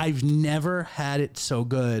 I've never had it so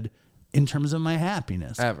good in terms of my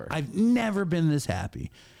happiness. Ever. I've never been this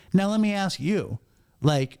happy. Now, let me ask you,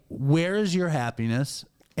 like, where is your happiness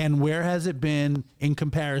and where has it been in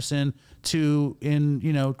comparison to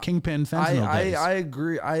Kingpin fentanyl days? I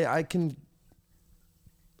agree. I can.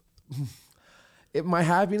 my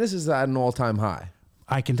happiness is at an all-time high.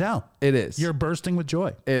 I can tell. It is. You're bursting with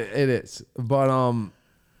joy. It is. But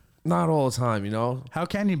not all the time, you know? How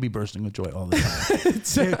can you be bursting with joy all the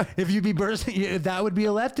time? if you be bursting, that would be a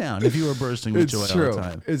letdown if you were bursting with joy all the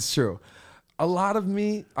time. It's true. A lot of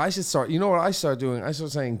me, I should start, you know what I start doing? I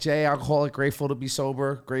start saying, Jay, alcoholic, grateful to be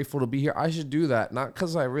sober, grateful to be here. I should do that. Not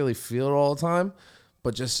because I really feel it all the time,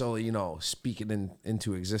 but just so, you know, speak it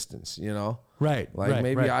into existence, you know? Right. Like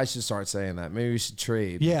maybe right. I should start saying that. Maybe we should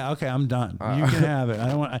trade. Yeah. Okay. I'm done. You can have it. I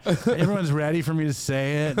don't want. Everyone's ready for me to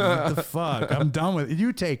say it. What the fuck? I'm done with it.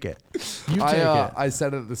 You take it. You take it. I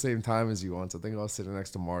said it at the same time as you once. I think I was sitting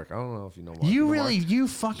next to Mark. I don't know if you know Mark. You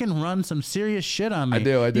fucking run some serious shit on me. I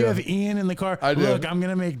do. You have Ian in the car. I do. Look, I'm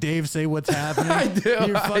gonna make Dave say what's happening. I do.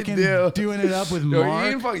 You're fucking doing it up with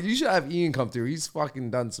Mark. You should have Ian come through. He's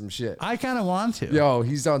fucking done some shit. I kind of want to. Yo,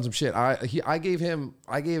 he's done some shit. I gave him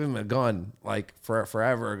a gun like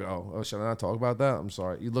forever ago. Oh, should I not talk about that? I'm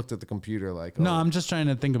sorry. You looked at the computer like. No, I'm just trying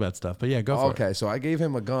to think about stuff. But yeah, go for it. Okay, so I gave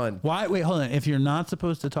him a gun. Why? Wait, hold on. If you're not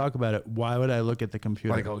supposed to talk about it, why would I look at the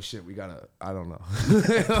computer? Like, oh shit, we gotta. I don't know.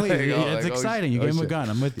 Please, it's exciting. You gave him a shit. gun.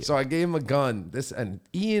 I'm with you. So I gave him a gun. And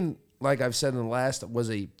Ian, like I've said in the last,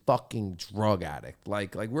 was a fucking drug addict.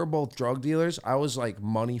 Like we're both drug dealers. I was like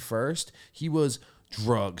money first. He was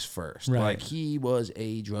drugs first. Right. Like he was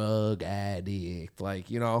a drug addict. Like,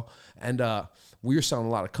 you know, and we were selling a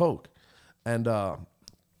lot of coke. And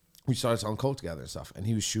we started selling coke together and stuff. And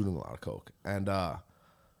he was shooting a lot of coke. And I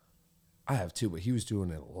have too, but he was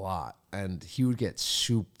doing it a lot. And he would get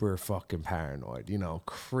super fucking paranoid, you know,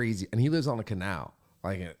 crazy. And he lives on a canal.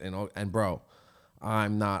 Like, you know, and bro,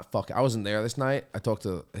 I'm not fucking, I wasn't there this night. I talked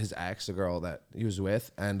to his ex, the girl that he was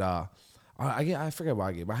with. And I forget what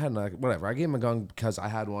I gave him. I had whatever. I gave him a gun because I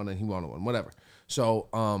had one and he wanted one, whatever. So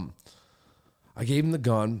I gave him the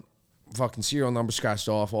gun. Fucking serial number scratched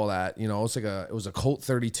off, all that. You know, it was a Colt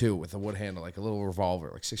 32 with a wood handle, like a little revolver,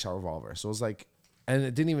 like 6-shot revolver. So it was like,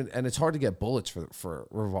 and it's hard to get bullets for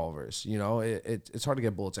revolvers. You know, it's hard to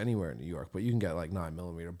get bullets anywhere in New York, but you can get like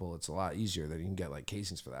 9mm bullets a lot easier than you can get like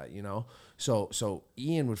casings for that. You know, so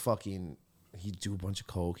Ian would he'd do a bunch of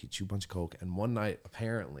coke, he'd chew a bunch of coke, and one night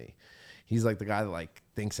apparently. He's like the guy that like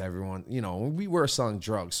thinks everyone, you know, we were selling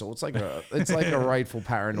drugs, so it's like a rightful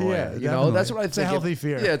paranoia. Yeah, you know, that's what I think. It's a healthy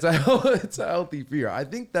fear. Yeah, it's a healthy fear. I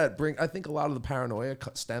think a lot of the paranoia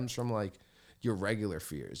stems from like your regular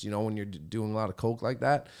fears. You know, when you're doing a lot of coke like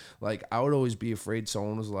that, like I would always be afraid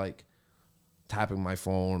someone was like tapping my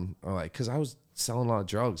phone or like, cause I was selling a lot of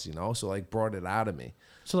drugs, you know, so like brought it out of me.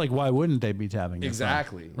 So like, why wouldn't they be tapping your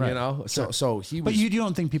Exactly. phone? Right. You know, so he was. But you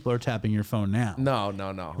don't think people are tapping your phone now? No.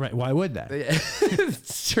 Right. Why would they?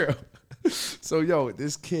 It's true. So yo,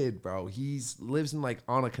 this kid, bro, lives in like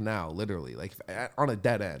on a canal, literally, like on a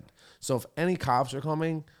dead end. So if any cops are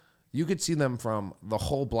coming, you could see them from the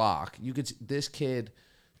whole block. You could see this kid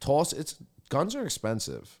guns are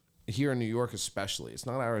expensive here in New York, especially. It's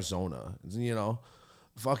not Arizona, you know.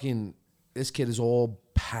 Fucking this kid is all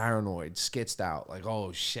paranoid, skitzed out, like,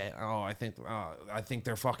 oh shit, I think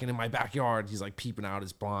they're fucking in my backyard. He's like peeping out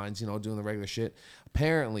his blinds, you know, doing the regular shit.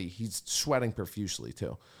 Apparently, he's sweating profusely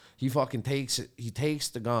too. He fucking takes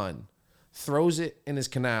the gun, throws it in his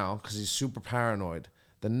canal because he's super paranoid.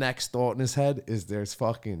 The next thought in his head is there's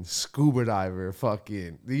fucking scuba diver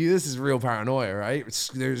fucking. This is real paranoia, right?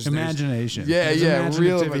 There's imagination.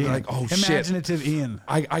 Real. Like, oh shit. Imaginative Ian.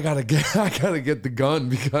 I gotta get the gun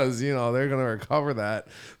because you know they're gonna recover that.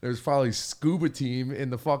 There's probably scuba team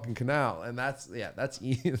in the fucking canal, and that's Ian.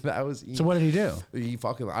 That was Ian. So what did he do? He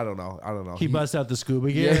fucking I don't know. He bust out the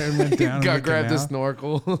scuba gear and went down. Grabbed the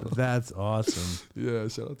snorkel. That's awesome. Yeah,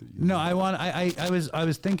 shout out to you. No, I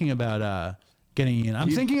was thinking about getting Ian. I'm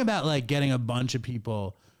thinking about like getting a bunch of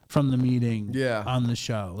people from the meeting on the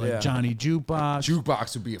show. Like Johnny Jukebox.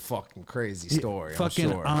 Jukebox would be a fucking crazy story. Fucking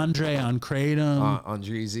I'm sure. Andre on Kratom.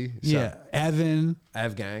 Andreezy. Yeah. Evan.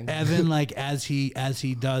 Ev Gang. Evan, like as he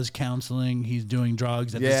does counseling, he's doing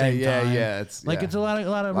drugs at the same time. It's a lot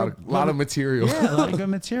of material. Yeah, a lot of good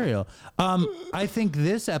material. I think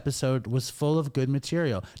this episode was full of good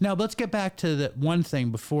material. Now let's get back to the one thing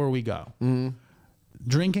before we go. Mm-hmm.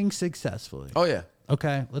 Drinking successfully. Oh yeah.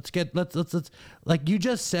 Okay. Let's like you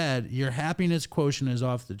just said, your happiness quotient is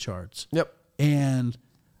off the charts. Yep. And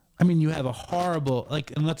I mean, you have a horrible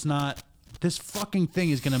and this fucking thing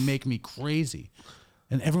is gonna make me crazy.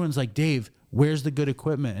 And everyone's like, Dave, where's the good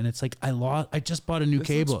equipment? And it's like I just bought a new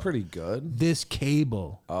cable. Looks pretty good. This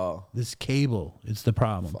cable. Oh. This cable is the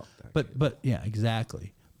problem. Fuck that but yeah,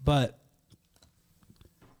 exactly. But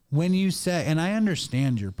when you say, and I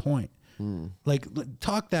understand your point. Like,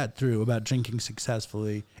 talk that through about drinking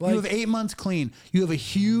successfully. Like- you have 8 months clean. You have a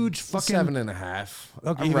huge fucking 7.5.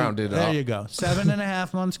 Okay, I'm rounded there up. you go.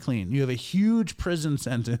 7.5 months clean. You have a huge prison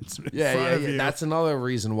sentence. in Yeah, front yeah, of yeah. you. That's another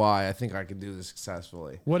reason why I think I could do this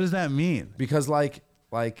successfully. What does that mean? Because like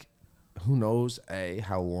who knows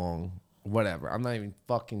how long, whatever. I'm not even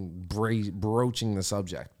fucking broaching the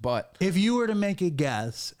subject, but If you were to make a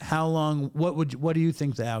guess, how long? What do you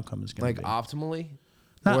think the outcome is going like to be? optimally,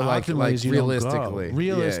 Not or like optimally as you don't go. realistically,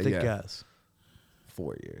 Realistic yeah. guess.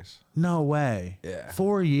 4 years. No way. Yeah.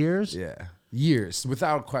 4 years? Yeah, years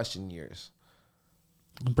without question, years.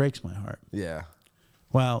 It breaks my heart. Yeah.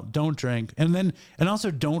 Well, don't drink, and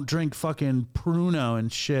also don't drink fucking Pruno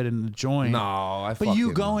and shit in the joint. No, But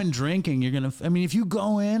you go in drinking, you're gonna. I mean, if you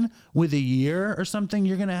go in with a year or something,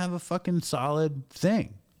 you're gonna have a fucking solid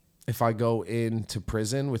thing. If I go into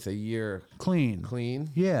prison with a year Clean.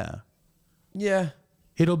 Yeah. yeah.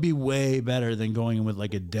 It'll be way better than going in with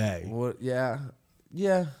like a day. What? Yeah.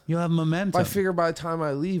 Yeah. You'll have momentum. I figure by the time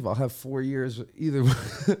I leave, I'll have 4 years either.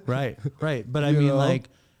 Right. But I You mean, know? like,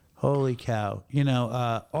 holy cow. You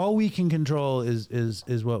know, all we can control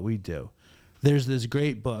is what we do. There's this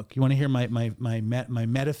great book. You want to hear my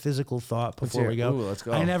metaphysical thought before hear we it. go? Ooh, let's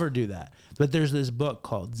go. I never do that. But there's this book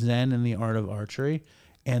called Zen and the Art of Archery.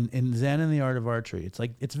 And in Zen and the Art of Archery, it's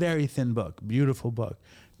a very thin book, beautiful book.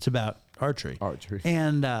 It's about archery.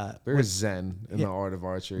 And There's Zen in the art of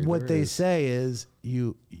archery. what There they is. say is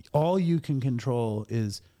all you can control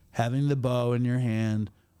is having the bow in your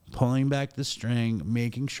hand, pulling back the string,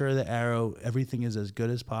 making sure the arrow, everything is as good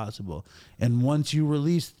as possible. And once you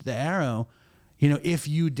release the arrow, you know, if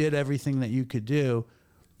you did everything that you could do,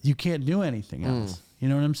 you can't do anything else. You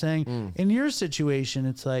know what I'm saying? In your situation,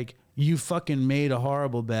 it's like you fucking made a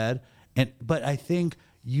horrible bed, but I think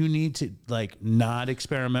you need to like not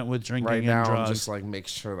experiment with drinking Right and now, drugs. I'm just like make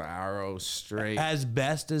sure the arrow's straight. As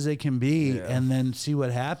best as it can be, Yeah. and then see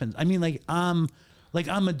what happens. I mean, I'm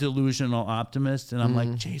a delusional optimist, and I'm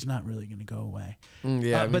like, Jay's not really going to go away.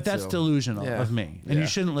 Yeah, me but that's too. delusional Yeah. of me, and you Yeah.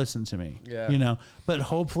 shouldn't listen to me. Yeah. You know, but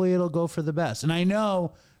hopefully it'll go for the best. And I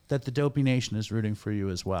know that the Dopey Nation is rooting for you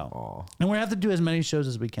as well. Aw. And we have to do as many shows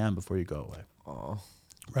as we can before you go away. Aw.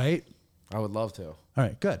 Right? I would love to. All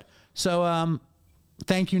right, good. So,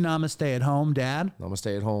 thank you, Namaste at home, Dad. I'm gonna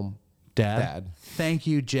stay at home. Dad. Thank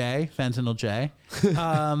you, Jay, Fentanyl Jay.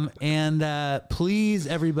 And please,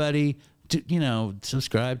 everybody,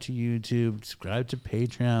 subscribe to YouTube, subscribe to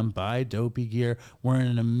Patreon, buy Dopey gear. We're in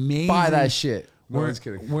an amazing... Buy that shit. No, We're, I'm just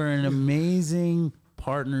kidding. we're in an amazing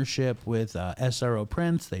partnership with SRO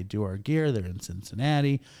Prints. They do our gear. They're in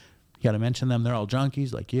Cincinnati. You got to mention them. They're all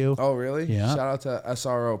junkies like you. Oh, really? Yeah. Shout out to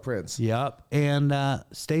SRO Prince. Yep. And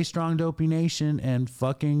stay strong, Dopey Nation, and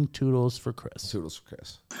fucking toodles for Chris. Toodles for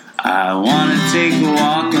Chris. I wanna take a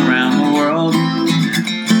walk around the world.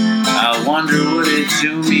 I wonder would it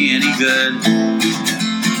do me any good?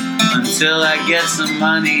 Until I get some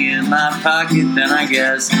money in my pocket, then I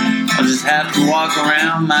guess I'll just have to walk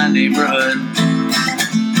around my neighborhood.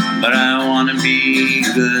 But I wanna be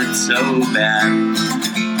good so bad.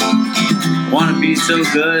 Wanna be so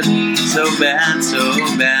good, so bad, so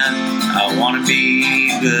bad. I wanna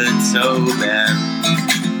be good so bad.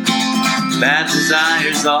 Bad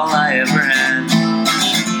desire's all I ever had.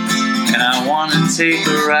 And I wanna take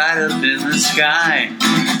a ride up in the sky.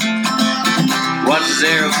 Watch this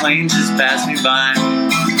aeroplane just pass me by.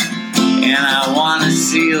 And I wanna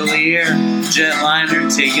see a Lear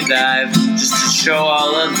jetliner take a dive, just to show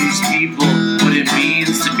all of these people what it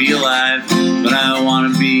means to be alive. But I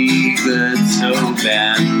wanna be good so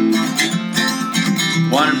bad.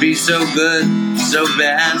 Wanna be so good, so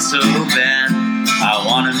bad, so bad. I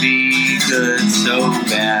wanna be good so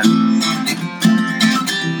bad.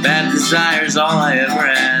 Bad desire's all I ever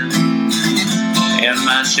had. And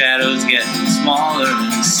my shadow's getting smaller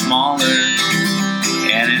and smaller.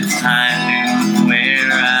 And it's high noon where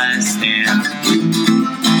I stand.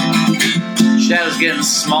 Shadow's getting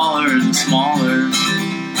smaller and smaller.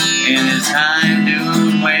 And it's high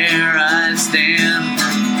noon where I stand.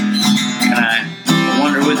 And I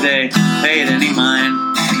wonder would they pay it any mind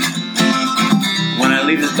when I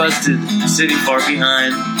leave this busted city far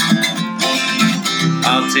behind.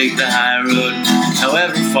 I'll take the high road,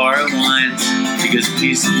 however far it winds, because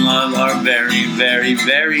peace and love are very, very,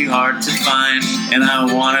 very hard to find. And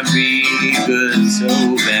I wanna be good so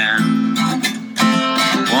bad.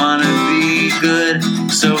 Wanna be good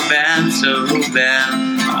so bad, so bad.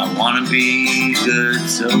 I wanna be good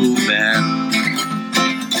so bad.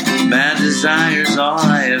 Bad desire's all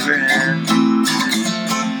I ever had.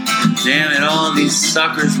 Damn it, all these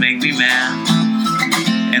suckers make me mad.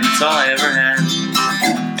 And it's all I ever had.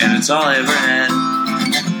 And it's all I ever had.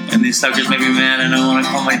 And these suckers make me mad, and I wanna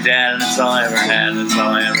call my dad, and it's all I ever had, and it's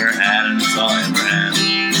all I ever had, and it's all I ever had.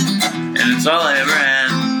 And it's all I ever had.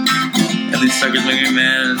 And these suckers make me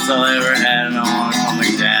mad, and it's all I ever had, and I wanna call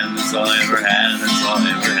my dad, and it's all I ever had, and it's all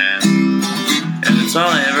I ever had. And it's all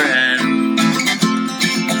I ever had.